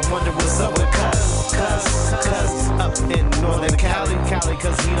cousins wonder what's up with cuz up in Northern Cali,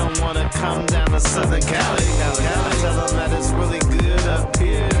 cause he don't wanna come down to Southern Cali. I tell him that it's really good up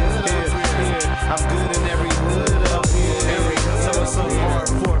here. I'm good in every hood up here. So it's so hard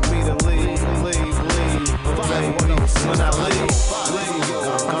for me to leave. When I leave,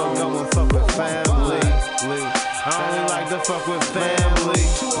 I'm going fuck with family. I only like to fuck with family.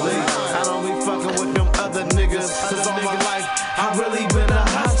 I don't be fucking with them other niggas. Cause all my life, I really been a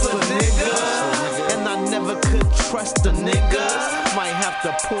hustler, nigga. And I never could trust the niggas. Might have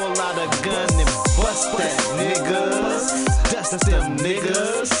to pull out a gun and bust that niggas. Dust them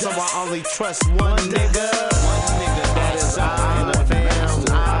niggas. So I only trust one nigga. That is I, the fam,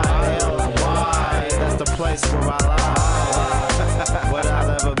 I-L-Y. That's the place where I lie.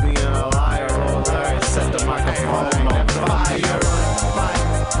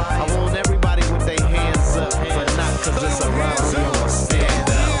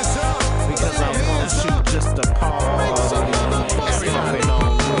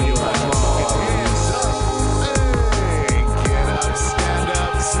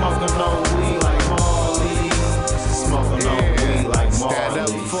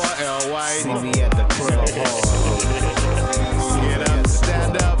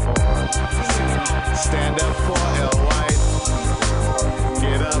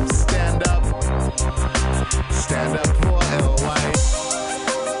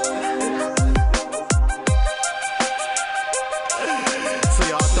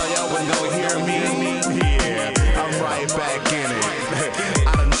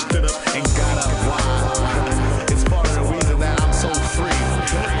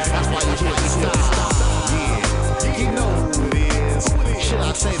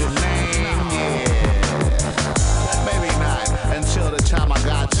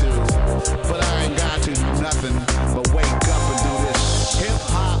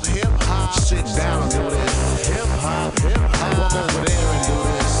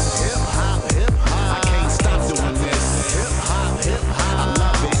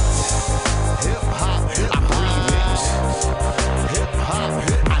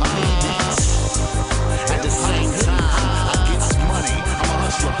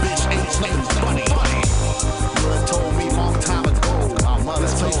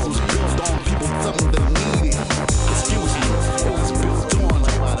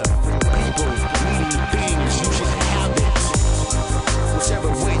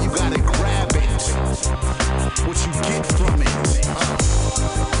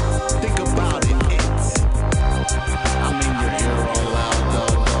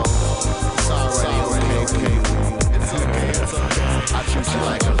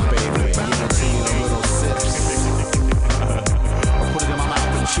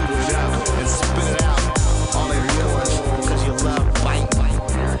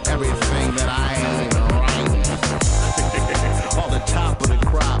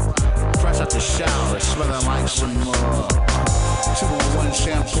 some 2-in-1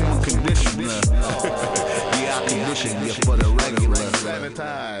 shampoo and conditioner. Yeah, I condition you for the regular.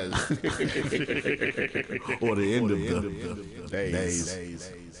 Sanitize. Or the end of the days.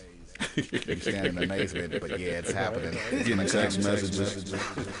 You stand in amazement, but yeah, it's happening. Getting text messages.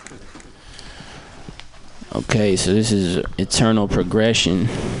 Okay, so this is Eternal Progression.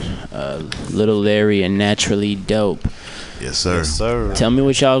 Little Larry and Naturally Dope. Yes, sir. Yes, sir. Tell me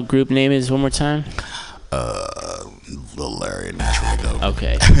what y'all group name is one more time. Little Larry and Naturally Dope.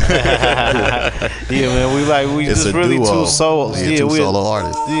 Okay. Yeah, man, we It's just a really duo. two solo. Yeah, two solo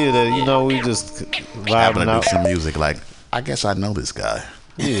artists. Yeah, we just Happen vibing to out. do some music like, I guess I know this guy.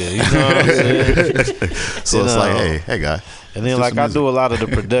 Yeah, you know what I'm saying? So it's like, hey guy. And then like I do a lot of the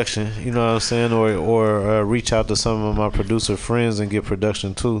production, you know what I'm saying, or reach out to some of my producer friends and get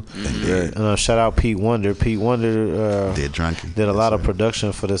production too. And shout out Pete Wonder. Pete Wonder did Drunky. Did a lot of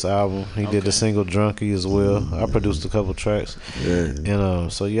production for this album. He did the single Drunky as well. I produced a couple tracks.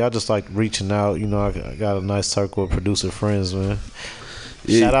 And so yeah, I just like reaching out. You know, I got a nice circle of producer friends, man.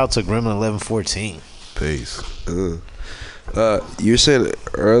 Shout out to Gremlin 1114. Peace. You said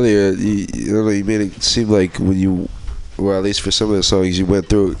earlier, you made it seem like when you, well, at least for some of the songs, you went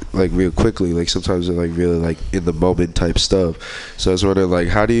through like real quickly. Like sometimes they're like really like in the moment type stuff. So I was wondering, like,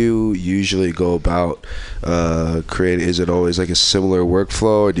 how do you usually go about creating? Is it always like a similar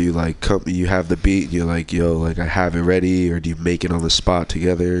workflow, or do you like you have the beat and you're like, yo, like I have it ready, or do you make it on the spot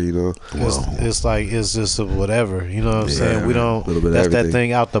together? You know, it's like it's just a whatever. You know what I'm saying? We don't. Little bit That's everything. that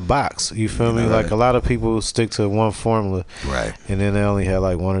thing out the box. You feel me? Like a lot of people stick to one formula, right? And then they only have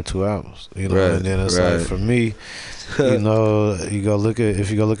like 1 or 2 albums. You know, Right, and then it's right. like for me. You know, if you go look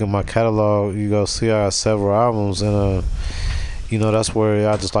at my catalog, you go see I have several albums, and you know, that's where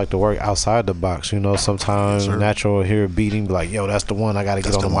I just like to work outside the box. You know, sometimes natural will hear a beating, be like, yo, that's the one I got to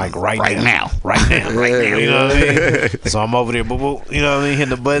get on the mic right now. You know what I mean? So I'm over there, boop, you know what I mean,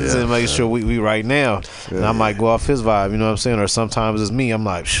 hitting the buttons and making sure we right now. And I might go off his vibe, you know what I'm saying? Or sometimes it's me, I'm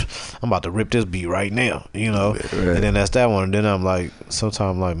like, I'm about to rip this beat right now, you know? And then that's that one. And then I'm like,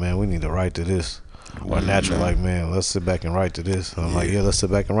 sometimes I'm like, man, we need to write to this. Or natural, like, man, let's sit back and write to this. And I'm like, let's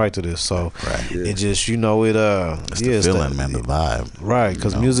sit back and write to this. So it just, you know, it's the feeling, man, the vibe. Right,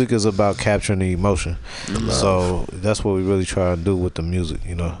 because music is about capturing the emotion. So that's what we really try to do with the music,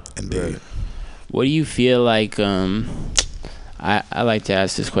 you know. Indeed. What do you feel like? I like to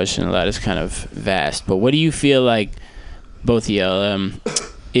ask this question a lot. It's kind of vast, but what do you feel like, both of y'all,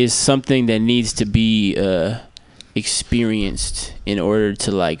 is something that needs to be experienced in order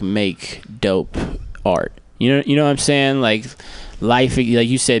to like make dope art? You know what I'm saying? Like life, like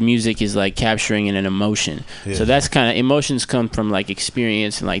you said, music is like capturing an emotion. So that's kind of, emotions come from like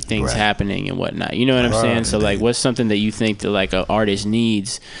experience and like things happening and whatnot. You know what I'm saying? So like, what's something that you think that like an artist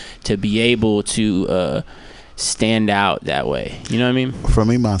needs to be able to stand out that way? You know what I mean? For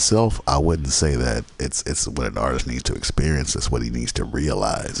me, myself, I wouldn't say that it's what an artist needs to experience. It's what he needs to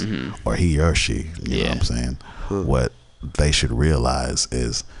realize, or he or she. You know what I'm saying? What they should realize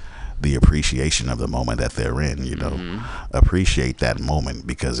is the appreciation of the moment that they're in. You know, appreciate that moment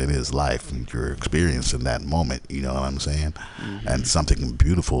because it is life. And you're experiencing that moment. You know what I'm saying? And something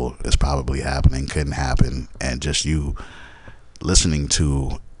beautiful is probably happening, couldn't happen, and just you listening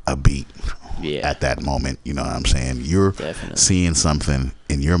to a beat at that moment. You know what I'm saying? You're seeing something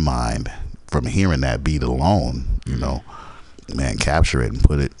in your mind from hearing that beat alone. You know. Man, capture it and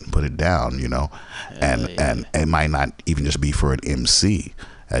put it down, you know, and it might not even just be for an MC,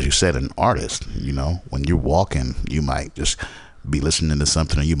 as you said, an artist. You know, when you're walking, you might just be listening to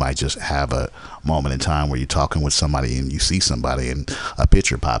something, or you might just have a moment in time where you're talking with somebody and you see somebody and a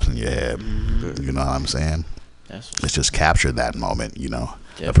picture pops in your head. You know what I'm saying? Let's just capture that moment, you know,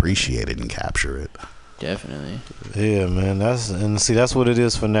 appreciate it and capture it. Definitely. Yeah, man. That's what it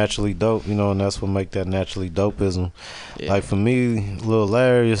is for Naturally Dope, you know, and that's what make that naturally dopeism. Like for me, Lil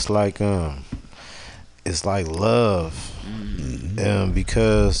Larry, it's like love.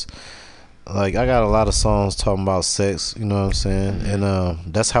 Because like I got a lot of songs talking about sex, you know what I'm saying?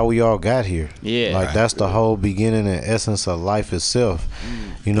 And that's how we all got here. Like that's the whole beginning and essence of life itself.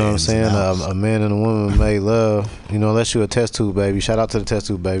 You know what I'm saying? A man and a woman made love, you know, unless you a test tube baby. Shout out to the test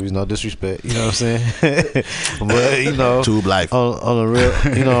tube babies, no disrespect, you know what I'm saying? But you know, tube life on a real,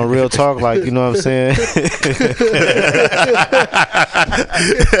 you know, real talk, like, you know what I'm saying?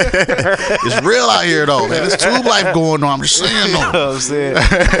 It's real out here though, man. It's tube life going on. I'm just saying though. You know what I'm saying?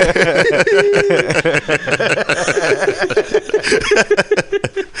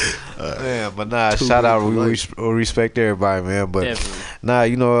 Man, but nah, shout out, we respect everybody, man. But Nah,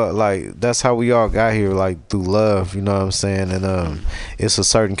 you know, like that's how we all got here, like through love. You know what I'm saying? And it's a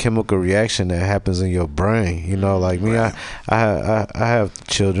certain chemical reaction that happens in your brain. You know, like me, I have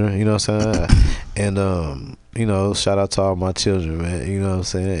children. You know what I'm saying? And you know, shout out to all my children, man. You know what I'm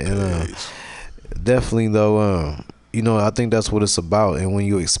saying? And definitely though, you know, I think that's what it's about. And when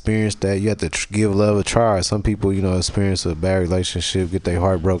you experience that, you have to give love a try. Some people, you know, experience a bad relationship, get their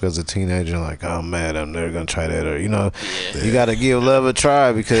heart broke as a teenager, and like, oh man, I'm never gonna try that. Or, you know, you got to give love a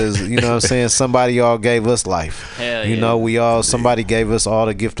try because, you know what I'm saying, somebody all gave us life. Hell you know, somebody gave us all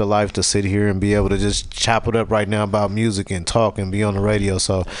the gift of life to sit here and be able to just chop it up right now about music and talk and be on the radio.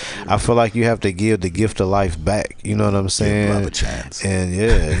 So I feel like you have to give the gift of life back. You know what I'm saying? Give love a chance. And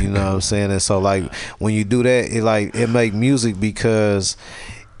yeah, you know what I'm saying? And so like when you do that, it make music because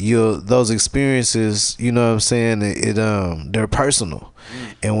those experiences, you know what I'm saying, they're personal.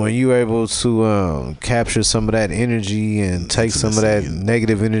 And when you're able to capture some of that energy and take some of that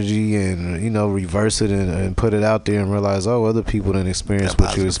negative energy and, you know, reverse it and put it out there and realize, oh, other people didn't experience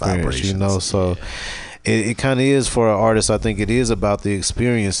what you experienced, you know. So it kind of is for an artist. I think it is about the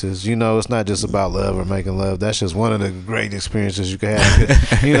experiences. You know, it's not just about love or making love. That's just one of the great experiences you can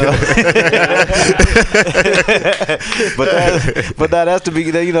have. You know, but that's the big.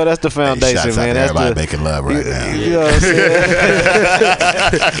 You know, that's the foundation, man. That's everybody making love right now. You know what I'm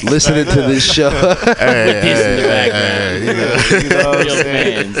saying? Listening to this show. You know what I'm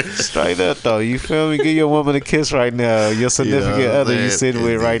saying? Straight up though, you feel me? Give your woman a kiss right now. Your significant other you sitting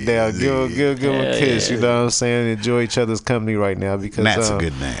with right now. Give them a kiss. You know what I'm saying? Enjoy each other's company right now because Matt's a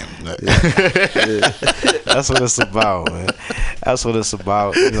good name. That's what it's about, man. That's what it's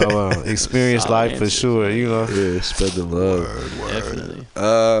about. You know, experience life for sure. You know, spread the love. Definitely.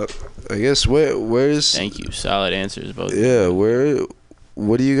 I guess where's thank you. Solid answers, both. Yeah,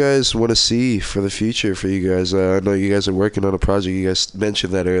 what do you guys want to see for the future for you guys? I know you guys are working on a project. You guys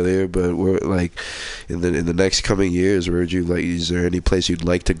mentioned that earlier, but we're like in the next coming years, where would you like? Is there any place you'd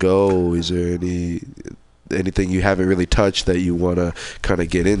like to go? Is there anything you haven't really touched that you want to kind of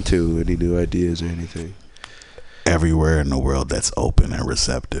get into? Any new ideas or anything? Everywhere in the world that's open and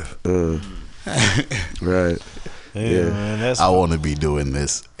receptive. Right. Yeah. Man, I want to be doing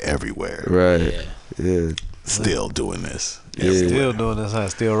this everywhere. Right. Yeah. Still doing this. Still doing this, huh?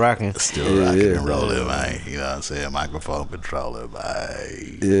 Still rocking. Still rocking and rolling, man. You know what I'm saying? Microphone controller,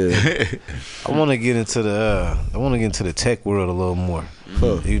 man. Yeah. I want to get into the tech world a little more.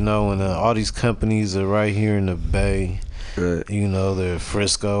 You know, and all these companies are right here in the Bay. Right. You know, they're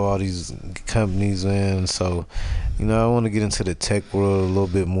Frisco, all these companies, man. So, you know, I want to get into the tech world a little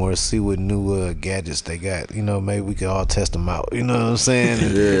bit more, see what new gadgets they got. You know, maybe we could all test them out. You know what I'm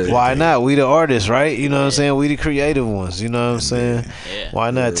saying? Why not? We the artists, right? You know what I'm saying? We the creative ones. You know what I'm saying?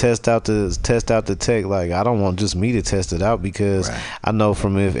 Why not test out the tech? Like, I don't want just me to test it out because I know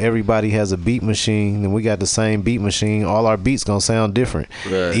from if everybody has a beat machine and we got the same beat machine, all our beats gonna sound different,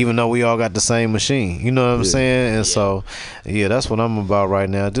 even though we all got the same machine. You know what I'm saying? And so, yeah, that's what I'm about right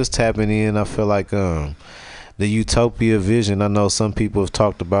now. Just tapping in. I feel like the utopia vision. I know some people have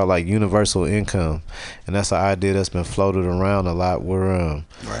talked about like universal income, and that's an idea that's been floated around a lot where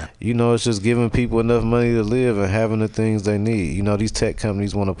you know, it's just giving people enough money to live and having the things they need. You know, these tech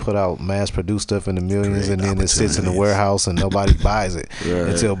companies want to put out mass produced stuff in the millions, and then it sits in the warehouse and nobody buys it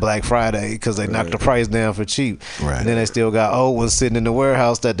until Black Friday because they knocked the price down for cheap. And then they still got old ones sitting in the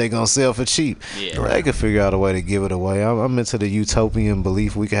warehouse that they gonna sell for cheap. They could figure out a way to give it away. I'm into the utopian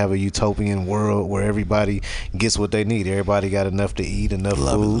belief we could have a utopian world where everybody gets what they need. Everybody got enough to eat, enough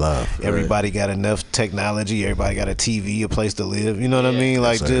food. Everybody got enough technology. Everybody got a TV, a place to live. You know what I mean?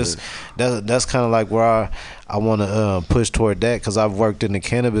 Like just that's kind of like where I want to push toward that, because I've worked in the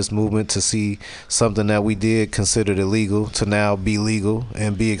cannabis movement to see something that we did considered illegal to now be legal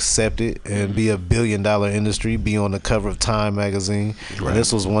and be accepted and be a $1 billion industry, be on the cover of Time magazine. And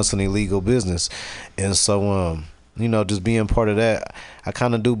this was once an illegal business. And so you know, just being part of that, I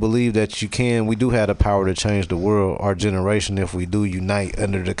kind of do believe that we do have the power to change the world, our generation, if we do unite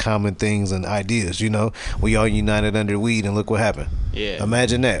under the common things and ideas. You know, we all united under weed, and look what happened.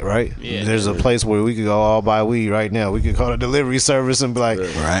 Imagine that, right? There's a place where we could go all buy weed right now. We could call a delivery service and be like,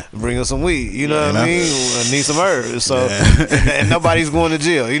 bring us some weed. You know what I mean? I need some herbs. So, and nobody's going to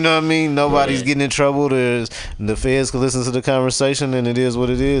jail. You know what I mean? Nobody's getting in trouble. The feds can listen to the conversation, and it is what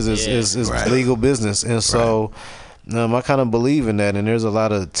it is. It's legal business. And so I kind of believe in that, and there's a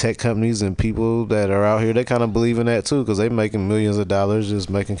lot of tech companies and people that are out here that kind of believe in that too, because they making millions of dollars just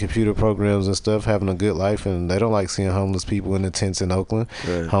making computer programs and stuff, having a good life, and they don't like seeing homeless people in the tents in Oakland,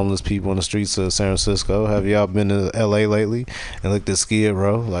 homeless people in the streets of San Francisco. Have y'all been to LA lately and looked at Skid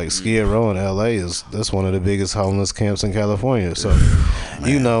Row? Like Skid Row in LA that's one of the biggest homeless camps in California. So,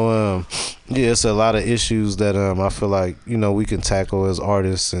 it's a lot of issues that I feel like we can tackle as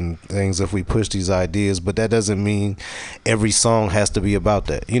artists and things if we push these ideas, but that doesn't mean every song has to be about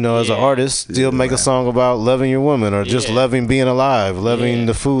that. As an artist, still make a song about loving your woman or just loving being alive, loving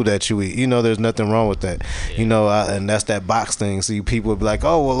the food that you eat. There's nothing wrong with that. And that's that box thing. See, people would be like,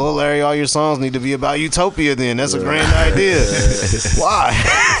 oh, well, Lil Larry, all your songs need to be about utopia then. That's a grand idea. Why?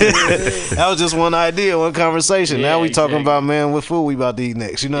 That was just one idea, one conversation. Now we talking about, man, what food we about to eat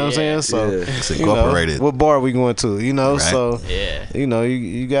next. You know what I'm saying? So it's incorporated. What bar we going to? Right. So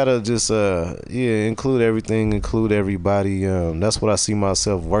you gotta just include everything, include everybody. That's what I see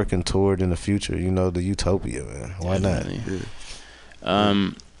myself working toward in the future. The utopia, man. Why not?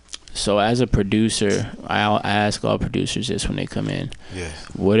 So as a producer, I ask all producers this when they come in. Yes.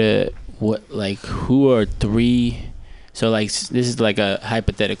 Who are three? So this is like a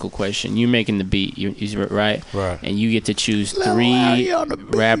hypothetical question. You're making the beat, right? Right. And you get to choose three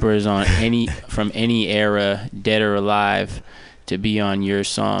rappers from any era, dead or alive, to be on your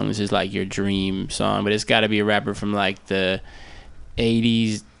song. This is like your dream song, but it's got to be a rapper from like the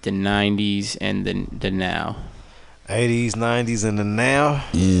 80s, the 90s, and the now. 80s, 90s, and the now.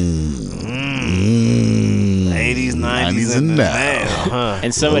 80s, 90s, and the now. Huh?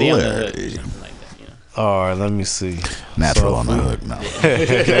 And somebody on the hook. All right, let me see. Natural on the hook. No.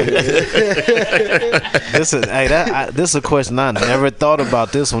 This is a question I never thought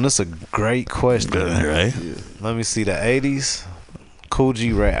about. This one. This is a great question. Right? Let me see. The 80s, Cool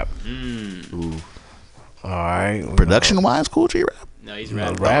G Rap. All right. Production wise, Cool G Rap. No, he's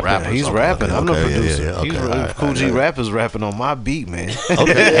rapping. He's rapping. Okay, I'm the producer. Okay, Cool G Rap is rapping on my beat, man.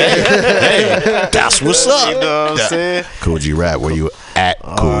 Okay. Hey, that's what's up. You know what I'm saying? Cool G Rap, where you at?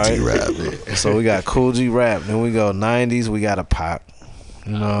 Cool G Rap. So we got Cool G Rap. Then we go 90s. We got a Pac.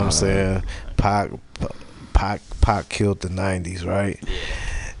 You know what I'm saying? Pac killed the 90s, right?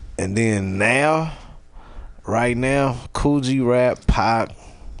 And then right now, Cool G Rap, Pac.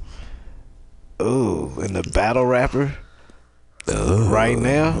 Ooh, and the battle rapper. Right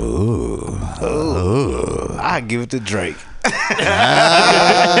now, I give it to Drake.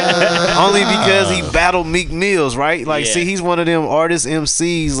 Only because he battled Meek Mills, right? Like, see, he's one of them artists,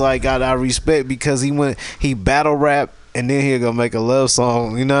 MCs. Like, I respect because he battle rap. And then he'll go make a love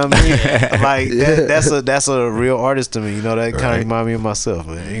song, you know what I mean? Like that's a real artist to me, that kind of remind me of myself,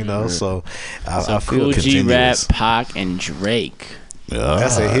 man. So I feel Cool G Rap, continuous. Pac, and Drake.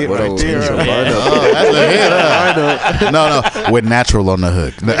 That's a hit right there. That's a hit. No, with Natural on the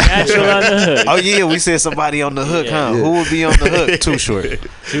hook. Natural on the hook. Oh yeah, we said somebody on the hook, huh? Who would be on the hook? Too Short.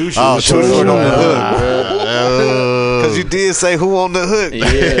 Too Short on the hook. Because you did say who on the hook.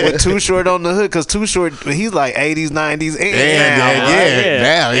 With Too Short on the hook, because Too Short, he's like 80s, 90s,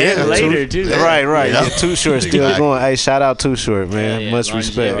 and later too. Right. Yeah, Too Short still going. Hey, shout out Too Short, man. Much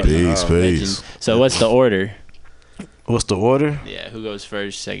respect. Peace. So what's the order? What's the order? Yeah, who goes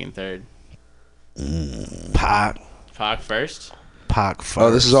first, second, third? Pac first? Pac first. Oh,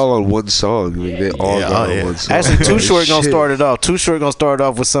 this is all on one song. They all got on one song. Actually, Too Short gonna start it off. Too Short gonna start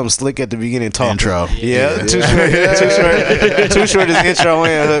off with something slick at the beginning. Intro. Yeah. Too Short is intro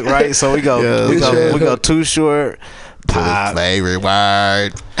and hook, right? So we go Too Short, Pac, favorite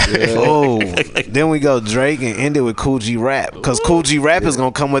word. Oh, then we go Drake and end it with Cool G Rap, because Cool G Rap is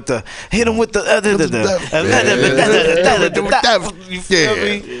gonna come with the hit him with the you feel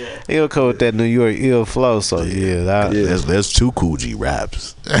me? He'll come with that New York ill flow. So there's two Cool G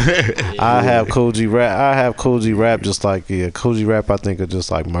Raps. I have Cool G Rap just like Cool G Rap. I think are just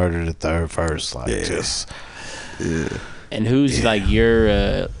like Murder the Third Verse, And who's like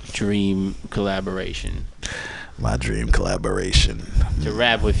your dream collaboration? My dream collaboration. To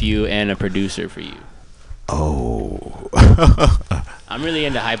rap with you and a producer for you. Oh. I'm really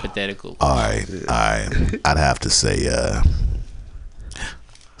into hypothetical. All right. I'd have to say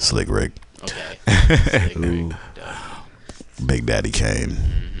Slick Rick. Okay. Slick Rick. Big Daddy Kane.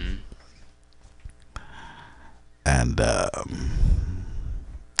 And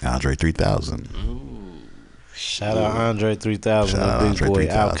Andre 3000. Shout out Andre 3000, the big boy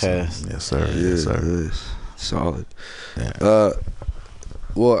Outkast. Yes, sir. Yes, sir. Yes. Solid. Yeah.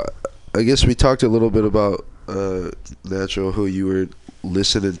 Well, I guess we talked a little bit about Natural, who you were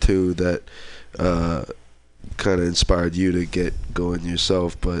listening to that kind of inspired you to get going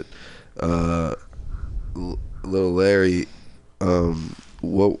yourself. But Little Larry,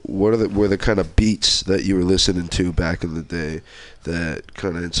 what were the kind of beats that you were listening to back in the day that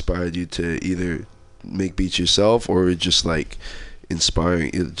kind of inspired you to either make beats yourself or just like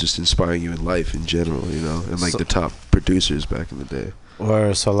inspiring you in life in general, you know, and like the top producers back in the day?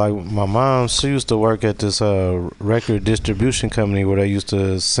 Or so like my mom, she used to work at this record distribution company where they used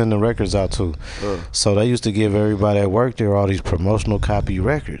to send the records out to. So they used to give everybody that worked there all these promotional copy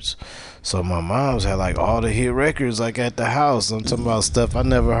records. So my mom's had like all the hit records like at the house. I'm talking about stuff I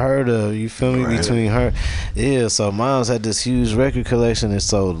never heard of. You feel me? Right. Between her, yeah. So mom's had this huge record collection, and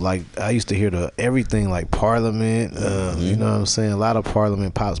so like I used to hear everything like Parliament. You know what I'm saying? A lot of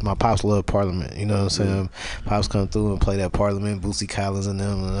Parliament pops. My pops love Parliament. You know what I'm saying? Pops come through and play that Parliament, Bootsy Collins and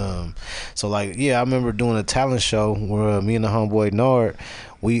them. And, so like yeah, I remember doing a talent show where me and the homeboy Nard,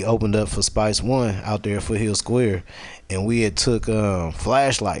 we opened up for Spice One out there at Foothill Square, and we had took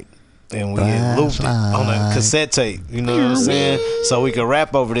Flashlight. And we had looped it on a cassette tape, you know what I'm saying? So we could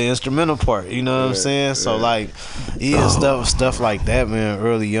rap over the instrumental part, you know what I'm saying? So like, yeah, stuff like that, man.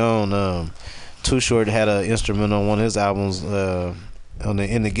 Early on, Too Short had an instrumental on one of his albums, on the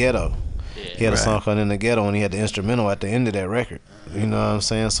In the Ghetto. He had a song called In the Ghetto, and he had the instrumental at the end of that record. You know what I'm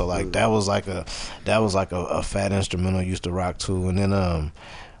saying? So like that was like a fat instrumental I used to rock to, and then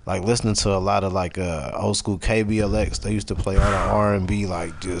like listening to a lot of like old school KBLX. They used to play all the R&B,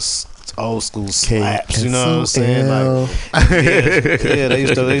 like just old school slaps. You know what I'm saying? Like yeah, they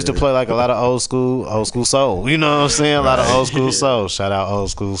used to play like a lot of old school soul. You know what I'm saying? A lot of old school soul. Shout out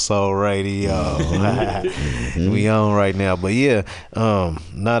Old School Soul Radio. We on right now, but yeah,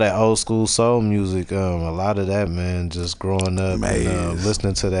 not that old school soul music. A lot of that, man. Just growing up and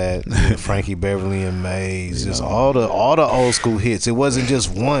listening to that, Frankie Beverly and Maze, just all the old school hits. It wasn't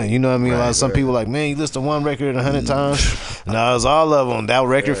just one. You know what I mean? Like some people like, man, you listen to one record 100 times. No, it's all of them. That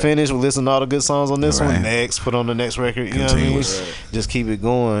record finished. We listen to all the good songs on this one. Next, put on the next record. You know what I mean? Just keep it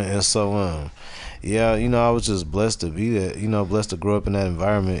going. And so, yeah, you know, I was just blessed to be that. You know, blessed to grow up in that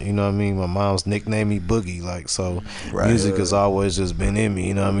environment. You know what I mean? My mom's nicknamed me Boogie. Like, so music has always just been in me.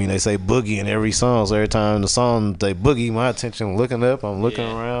 You know what I mean? They say Boogie in every song. So every time the song they Boogie, my attention looking up, I'm looking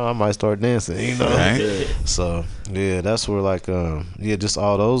around, I might start dancing. You know? So yeah, that's where like just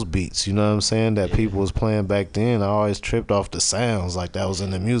all those beats. You know what I'm saying? That people was playing back then. I always tripped off the sounds like that was in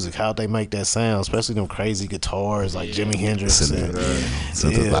the music. How'd they make that sound? Especially them crazy guitars like Jimi Hendrix. Man.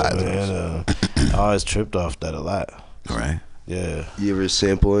 I always tripped off that a lot. Right. Yeah. You ever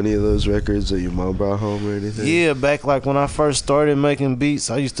sample any of those records that your mom brought home or anything? Yeah, back like when I first started making beats,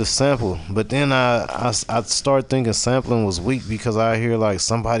 I used to sample. But then I started thinking sampling was weak because I hear like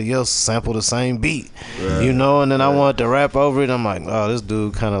somebody else sample the same beat. Right. You know, and then I wanted to rap over it. I'm like, oh, this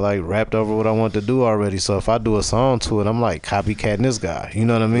dude kind of like rapped over what I want to do already. So if I do a song to it, I'm like copycatting this guy. You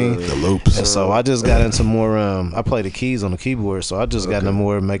know what I mean? The loops. And so I just got into more, I play the keys on the keyboard. So I just got into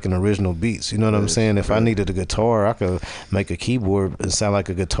more making original beats. You know what I'm saying? If I needed a guitar, I could make a keyboard and sound like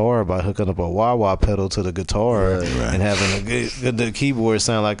a guitar by hooking up a wah-wah pedal to the guitar and having a good the keyboard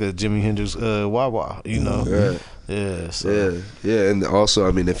sound like a Jimi Hendrix wah-wah, you know. Yeah, and also,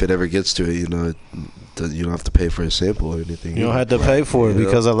 I mean, if it ever gets to it, you know, you don't have to pay for a sample or anything. You don't have to pay for it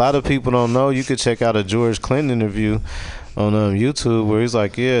because a lot of people don't know. You could check out a George Clinton interview on YouTube where he's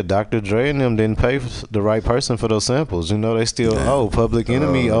like, yeah, Dr. Dre and them didn't pay the right person for those samples. You know, they still owe. Public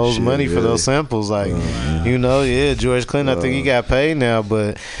Enemy owes money for those samples. Like, you know, George Clinton, I think he got paid now.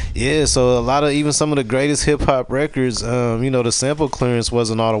 But yeah, so a lot of even some of the greatest hip hop records, you know, the sample clearance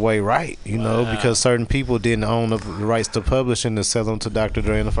wasn't all the way right, you know, because certain people didn't own the rights to publish and to sell them to Dr.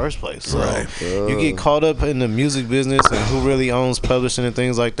 Dre in the first place. So you get caught up in the music business and who really owns publishing and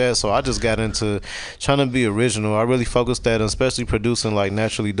things like that. So I just got into trying to be original. I really focused that, especially producing like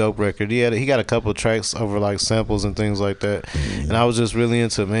Naturally Dope record. He got a couple of tracks over like samples and things like that, and I was just really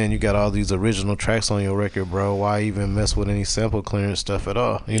into, man, you got all these original tracks on your record, bro, why even mess with any sample clearance stuff at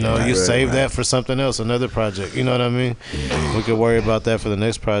all? You know, you save that for something else, another project, you know what I mean? We could worry about that for the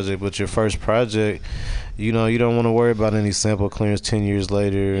next project, but your first project, you know, you don't want to worry about any sample clearance 10 years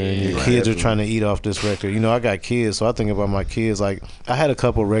later, and your kids are trying to eat off this record. You know, I got kids, so I think about my kids. Like, I had a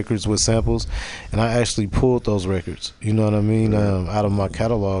couple records with samples, and I actually pulled those records, you know what I mean, out of my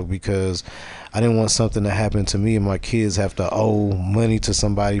catalog because I didn't want something to happen to me and my kids have to owe money to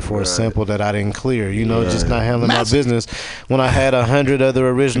somebody for a sample that I didn't clear, you know, just not handling my business when I had 100 other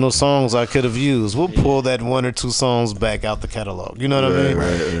original songs I could have used. We'll pull that 1 or 2 songs back out the catalog, you know what I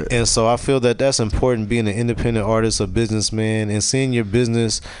mean? And so I feel that that's important, being an independent artist, a businessman, and seeing your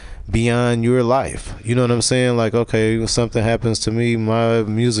business beyond your life. You know what I'm saying? Like, okay, if something happens to me, my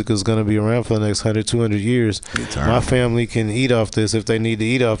music is going to be around for the next 100, 200 years. Eternal. My family can eat off this if they need to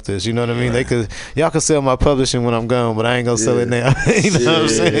eat off this. You know what I mean? Y'all can sell my publishing when I'm gone, but I ain't going to sell it now. You know what I'm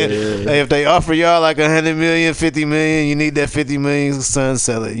saying? Hey, if they offer y'all like 100 million, 50 million, you need that 50 million, son,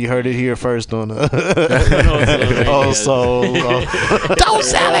 sell it. You heard it here first on the Old Soul. Don't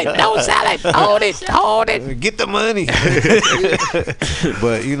sell it. Don't sell it. Hold it. Hold it. Get the money.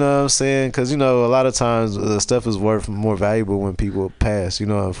 But you know what I'm saying? Because, you know, a lot of times stuff is worth more valuable when people pass, you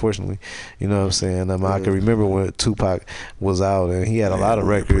know, unfortunately. You know what I'm saying? I can remember when Tupac was out and he had a lot of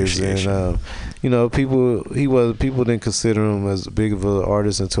records. And, you know, people didn't consider him as big of an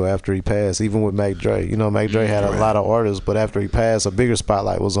artist until after he passed, even with Mac Dre. You know, Mac Dre had a lot of artists, but after he passed, a bigger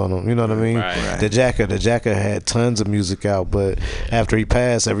spotlight was on him. You know what I mean? Right. The Jacka had tons of music out, but after he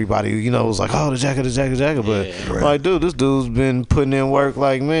passed, everybody, you know, was like, oh, the Jacka. But, like, dude, this dude's been putting in work,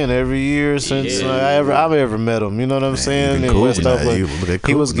 like, man, every year since I've ever met him. You know what I'm saying? In West Oakland,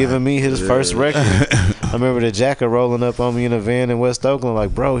 he was giving me his first record. I remember the Jacka rolling up on me in a van in West Oakland,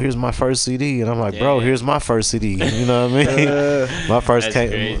 like, bro, here's my first CD. And I'm like, bro, here's my first CD. You know what I mean? My first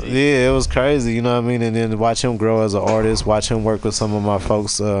came. Yeah, it was crazy. You know what I mean? And then watch him grow as an artist, watch him work with some of my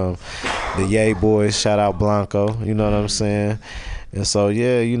folks, the Yay Boys, shout out Blanco. You know what I'm saying? And so,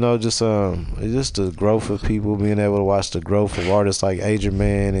 yeah, you know, just the growth of people, being able to watch the growth of artists like Adrian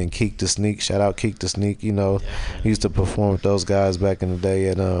Man and Keek the Sneak. Shout out Keek the Sneak. You know, he used to perform with those guys back in the day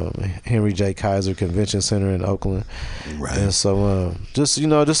at Henry J. Kaiser Convention Center in Oakland. Right. And so, just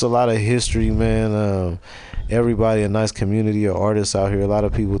a lot of history, man. Everybody, a nice community of artists out here. A lot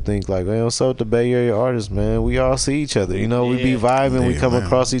of people think like, man, what's up with the Bay Area artists, man? We all see each other. You know, we be vibing, we come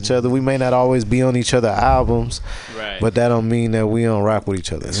across each other. We may not always be on each other's albums, but that don't mean that we don't rock with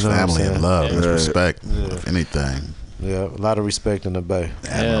each other. It's family and love, it's respect, if anything. Yeah, a lot of respect in the Bay.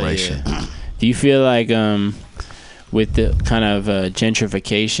 Admiration. Do you feel like with the kind of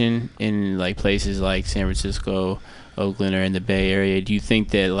gentrification in like places like San Francisco, Oakland, or in the Bay Area, do you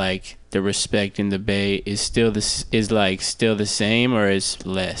think that like the respect in the Bay is still the same or is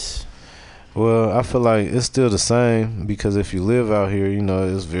less? Well, I feel like it's still the same because if you live out here, you know,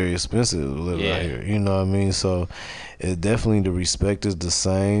 it's very expensive to live out here. You know what I mean? So it definitely, the respect is the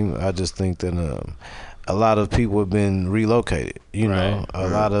same. I just think that a lot of people have been relocated. You know, a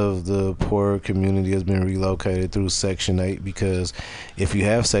lot of the poor community has been relocated through Section 8 because if you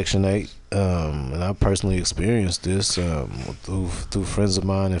have Section 8, and I personally experienced this through friends of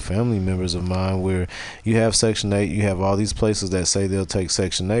mine and family members of mine, where you have Section 8, you have all these places that say they'll take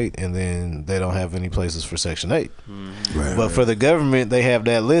Section 8, and then they don't have any places for Section 8. But for the government, they have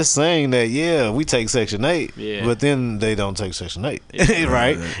that list saying that, we take Section 8, but then they don't take Section 8,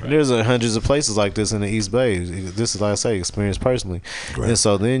 right? There's hundreds of places like this in the East Bay. This is, like I say, experienced personally. And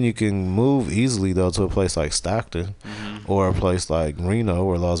so then you can move easily, though, to a place like Stockton or a place like Reno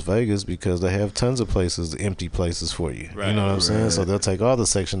or Las Vegas because they have tons of places, empty places for you. You know what I'm saying? So they'll take all the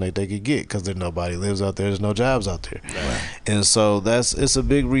Section 8 they could get because there's nobody lives out there. There's no jobs out there. And so it's a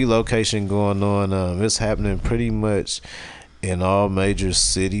big relocation going on. It's happening pretty much in all major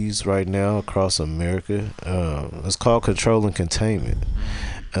cities right now across America. It's called control and containment.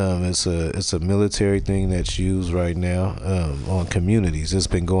 It's a military thing that's used right now on communities. It's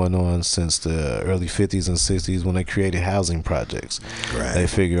been going on since the early 50s and 60s when they created housing projects. They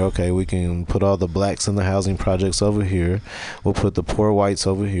figure, okay, we can put all the blacks in the housing projects over here. We'll put the poor whites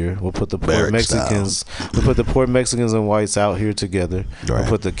over here. We'll put the poor Mexicans. We'll put the poor Mexicans and whites out here together.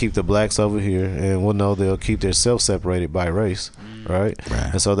 We'll keep the blacks over here, and we'll know they'll keep themselves separated by race. Right?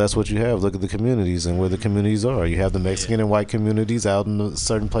 And so that's what you have. Look at the communities and where the communities are. You have the Mexican and white communities out in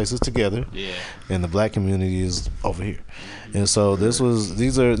certain places together, and the black community is over here. And so this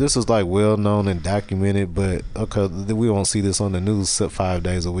is like well known and documented, but okay, we won't see this on the news 5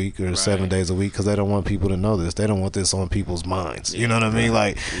 days a week or 7 days a week because they don't want people to know this. They don't want this on people's minds. You know what I mean?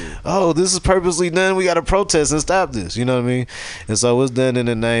 Like, oh, this is purposely done. We got to protest and stop this. You know what I mean? And so it's done in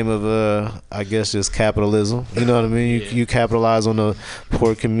the name of, I guess, just capitalism. You know what I mean? You capitalize on the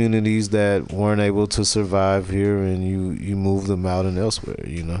poor communities that weren't able to survive here, and you move them out and elsewhere.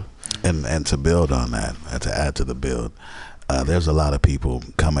 You know. And to build on that, and to add to the build, there's a lot of people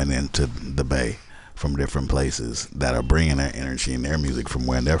coming into the Bay from different places that are bringing their energy and their music from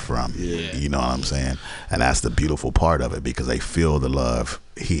where they're from. You know what I'm saying? And that's the beautiful part of it because they feel the love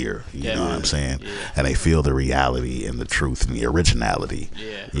here. You know what I'm saying? And they feel the reality and the truth and the originality.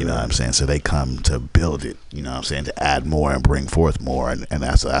 You know what I'm saying? So they come to build it. You know what I'm saying? To add more and bring forth more, and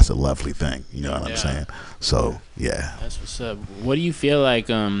that's a lovely thing. You know what I'm saying? So that's what's up. What do you feel like?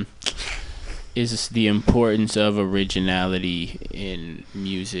 is the importance of originality in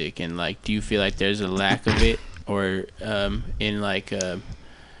music, and like, do you feel like there's a lack of it, or in like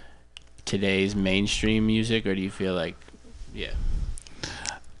today's mainstream music, or do you feel like, yeah?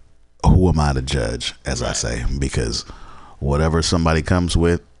 Who am I to judge, as I say? Because whatever somebody comes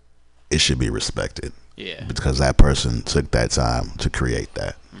with, it should be respected. Yeah. Because that person took that time to create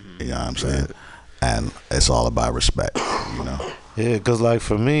that. You know what I'm saying? And it's all about respect, you know? Yeah, because like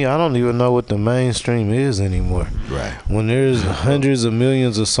for me, I don't even know what the mainstream is anymore. Right. When there's hundreds of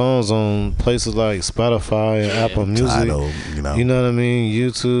millions of songs on places like Spotify and Apple Music, Tidal, you know what I mean,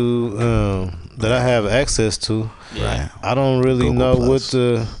 YouTube, that I have access to. Right. I don't really Google know Plus. what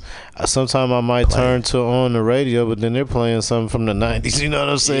the. Sometimes I might turn to on the radio, but then they're playing something from the 90s. You know what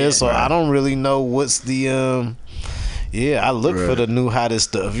I'm saying? Yeah, so I don't really know what's the. Yeah, I look for the new hottest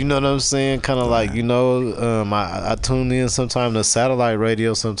stuff. You know what I'm saying? Kind of like, you know, I tune in sometime to satellite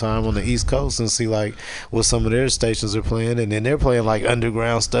radio sometime on the East Coast and see like what some of their stations are playing, and then they're playing like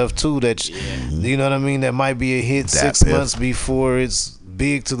underground stuff too. That you know what I mean? That might be a hit 6 months before it's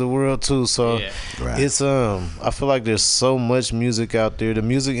big to the world too. So it's I feel like there's so much music out there. The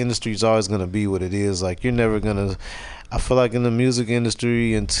music industry is always gonna be what it is. Like you're never gonna. I feel like in the music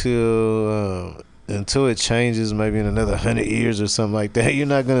industry until it changes, maybe in another 100 years or something like that, you're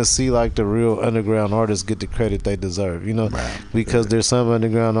not gonna see like the real underground artists get the credit they deserve, you know, because there's some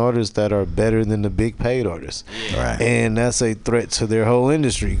underground artists that are better than the big paid artists, and that's a threat to their whole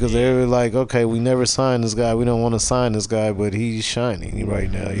industry because they're like, okay, we never signed this guy, we don't want to sign this guy, but he's shining right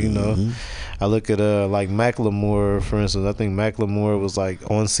now, you know. I look at like Macklemore, for instance. I think Macklemore was like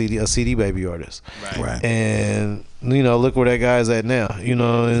on a CD Baby artist, and you know, look where that guy's at now. You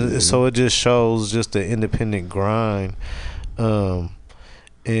know, and so it just shows just the independent grind, and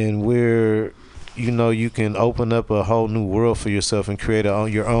where you know you can open up a whole new world for yourself and create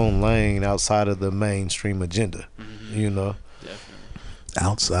your own lane outside of the mainstream agenda. You know.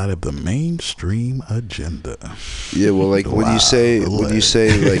 Outside of the mainstream agenda. Yeah, well, like when you say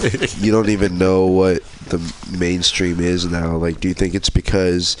like you don't even know what the mainstream is now, like do you think it's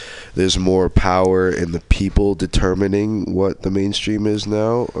because there's more power in the people determining what the mainstream is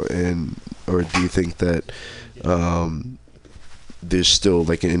now, or do you think that there's still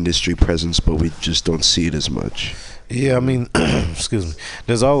like an industry presence but we just don't see it as much? Yeah, I mean, excuse me.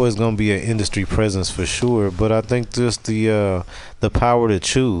 There's always going to be an industry presence for sure, but I think just the power to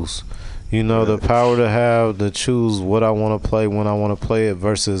choose, you know, the power to choose what I want to play when I want to play it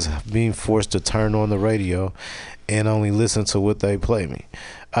versus being forced to turn on the radio and only listen to what they play me.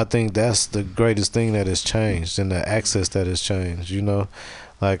 I think that's the greatest thing that has changed, and the access that has changed, you know.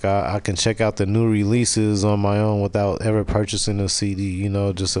 Like I can check out the new releases on my own without ever purchasing a CD, you know,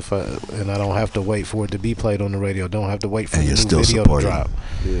 and I don't have to wait for it to be played on the radio. Don't have to wait for the new video to drop.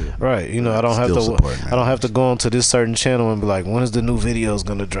 Right, you know, I don't have to go onto this certain channel and be like, when is the new videos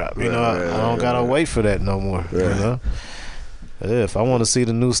gonna drop? You know, I don't gotta wait for that no more. You know. Yeah, if I want to see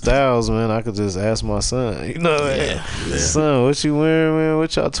the new styles, man, I could just ask my son. You know, son, what you wearing, man?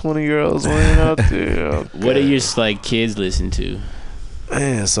 What y'all 20-year-olds wearing out there? Okay. What are your like kids listen to?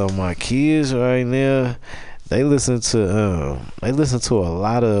 Man, so my kids right now, they listen to a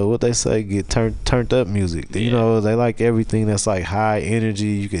lot of what they say get turned up music. You know, they like everything that's like high energy,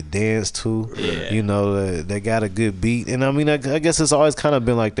 you could dance to. You know, they got a good beat, and I mean, I guess it's always kind of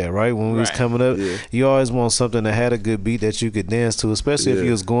been like that, right? When we was coming up, you always want something that had a good beat that you could dance to, especially if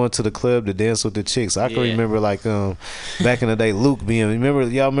you was going to the club to dance with the chicks. I can remember like back in the day, Luke y'all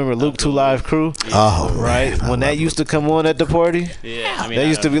remember Luke 2 Live Crew? Oh, right, man, when that used to come on at the party. I mean, that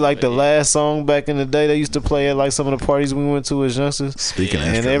used to be like the last song back in the day. They used to play at like some of the parties we went to as youngsters. Speaking of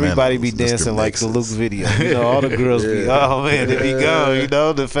and everybody be dancing like the Luke video. You know, all the girls be, oh man, they be gone. You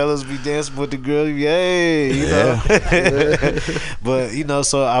know, the fellas be dancing with the girls. Yay, you know. But you know,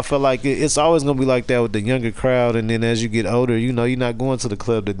 so I feel like it's always gonna be like that with the younger crowd. And then as you get older, you know, you're not going to the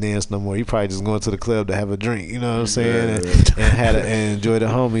club to dance no more. You probably just going to the club to have a drink. You know what I'm saying? And enjoy the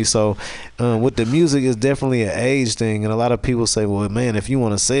homies. So with the music, it's definitely an age thing. And a lot of people say, well, man, if you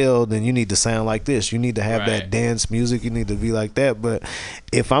want to sell, then you need to sound like this. You need to have that dance music, you need to be like that. But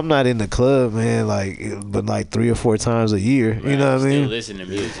if I'm not in the club, man, like 3 or 4 times a year, you know what I mean?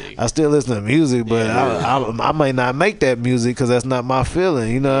 I still listen to music, but I might not make that music because that's not my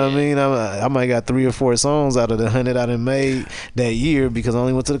feeling. You know what I mean? I might got 3 or 4 songs out of the 100 I done made that year because I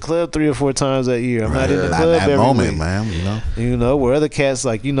only went to the club 3 or 4 times that year. I'm not in the club every moment, week. man. You know, where other cats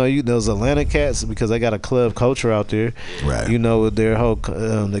like those Atlanta cats, because they got a club culture out there. Right. You know, with their whole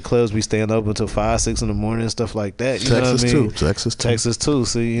the clubs be staying open until 5, 6 in the morning. and stuff like that. You Texas know what I mean? too. Texas too.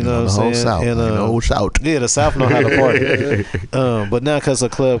 See, you know the what I'm whole saying? South. And, The whole South. Yeah, the South know how to party. But now, because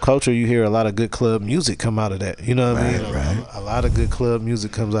of club culture, you hear a lot of good club music come out of that. You know what I mean? Right. A lot of good club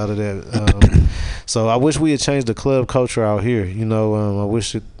music comes out of that. So I wish we had changed the club culture out here. You know, I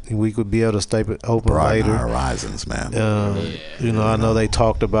wish we could be able to stay open Broaden later. our horizons, man. You know, I know they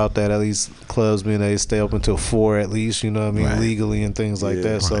talked about that. At least clubs being able to stay open till 4 at least. You know what I mean, Right. legally and things like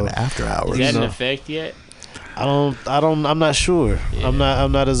that. So after hours. Is that in effect yet? I'm not sure. Yeah. I'm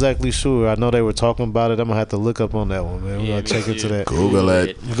not exactly sure. I know they were talking about it. I'm gonna have to look up on that one, man. We're gonna check into that. Google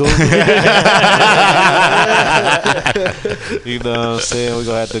it. You know what I'm saying? We're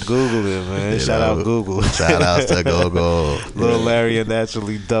gonna have to Google it, man. Shout out Google. Shout outs to Google. Little Larry and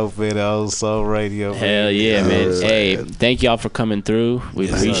Naturally Dope, man. Old Soul Radio. Hell yeah, man. Hey, thank y'all for coming through. We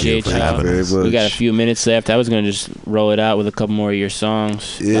appreciate y'all. We got a few minutes left. I was gonna just roll it out with a couple more of your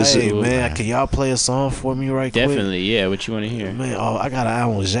songs. Hey, man, can y'all play a song for me right quick? Definitely, yeah. What you want to hear? Man, I got an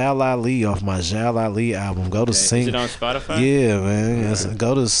album, Jal Ali, off my Jal Ali album. Go to Is it on Spotify? Yeah, man.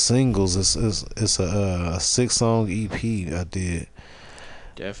 Go to singles. It's a 6-song EP I did.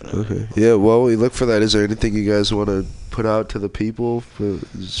 Definitely. Okay. Yeah. While we look for that, is there anything you guys want to put out to the people? For,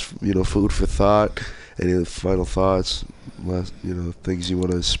 food for thought. Any final thoughts? Things you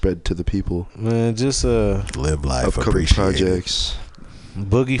want to spread to the people? Man, just live life. Upcoming projects.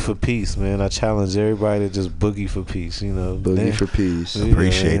 Boogie for peace, man. I challenge everybody to just boogie for peace, you know. Boogie for peace.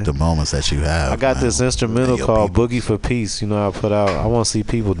 Appreciate the moments that you have. I got this instrumental called Boogie for Peace, you know, I put out. I want to see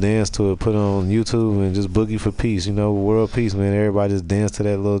people dance to it, put it on YouTube and just boogie for peace, you know, world peace, man. Everybody just dance to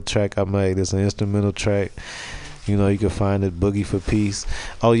that little track I made. It's an instrumental track. You know, you can find it, Boogie for Peace.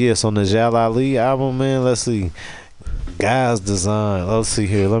 Oh, yes, on the Jal Ali album, man, let's see. Guys Design. Let's see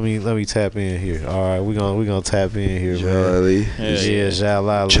here. Let me tap in here. All right, we're gonna tap in here, man. Ali. Yeah, Jal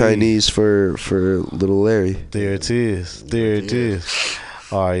Ali. Chinese for little Larry. There it is.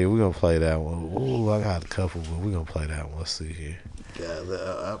 All right, we're gonna play that one. Ooh, I got a couple, but we're gonna play that one. Let's see here. You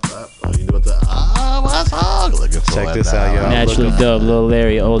know what my song? Looking for Check this out, y'all. Naturally Dope, Lil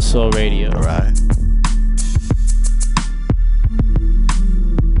Larry, Old Soul Radio. All right.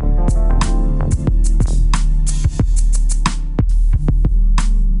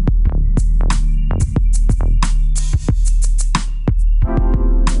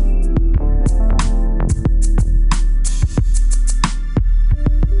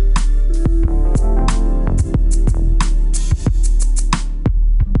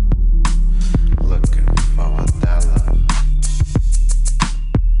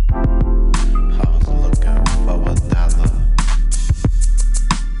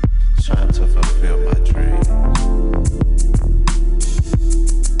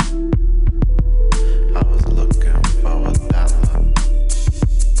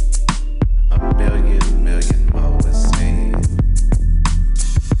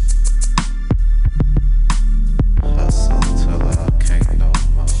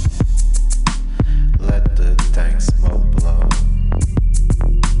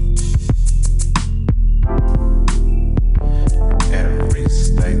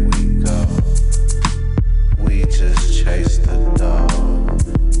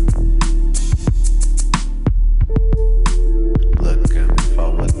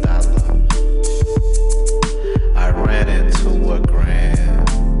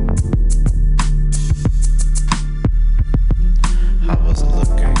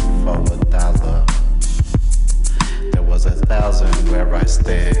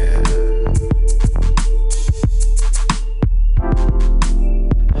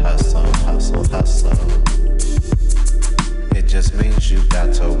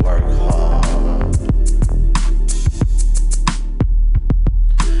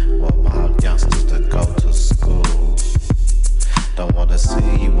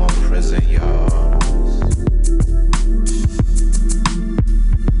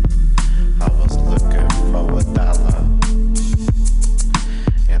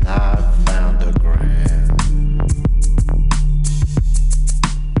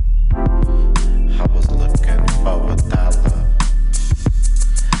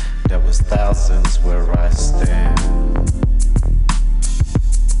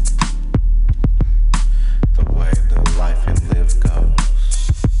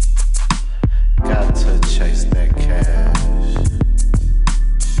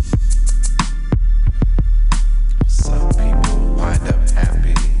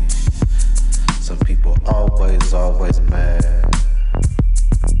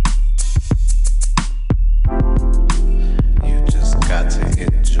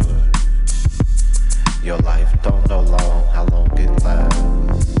 Your life don't know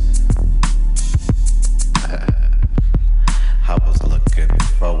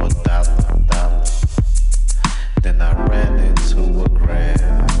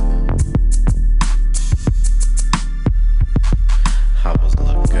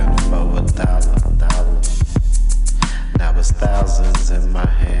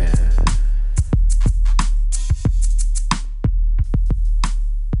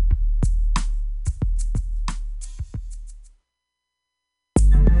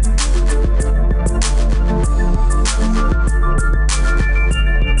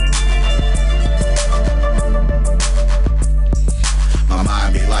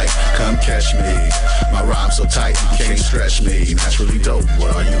mind be like, come catch me. My rhyme so tight, you can't stretch me. Naturally dope,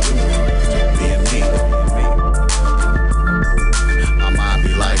 what are you doing? Being me. My mind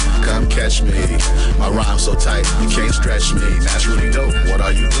be like, come catch me. My rhyme so tight, you can't stretch me. Naturally dope, what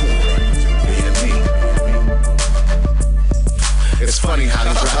are you doing? Being me. It's funny how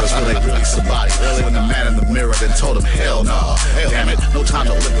these rappers really somebody. When the man in the mirror then told him, hell no. Damn it, no time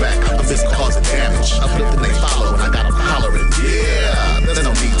to look back. I'm busy causing damage. Uplifting they follow and I got them hollering. Yeah, there's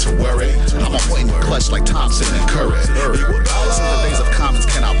no need to worry. I'm on point and clutch like Thompson and Curry. Since the days of commons,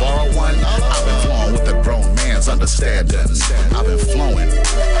 can I borrow one? I've been flowing with a grown man's understanding. I've been flowing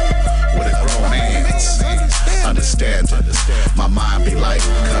with a grown man's understanding. My mind be like,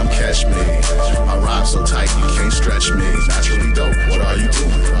 come catch me. My rhyme so tight, you can't stretch me. Naturally dope, what are you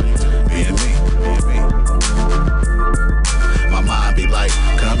doing? Being me. My mind be like,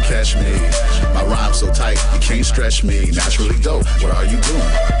 come catch me. My rhyme so tight, you can't stretch me. Naturally dope, what are you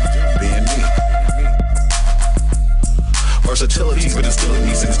doing? Being me. Versatility's been instilled in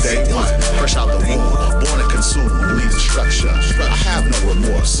me since day one. Fresh out the womb, born and consumed, leaves structure. I have no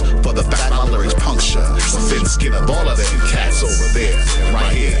remorse for the fact my lyrics puncture the thin skin of all of them cats over there,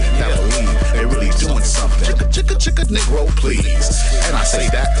 right here, that believe they really doing something. Chicka, Negro, please. And I say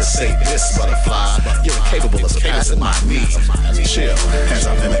that to say this, butterfly, you're incapable of surpassing my knees. Chill, as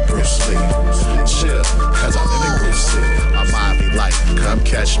I mimic Bruce Lee. Chill, as I mimic Bruce Lee. My mind be like, come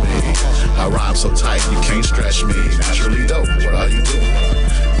catch me. I rhyme so tight, you can't stretch me. Naturally dope, what are you doing?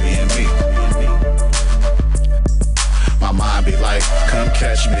 Being me. My mind be like, come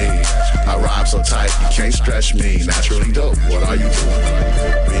catch me. I rhyme so tight, you can't stretch me. Naturally dope, what are you doing?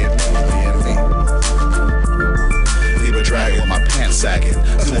 Being me. Leave a drag with my pants sagging.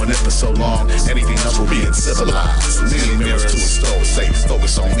 Doing it for so long, anything else will be uncivilized. Many mirrors to a stove say,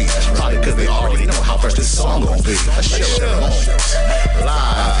 focus on me. Probably cause they already know how fresh this song gon' be. A show of moments,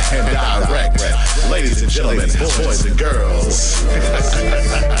 live and direct. Ladies and gentlemen, boys and girls.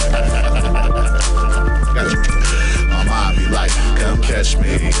 My mind be like, come catch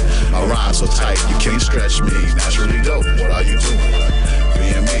me. My rhyme so tight, you can't stretch me. Naturally dope, what are you doing?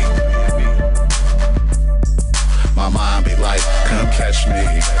 Being me. My mind be like, come catch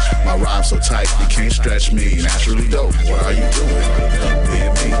me. My rhyme so tight, you can't stretch me. Naturally dope, what are you doing?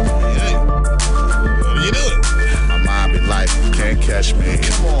 Being me. What are you doing? My mind be like, can't catch me.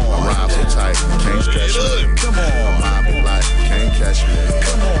 Come on. My rhyme so tight, you can't stretch me. Come on. My mind be like, can't catch me.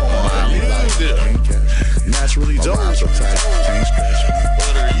 Come on. My mind be like, can't catch me. Naturally dope, so tight, can't stretch me.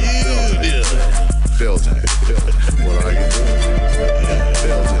 What are you doing? Building. What are you doing?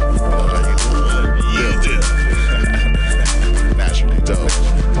 Building. What are you doing? You do. Naturally dope.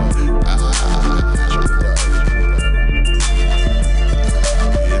 Naturally dope.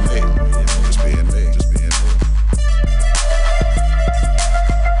 Being me. Just being me. Just being me.